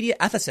among media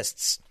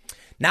ethicists.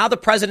 Now the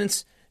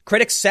president's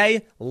critics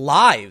say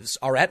lives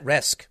are at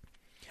risk.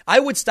 I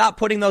would stop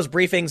putting those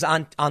briefings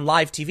on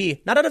live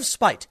TV, not out of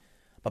spite,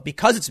 but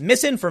because it's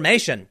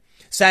misinformation,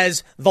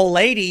 says the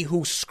lady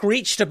who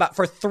screeched about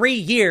for 3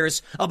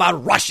 years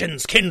about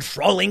Russians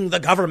controlling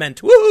the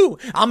government. Woo!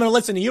 I'm going to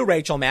listen to you,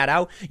 Rachel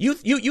Maddow.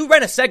 You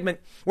ran a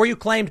segment where you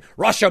claimed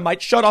Russia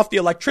might shut off the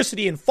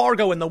electricity in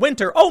Fargo in the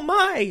winter. Oh,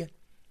 my.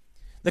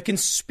 The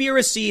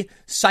conspiracy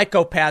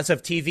psychopaths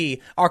of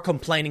TV are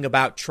complaining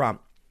about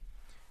Trump.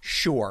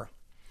 Sure.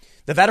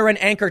 The veteran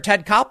anchor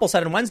Ted Koppel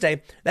said on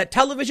Wednesday that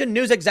television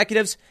news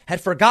executives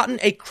had forgotten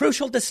a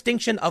crucial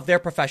distinction of their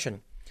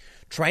profession.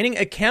 Training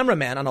a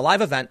cameraman on a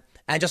live event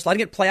and just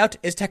letting it play out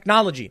is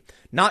technology,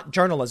 not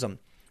journalism.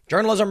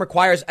 Journalism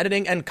requires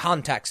editing and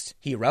context,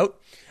 he wrote.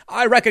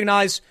 I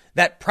recognize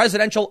that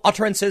presidential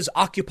utterances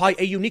occupy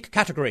a unique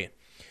category.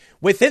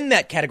 Within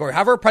that category,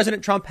 however,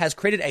 President Trump has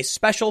created a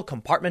special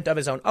compartment of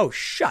his own. Oh,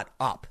 shut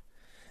up.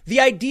 The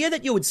idea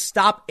that you would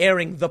stop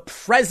airing the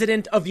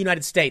president of the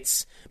United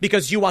States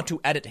because you want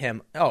to edit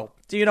him. Oh,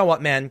 do you know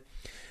what, man?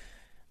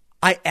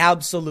 I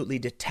absolutely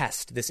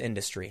detest this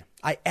industry.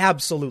 I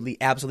absolutely.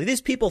 These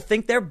people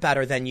think they're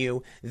better than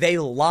you. They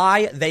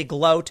lie. They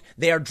gloat.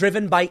 They are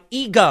driven by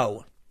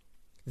ego.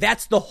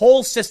 That's the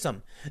whole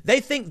system. They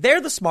think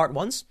they're the smart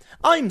ones.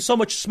 I'm so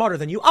much smarter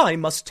than you. I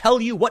must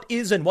tell you what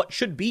is and what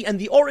should be. And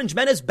the orange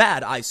man is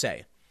bad, I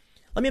say.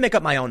 Let me make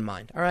up my own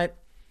mind. All right.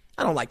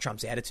 I don't like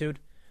Trump's attitude.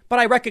 But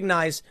I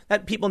recognize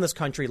that people in this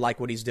country like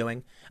what he's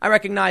doing. I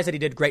recognize that he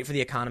did great for the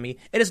economy.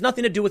 It has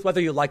nothing to do with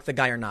whether you like the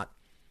guy or not.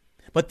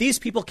 But these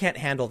people can't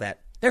handle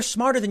that. They're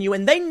smarter than you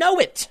and they know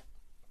it.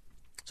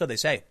 So they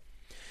say.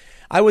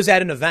 I was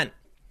at an event.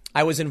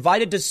 I was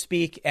invited to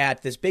speak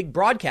at this big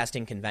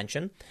broadcasting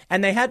convention,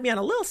 and they had me on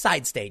a little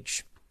side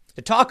stage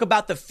to talk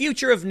about the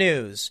future of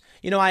news.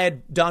 You know, I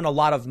had done a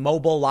lot of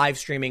mobile live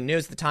streaming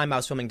news at the time. I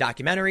was filming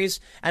documentaries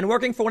and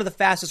working for one of the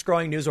fastest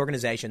growing news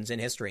organizations in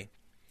history.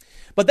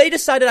 But they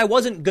decided I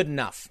wasn't good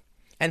enough.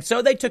 And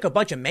so they took a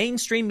bunch of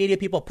mainstream media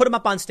people, put them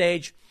up on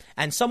stage,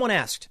 and someone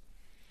asked,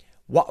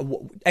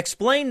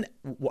 explain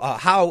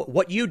how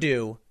what you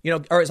do, you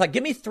know, or it's like,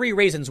 give me 3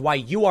 reasons why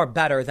you are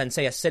better than,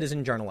 say, a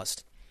citizen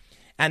journalist.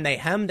 And they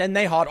hemmed and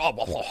they hawed,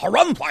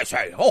 harumph, I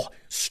say,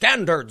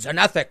 standards and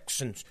ethics,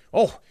 and,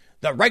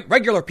 the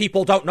regular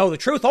people don't know the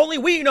truth, only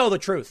we know the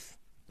truth.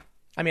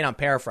 I mean,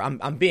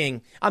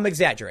 I'm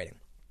exaggerating.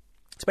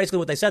 It's basically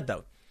what they said,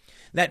 though,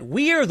 that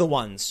we're the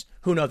ones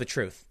who know the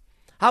truth.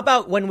 How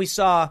about when we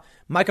saw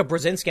Micah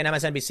Brzezinski on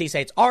MSNBC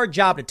say it's our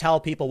job to tell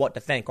people what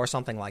to think or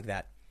something like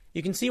that?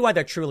 You can see why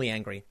they're truly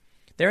angry.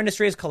 Their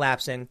industry is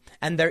collapsing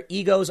and their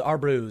egos are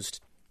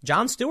bruised.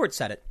 Jon Stewart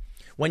said it.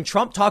 When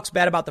Trump talks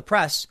bad about the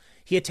press,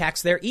 he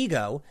attacks their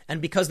ego.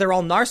 And because they're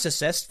all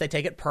narcissists, they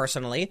take it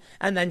personally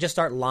and then just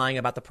start lying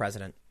about the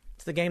president.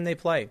 It's the game they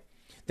play.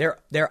 They're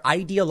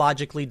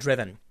ideologically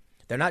driven.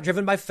 They're not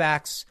driven by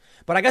facts.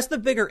 But I guess the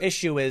bigger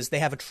issue is they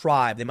have a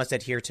tribe they must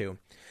adhere to.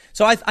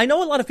 So I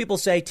know a lot of people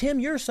say, Tim,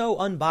 you're so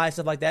unbiased,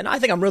 stuff like that. And I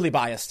think I'm really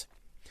biased.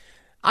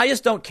 I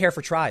just don't care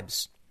for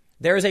tribes.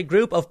 There is a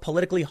group of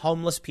politically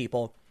homeless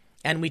people,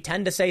 and we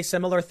tend to say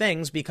similar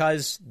things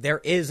because there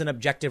is an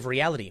objective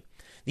reality.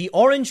 The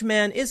orange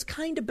man is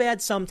kind of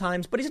bad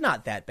sometimes, but he's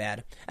not that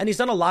bad. And he's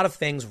done a lot of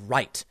things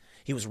right.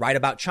 He was right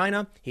about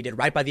China. He did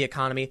right by the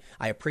economy.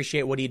 I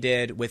appreciate what he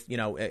did with,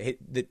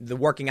 the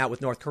working out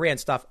with North Korea and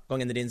stuff.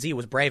 Going in the DNZ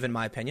was brave, in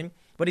my opinion.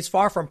 But he's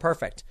far from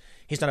perfect.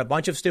 He's done a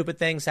bunch of stupid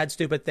things, said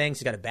stupid things.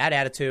 He's got a bad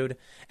attitude.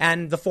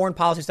 And the foreign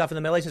policy stuff in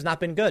the Middle East has not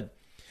been good.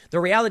 The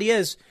reality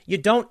is,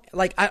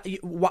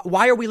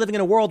 why are we living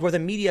in a world where the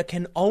media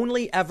can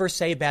only ever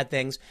say bad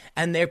things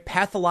and they're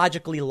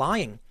pathologically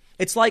lying?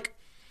 It's like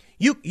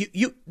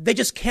they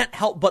just can't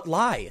help but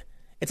lie.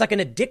 It's like an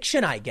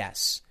addiction, I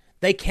guess.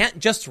 They can't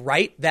just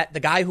write that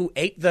the guy who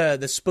ate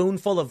the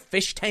spoonful of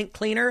fish tank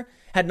cleaner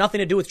had nothing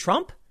to do with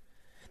Trump.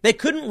 They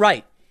couldn't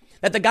write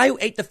that the guy who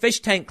ate the fish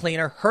tank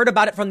cleaner heard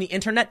about it from the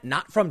internet,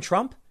 not from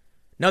Trump.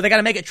 No, they got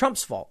to make it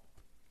Trump's fault.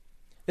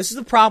 This is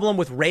the problem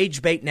with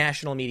rage bait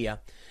national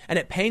media. And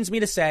it pains me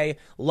to say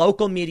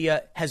local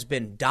media has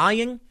been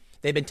dying.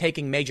 They've been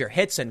taking major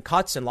hits and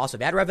cuts and loss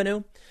of ad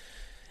revenue.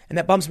 And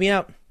that bums me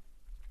out.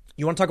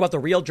 You want to talk about the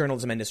real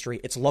journalism industry?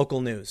 It's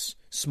local news.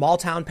 Small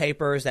town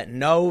papers that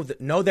know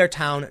their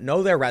town,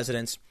 know their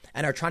residents,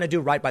 and are trying to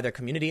do right by their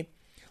community.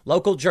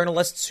 Local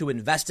journalists who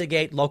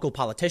investigate local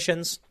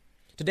politicians.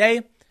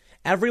 Today,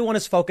 everyone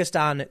is focused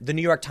on the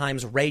New York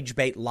Times rage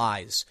bait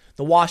lies.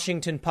 The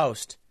Washington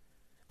Post.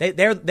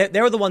 They're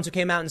the ones who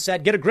came out and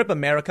said, get a grip,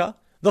 America.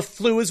 The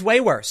flu is way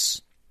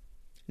worse.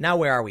 Now,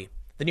 where are we?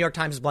 The New York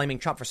Times is blaming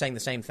Trump for saying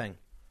the same thing.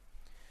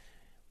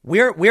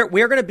 We're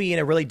going to be in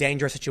a really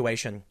dangerous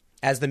situation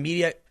as the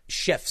media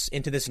shifts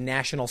into this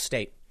national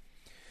state.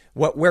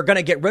 We're going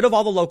to get rid of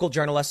all the local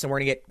journalists and we're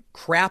going to get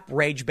crap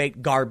rage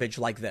bait garbage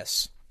like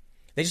this.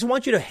 They just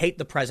want you to hate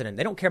the president.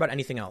 They don't care about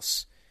anything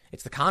else.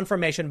 It's the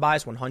confirmation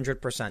bias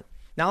 100%.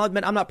 Now, I'll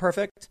admit I'm not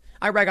perfect.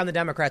 I rag on the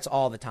Democrats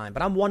all the time,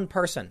 but I'm one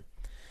person.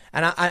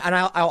 And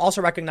I'll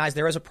also recognize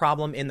there is a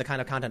problem in the kind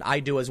of content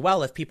I do as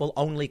well if people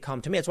only come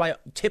to me. That's why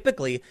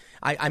typically,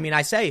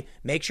 I say,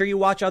 make sure you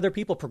watch other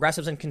people,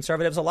 progressives and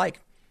conservatives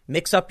alike.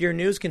 Mix up your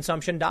news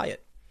consumption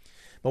diet.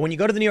 But when you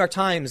go to the New York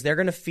Times, they're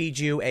going to feed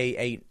you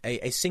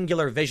a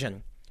singular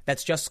vision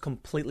that's just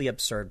completely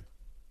absurd.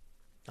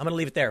 I'm going to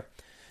leave it there.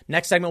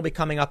 Next segment will be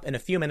coming up in a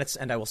few minutes,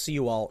 and I will see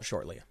you all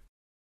shortly.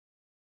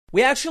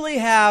 We actually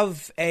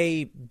have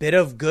a bit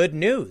of good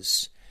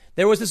news.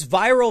 There was this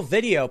viral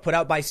video put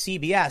out by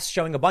CBS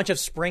showing a bunch of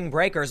spring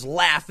breakers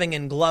laughing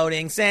and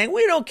gloating, saying,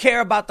 "We don't care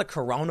about the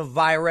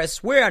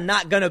coronavirus. We are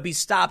not going to be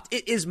stopped.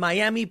 It is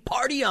Miami.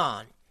 Party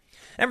on."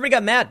 Everybody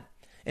got mad.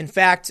 In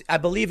fact, I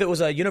believe it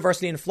was a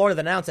university in Florida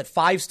that announced that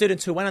 5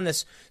 students who went on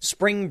this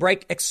spring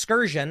break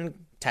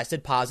excursion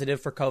tested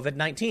positive for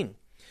COVID-19.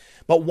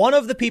 But one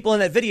of the people in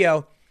that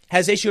video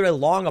has issued a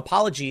long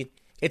apology.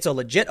 It's a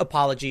legit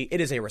apology. It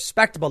is a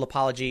respectable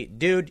apology.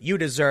 Dude, you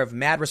deserve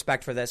mad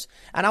respect for this.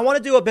 And I want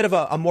to do a bit of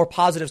a more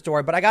positive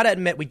story, but I got to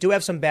admit, we do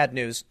have some bad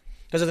news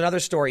because there's another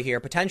story here.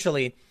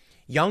 Potentially,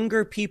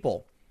 younger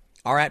people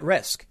are at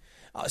risk.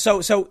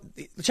 So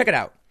check it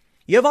out.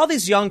 You have all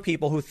these young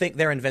people who think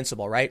they're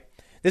invincible, right?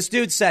 This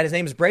dude said, his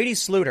name is Brady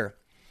Sluder,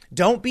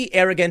 "Don't be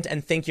arrogant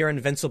and think you're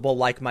invincible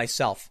like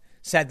myself,"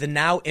 said the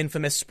now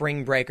infamous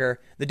spring breaker.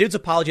 The dude's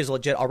apology is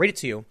legit. I'll read it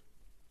to you.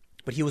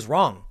 But he was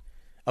wrong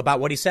about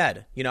what he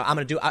said. You know, I'm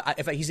going to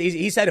do,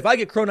 he said, if I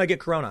get corona, I get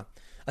corona.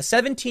 A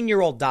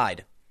 17-year-old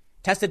died,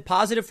 tested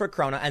positive for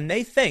corona, and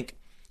they think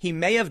he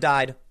may have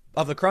died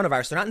of the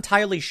coronavirus. They're not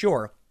entirely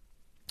sure.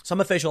 Some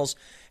officials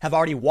have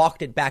already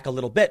walked it back a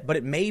little bit, but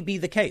it may be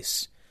the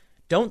case.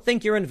 Don't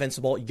think you're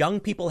invincible. Young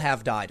people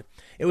have died.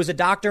 It was a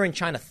doctor in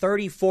China,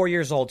 34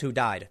 years old, who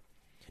died.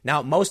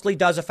 Now, it mostly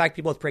does affect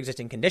people with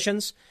pre-existing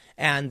conditions,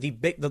 and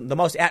the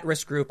most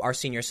at-risk group are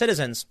senior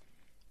citizens,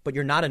 but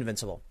you're not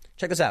invincible.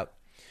 Check this out.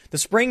 The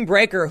spring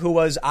breaker who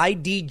was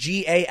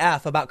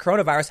IDGAF about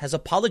coronavirus has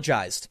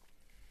apologized.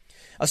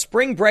 A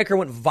spring breaker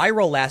went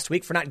viral last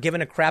week for not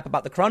giving a crap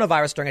about the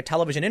coronavirus during a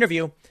television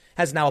interview,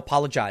 has now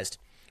apologized.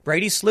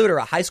 Brady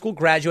Sluder, a high school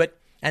graduate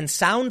and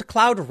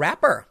SoundCloud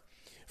rapper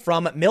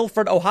from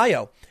Milford,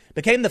 Ohio,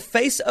 became the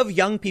face of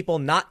young people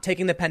not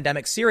taking the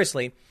pandemic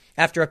seriously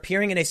after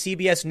appearing in a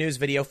CBS News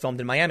video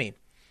filmed in Miami.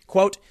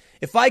 Quote,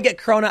 "If I get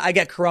corona, I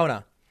get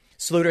corona,"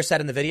 Sluder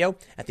said in the video.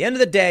 "At the end of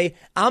the day,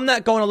 I'm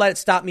not going to let it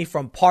stop me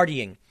from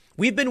partying.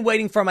 We've been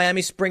waiting for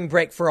Miami spring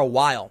break for a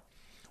while.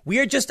 We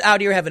are just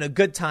out here having a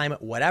good time.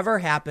 Whatever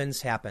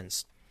happens,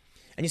 happens."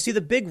 And you see,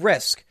 the big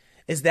risk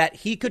is that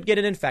he could get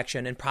an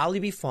infection and probably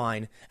be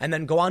fine and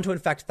then go on to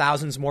infect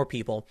thousands more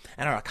people.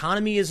 And our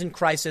economy is in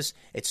crisis.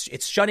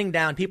 It's shutting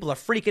down. People are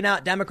freaking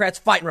out. Democrats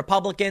fighting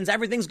Republicans.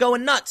 Everything's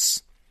going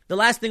nuts. The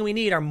last thing we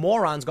need are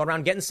morons going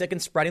around getting sick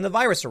and spreading the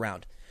virus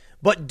around.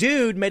 But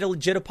dude made a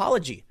legit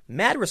apology.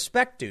 Mad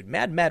respect, dude.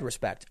 Mad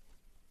respect.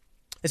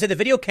 They said the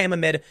video came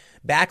amid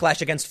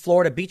backlash against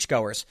Florida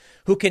beachgoers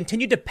who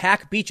continued to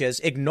pack beaches,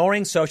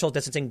 ignoring social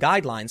distancing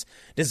guidelines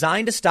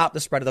designed to stop the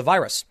spread of the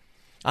virus.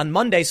 On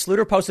Monday,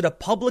 Sluder posted a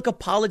public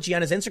apology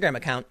on his Instagram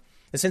account,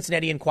 the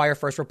Cincinnati Enquirer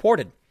first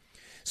reported.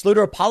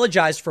 Sluder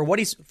apologized for what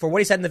he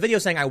said in the video,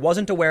 saying, "I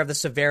wasn't aware of the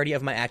severity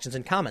of my actions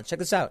and comments." Check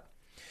this out.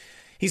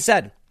 He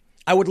said,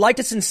 "I would like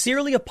to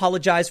sincerely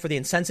apologize for the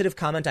insensitive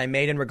comment I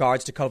made in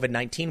regards to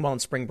COVID-19 while on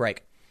spring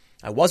break.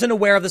 I wasn't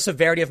aware of the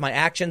severity of my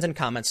actions and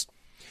comments.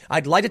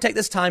 I'd like to take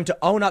this time to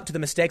own up to the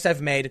mistakes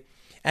I've made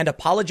and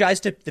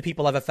apologize to the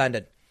people I've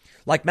offended.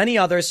 Like many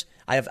others,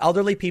 I have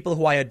elderly people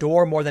who I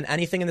adore more than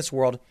anything in this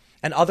world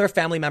and other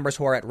family members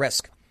who are at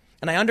risk.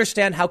 And I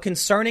understand how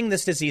concerning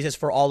this disease is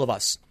for all of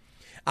us.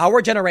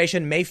 Our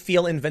generation may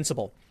feel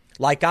invincible,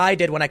 like I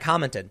did when I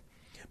commented,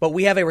 but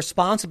we have a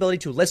responsibility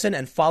to listen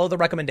and follow the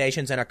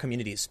recommendations in our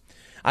communities.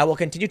 I will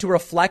continue to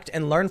reflect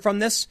and learn from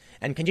this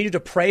and continue to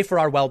pray for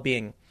our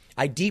well-being.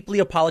 I deeply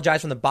apologize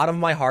from the bottom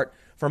of my heart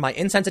for my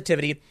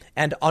insensitivity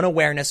and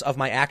unawareness of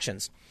my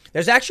actions."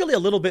 There's actually a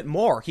little bit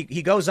more.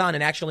 He goes on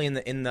and actually in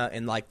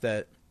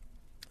the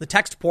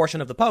text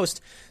portion of the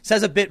post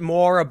says a bit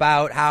more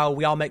about how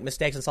we all make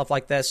mistakes and stuff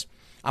like this.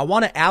 I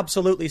want to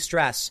absolutely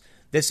stress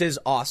this is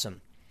awesome.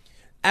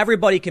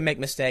 Everybody can make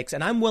mistakes,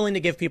 and I'm willing to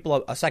give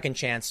people a second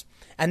chance.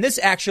 And this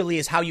actually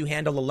is how you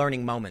handle a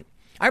learning moment.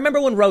 I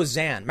remember when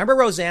Roseanne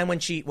when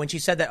she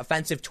said that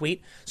offensive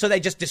tweet, so they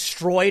just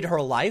destroyed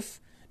her life?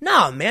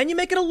 No, man, you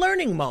make it a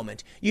learning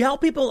moment. You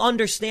help people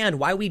understand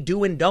why we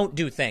do and don't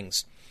do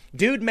things.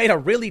 Dude made a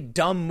really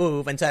dumb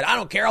move and said, "I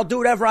don't care, I'll do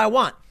whatever I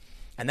want."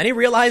 And then he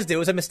realized it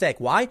was a mistake.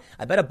 Why?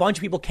 I bet a bunch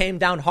of people came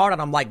down hard on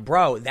him like,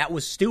 "Bro, that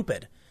was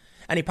stupid."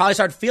 And he probably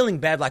started feeling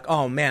bad like,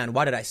 "Oh man,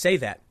 why did I say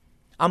that?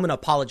 I'm going to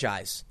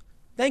apologize."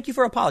 Thank you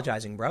for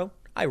apologizing, bro.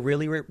 I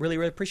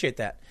really appreciate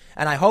that.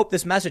 And I hope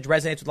this message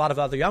resonates with a lot of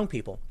other young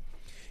people.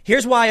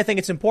 Here's why I think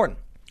it's important.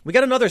 We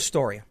got another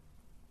story.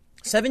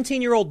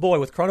 17-year-old boy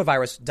with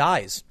coronavirus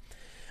dies.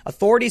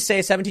 Authorities say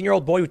a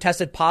 17-year-old boy who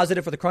tested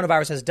positive for the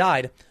coronavirus has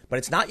died, but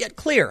it's not yet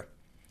clear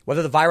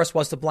whether the virus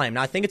was to blame.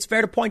 Now, I think it's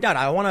fair to point out,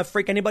 I don't want to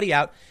freak anybody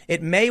out.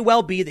 It may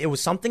well be that it was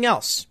something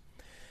else.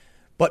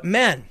 But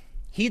men,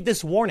 heed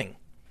this warning.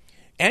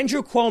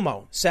 Andrew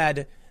Cuomo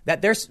said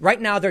that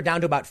right now they're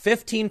down to about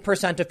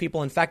 15% of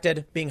people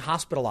infected being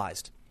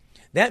hospitalized.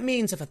 That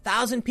means if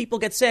 1,000 people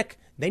get sick,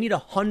 they need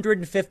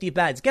 150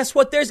 beds. Guess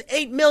what? There's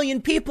 8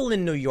 million people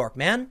in New York,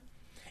 man.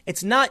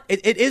 It's not,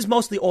 it is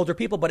mostly older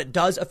people, but it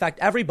does affect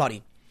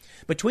everybody.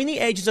 Between the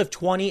ages of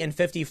 20 and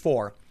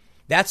 54,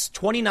 that's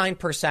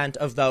 29%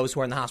 of those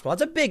who are in the hospital.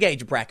 That's a big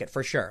age bracket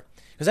for sure.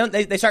 Because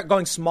then they start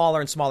going smaller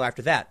and smaller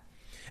after that.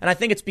 And I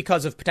think it's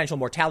because of potential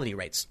mortality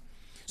rates.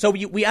 So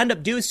we end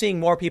up seeing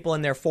more people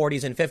in their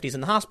 40s and 50s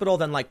in the hospital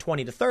than like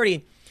 20 to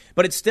 30.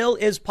 But it still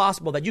is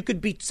possible that you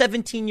could be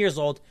 17 years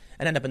old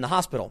and end up in the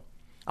hospital.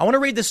 I want to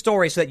read this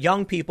story so that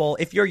young people,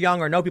 if you're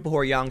young or know people who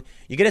are young,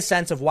 you get a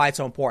sense of why it's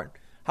so important.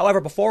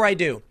 However, before I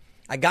do,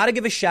 I got to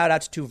give a shout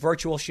out to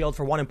Virtual Shield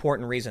for one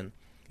important reason.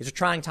 These are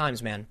trying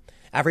times, man.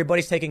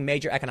 Everybody's taking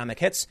major economic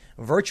hits.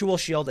 Virtual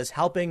Shield is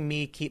helping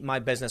me keep my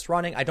business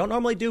running. I don't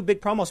normally do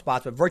big promo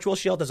spots, but Virtual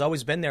Shield has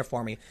always been there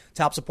for me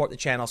to help support the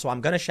channel. So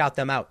I'm going to shout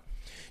them out.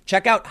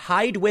 Check out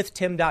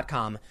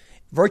hidewithtim.com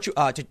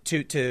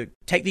to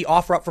take the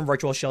offer up from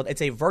Virtual Shield.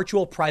 It's a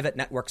virtual private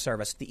network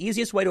service. The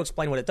easiest way to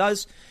explain what it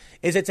does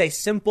is it's a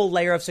simple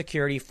layer of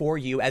security for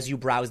you as you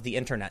browse the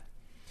internet.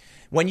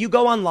 When you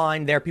go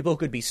online, there are people who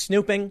could be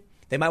snooping.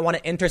 They might want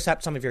to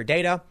intercept some of your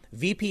data.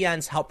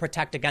 VPNs help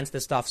protect against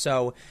this stuff.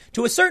 So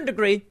to a certain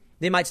degree,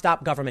 they might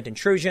stop government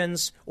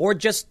intrusions or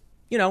just,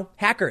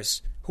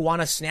 hackers who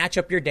want to snatch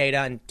up your data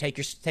and take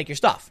your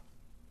stuff.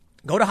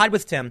 Go to Hide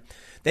with Tim.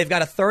 They've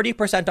got a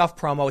 30% off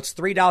promo. It's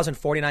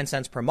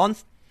 $3.49 per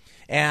month.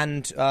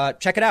 And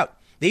check it out.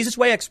 The easiest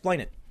way I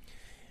explain it.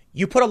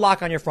 You put a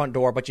lock on your front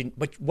door, but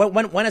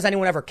when has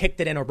anyone ever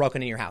kicked it in or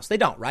broken in your house? They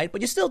don't, right?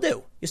 But you still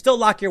do. You still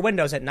lock your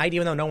windows at night,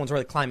 even though no one's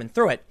really climbing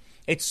through it.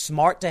 It's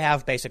smart to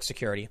have basic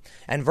security,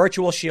 and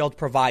Virtual Shield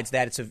provides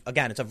that. It's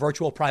a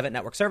virtual private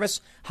network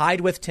service. Hide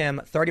with Tim,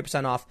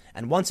 30% off.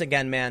 And once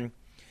again, man,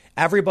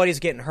 everybody's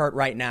getting hurt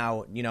right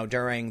now,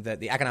 during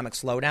the economic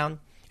slowdown.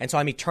 And so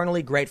I'm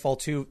eternally grateful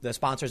to the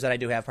sponsors that I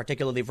do have,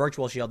 particularly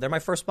Virtual Shield. They're my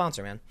first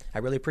sponsor, man. I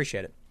really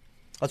appreciate it.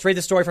 Let's read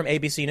the story from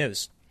ABC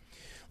News.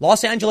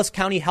 Los Angeles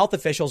County health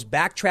officials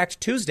backtracked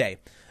Tuesday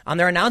on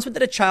their announcement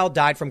that a child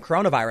died from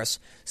coronavirus,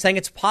 saying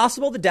it's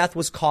possible the death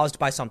was caused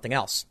by something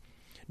else.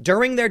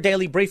 During their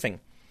daily briefing,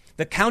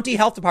 the county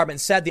health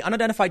department said the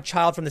unidentified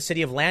child from the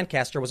city of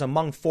Lancaster was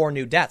among 4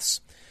 new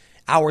deaths.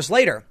 Hours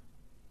later,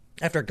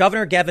 after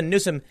Governor Gavin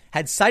Newsom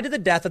had cited the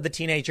death of the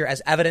teenager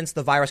as evidence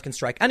the virus can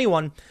strike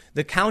anyone,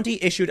 the county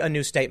issued a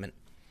new statement.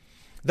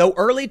 Though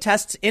early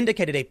tests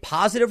indicated a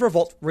positive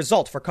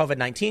result for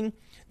COVID-19,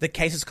 the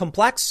case is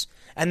complex,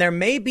 and there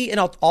may be an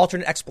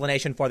alternate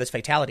explanation for this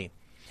fatality.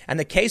 And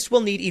the case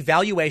will need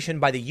evaluation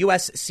by the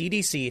U.S.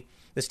 CDC,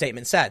 the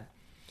statement said.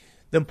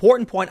 The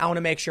important point I want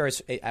to make sure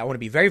is I want to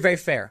be very, very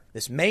fair.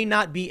 This may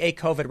not be a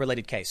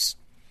COVID-related case.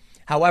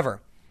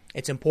 However,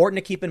 it's important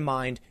to keep in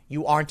mind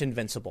you aren't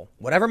invincible.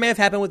 Whatever may have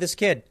happened with this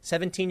kid,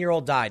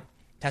 17-year-old died,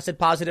 tested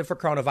positive for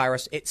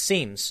coronavirus, it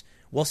seems.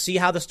 We'll see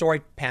how the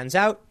story pans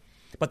out,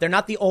 but they're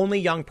not the only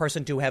young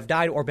person to have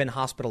died or been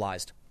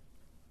hospitalized.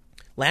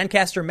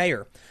 Lancaster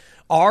Mayor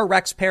R.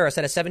 Rex Parris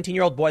said a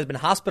 17-year-old boy has been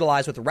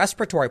hospitalized with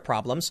respiratory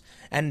problems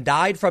and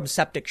died from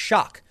septic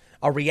shock,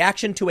 a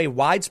reaction to a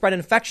widespread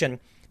infection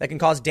that can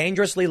cause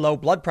dangerously low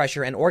blood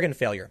pressure and organ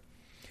failure.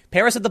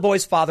 Parris said the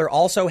boy's father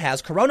also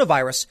has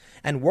coronavirus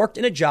and worked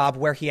in a job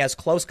where he has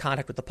close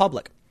contact with the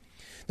public.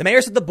 The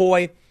mayor said the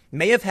boy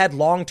may have had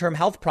long-term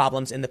health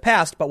problems in the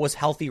past, but was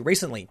healthy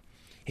recently.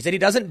 He said he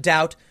doesn't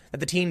doubt that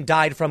the teen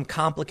died from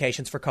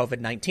complications for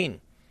COVID-19.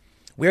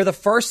 We are the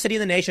first city in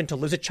the nation to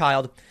lose a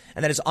child,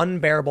 and that is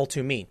unbearable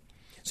to me.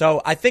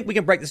 So I think we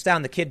can break this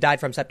down. The kid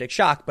died from septic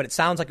shock, but it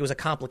sounds like it was a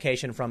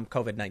complication from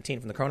COVID-19,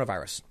 from the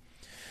coronavirus.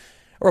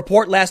 A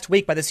report last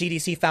week by the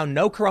CDC found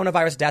no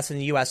coronavirus deaths in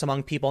the U.S.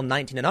 among people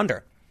 19 and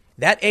under.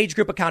 That age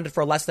group accounted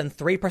for less than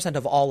 3%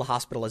 of all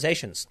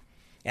hospitalizations.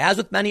 As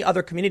with many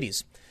other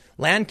communities,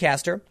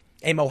 Lancaster,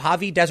 a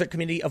Mojave Desert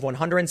community of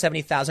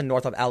 170,000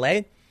 north of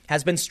L.A.,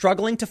 has been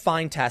struggling to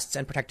find tests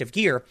and protective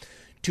gear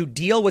to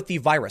deal with the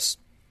virus.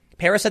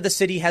 Parris said the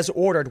city has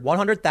ordered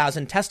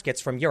 100,000 test kits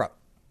from Europe.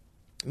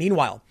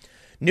 Meanwhile,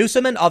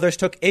 Newsom and others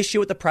took issue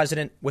with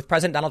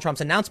President Donald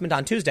Trump's announcement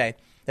on Tuesday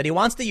that he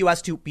wants the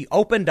U.S. to be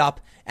opened up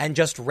and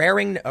just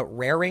raring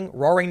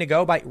to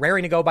go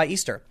by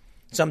Easter,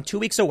 some 2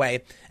 weeks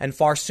away and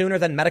far sooner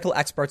than medical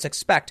experts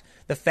expect.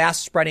 The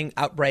fast-spreading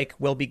outbreak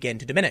will begin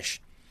to diminish.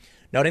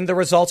 Noting the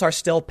results are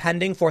still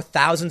pending for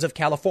thousands of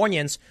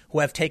Californians who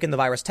have taken the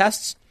virus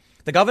tests,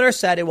 the governor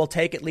said it will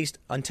take at least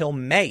until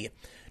May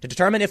to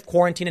determine if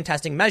quarantine and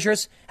testing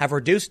measures have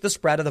reduced the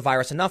spread of the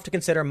virus enough to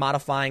consider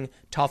modifying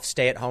tough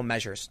stay-at-home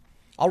measures.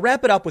 I'll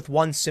wrap it up with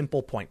one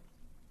simple point.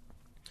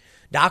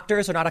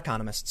 Doctors are not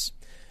economists.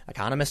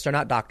 Economists are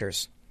not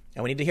doctors.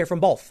 And we need to hear from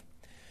both.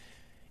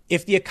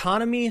 If the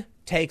economy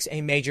takes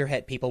a major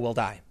hit, people will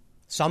die.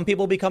 Some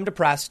people become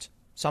depressed.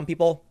 Some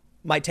people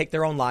might take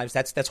their own lives.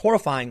 That's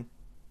horrifying.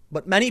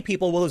 But many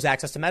people will lose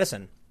access to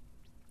medicine.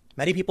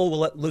 Many people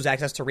will lose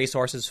access to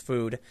resources,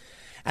 food.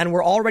 And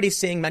we're already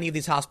seeing many of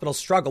these hospitals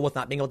struggle with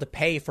not being able to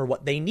pay for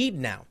what they need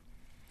now.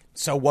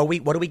 So what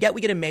do we get?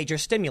 We get a major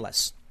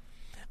stimulus.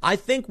 I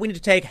think we need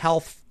to take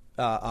health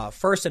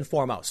first and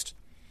foremost.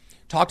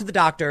 Talk to the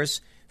doctors.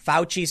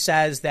 Fauci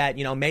says that,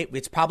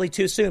 it's probably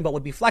too soon, but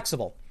would be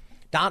flexible.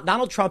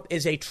 Donald Trump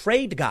is a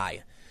trade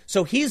guy.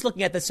 So he's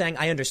looking at this saying,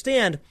 I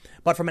understand,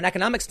 but from an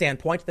economic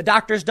standpoint, the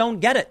doctors don't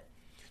get it.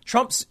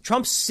 Trump's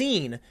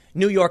seen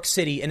New York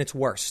City in its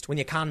worst, when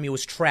the economy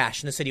was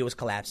trash and the city was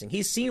collapsing.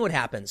 He's seen what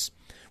happens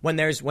when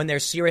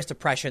there's serious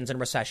depressions and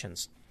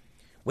recessions.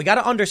 We got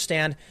to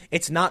understand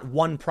it's not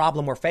one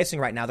problem we're facing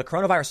right now. The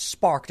coronavirus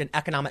sparked an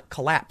economic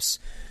collapse.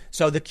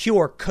 So the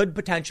cure could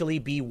potentially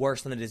be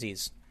worse than the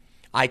disease.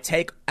 I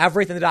take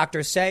everything the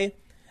doctors say.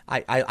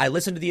 I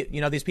listen to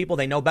these people.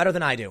 They know better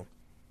than I do.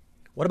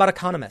 What about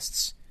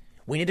economists?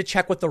 We need to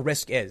check what the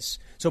risk is.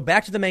 So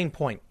back to the main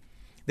point.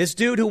 This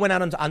dude who went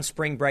out on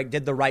spring break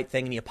did the right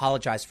thing, and he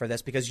apologized for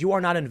this because you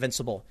are not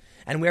invincible,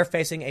 and we are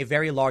facing a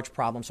very large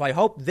problem. So I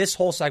hope this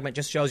whole segment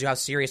just shows you how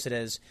serious it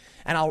is.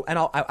 And I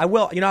will. I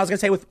was going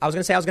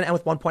to end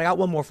with one point. I got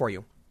one more for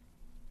you.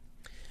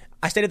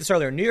 I stated this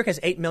earlier. New York has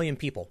 8 million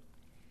people.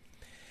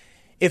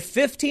 If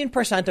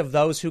 15% of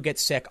those who get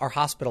sick are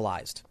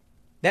hospitalized,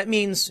 that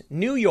means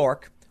New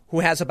York, who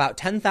has about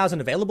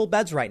 10,000 available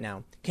beds right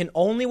now, can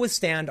only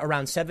withstand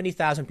around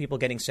 70,000 people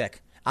getting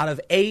sick out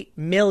of 8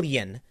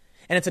 million.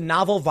 And it's a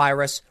novel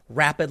virus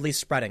rapidly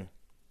spreading.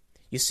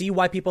 You see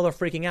why people are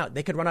freaking out.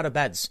 They could run out of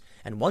beds.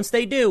 And once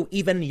they do,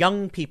 even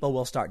young people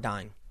will start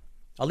dying.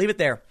 I'll leave it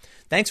there.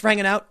 Thanks for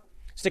hanging out.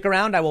 Stick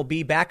around. I will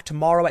be back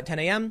tomorrow at 10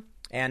 a.m.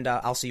 and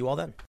I'll see you all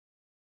then.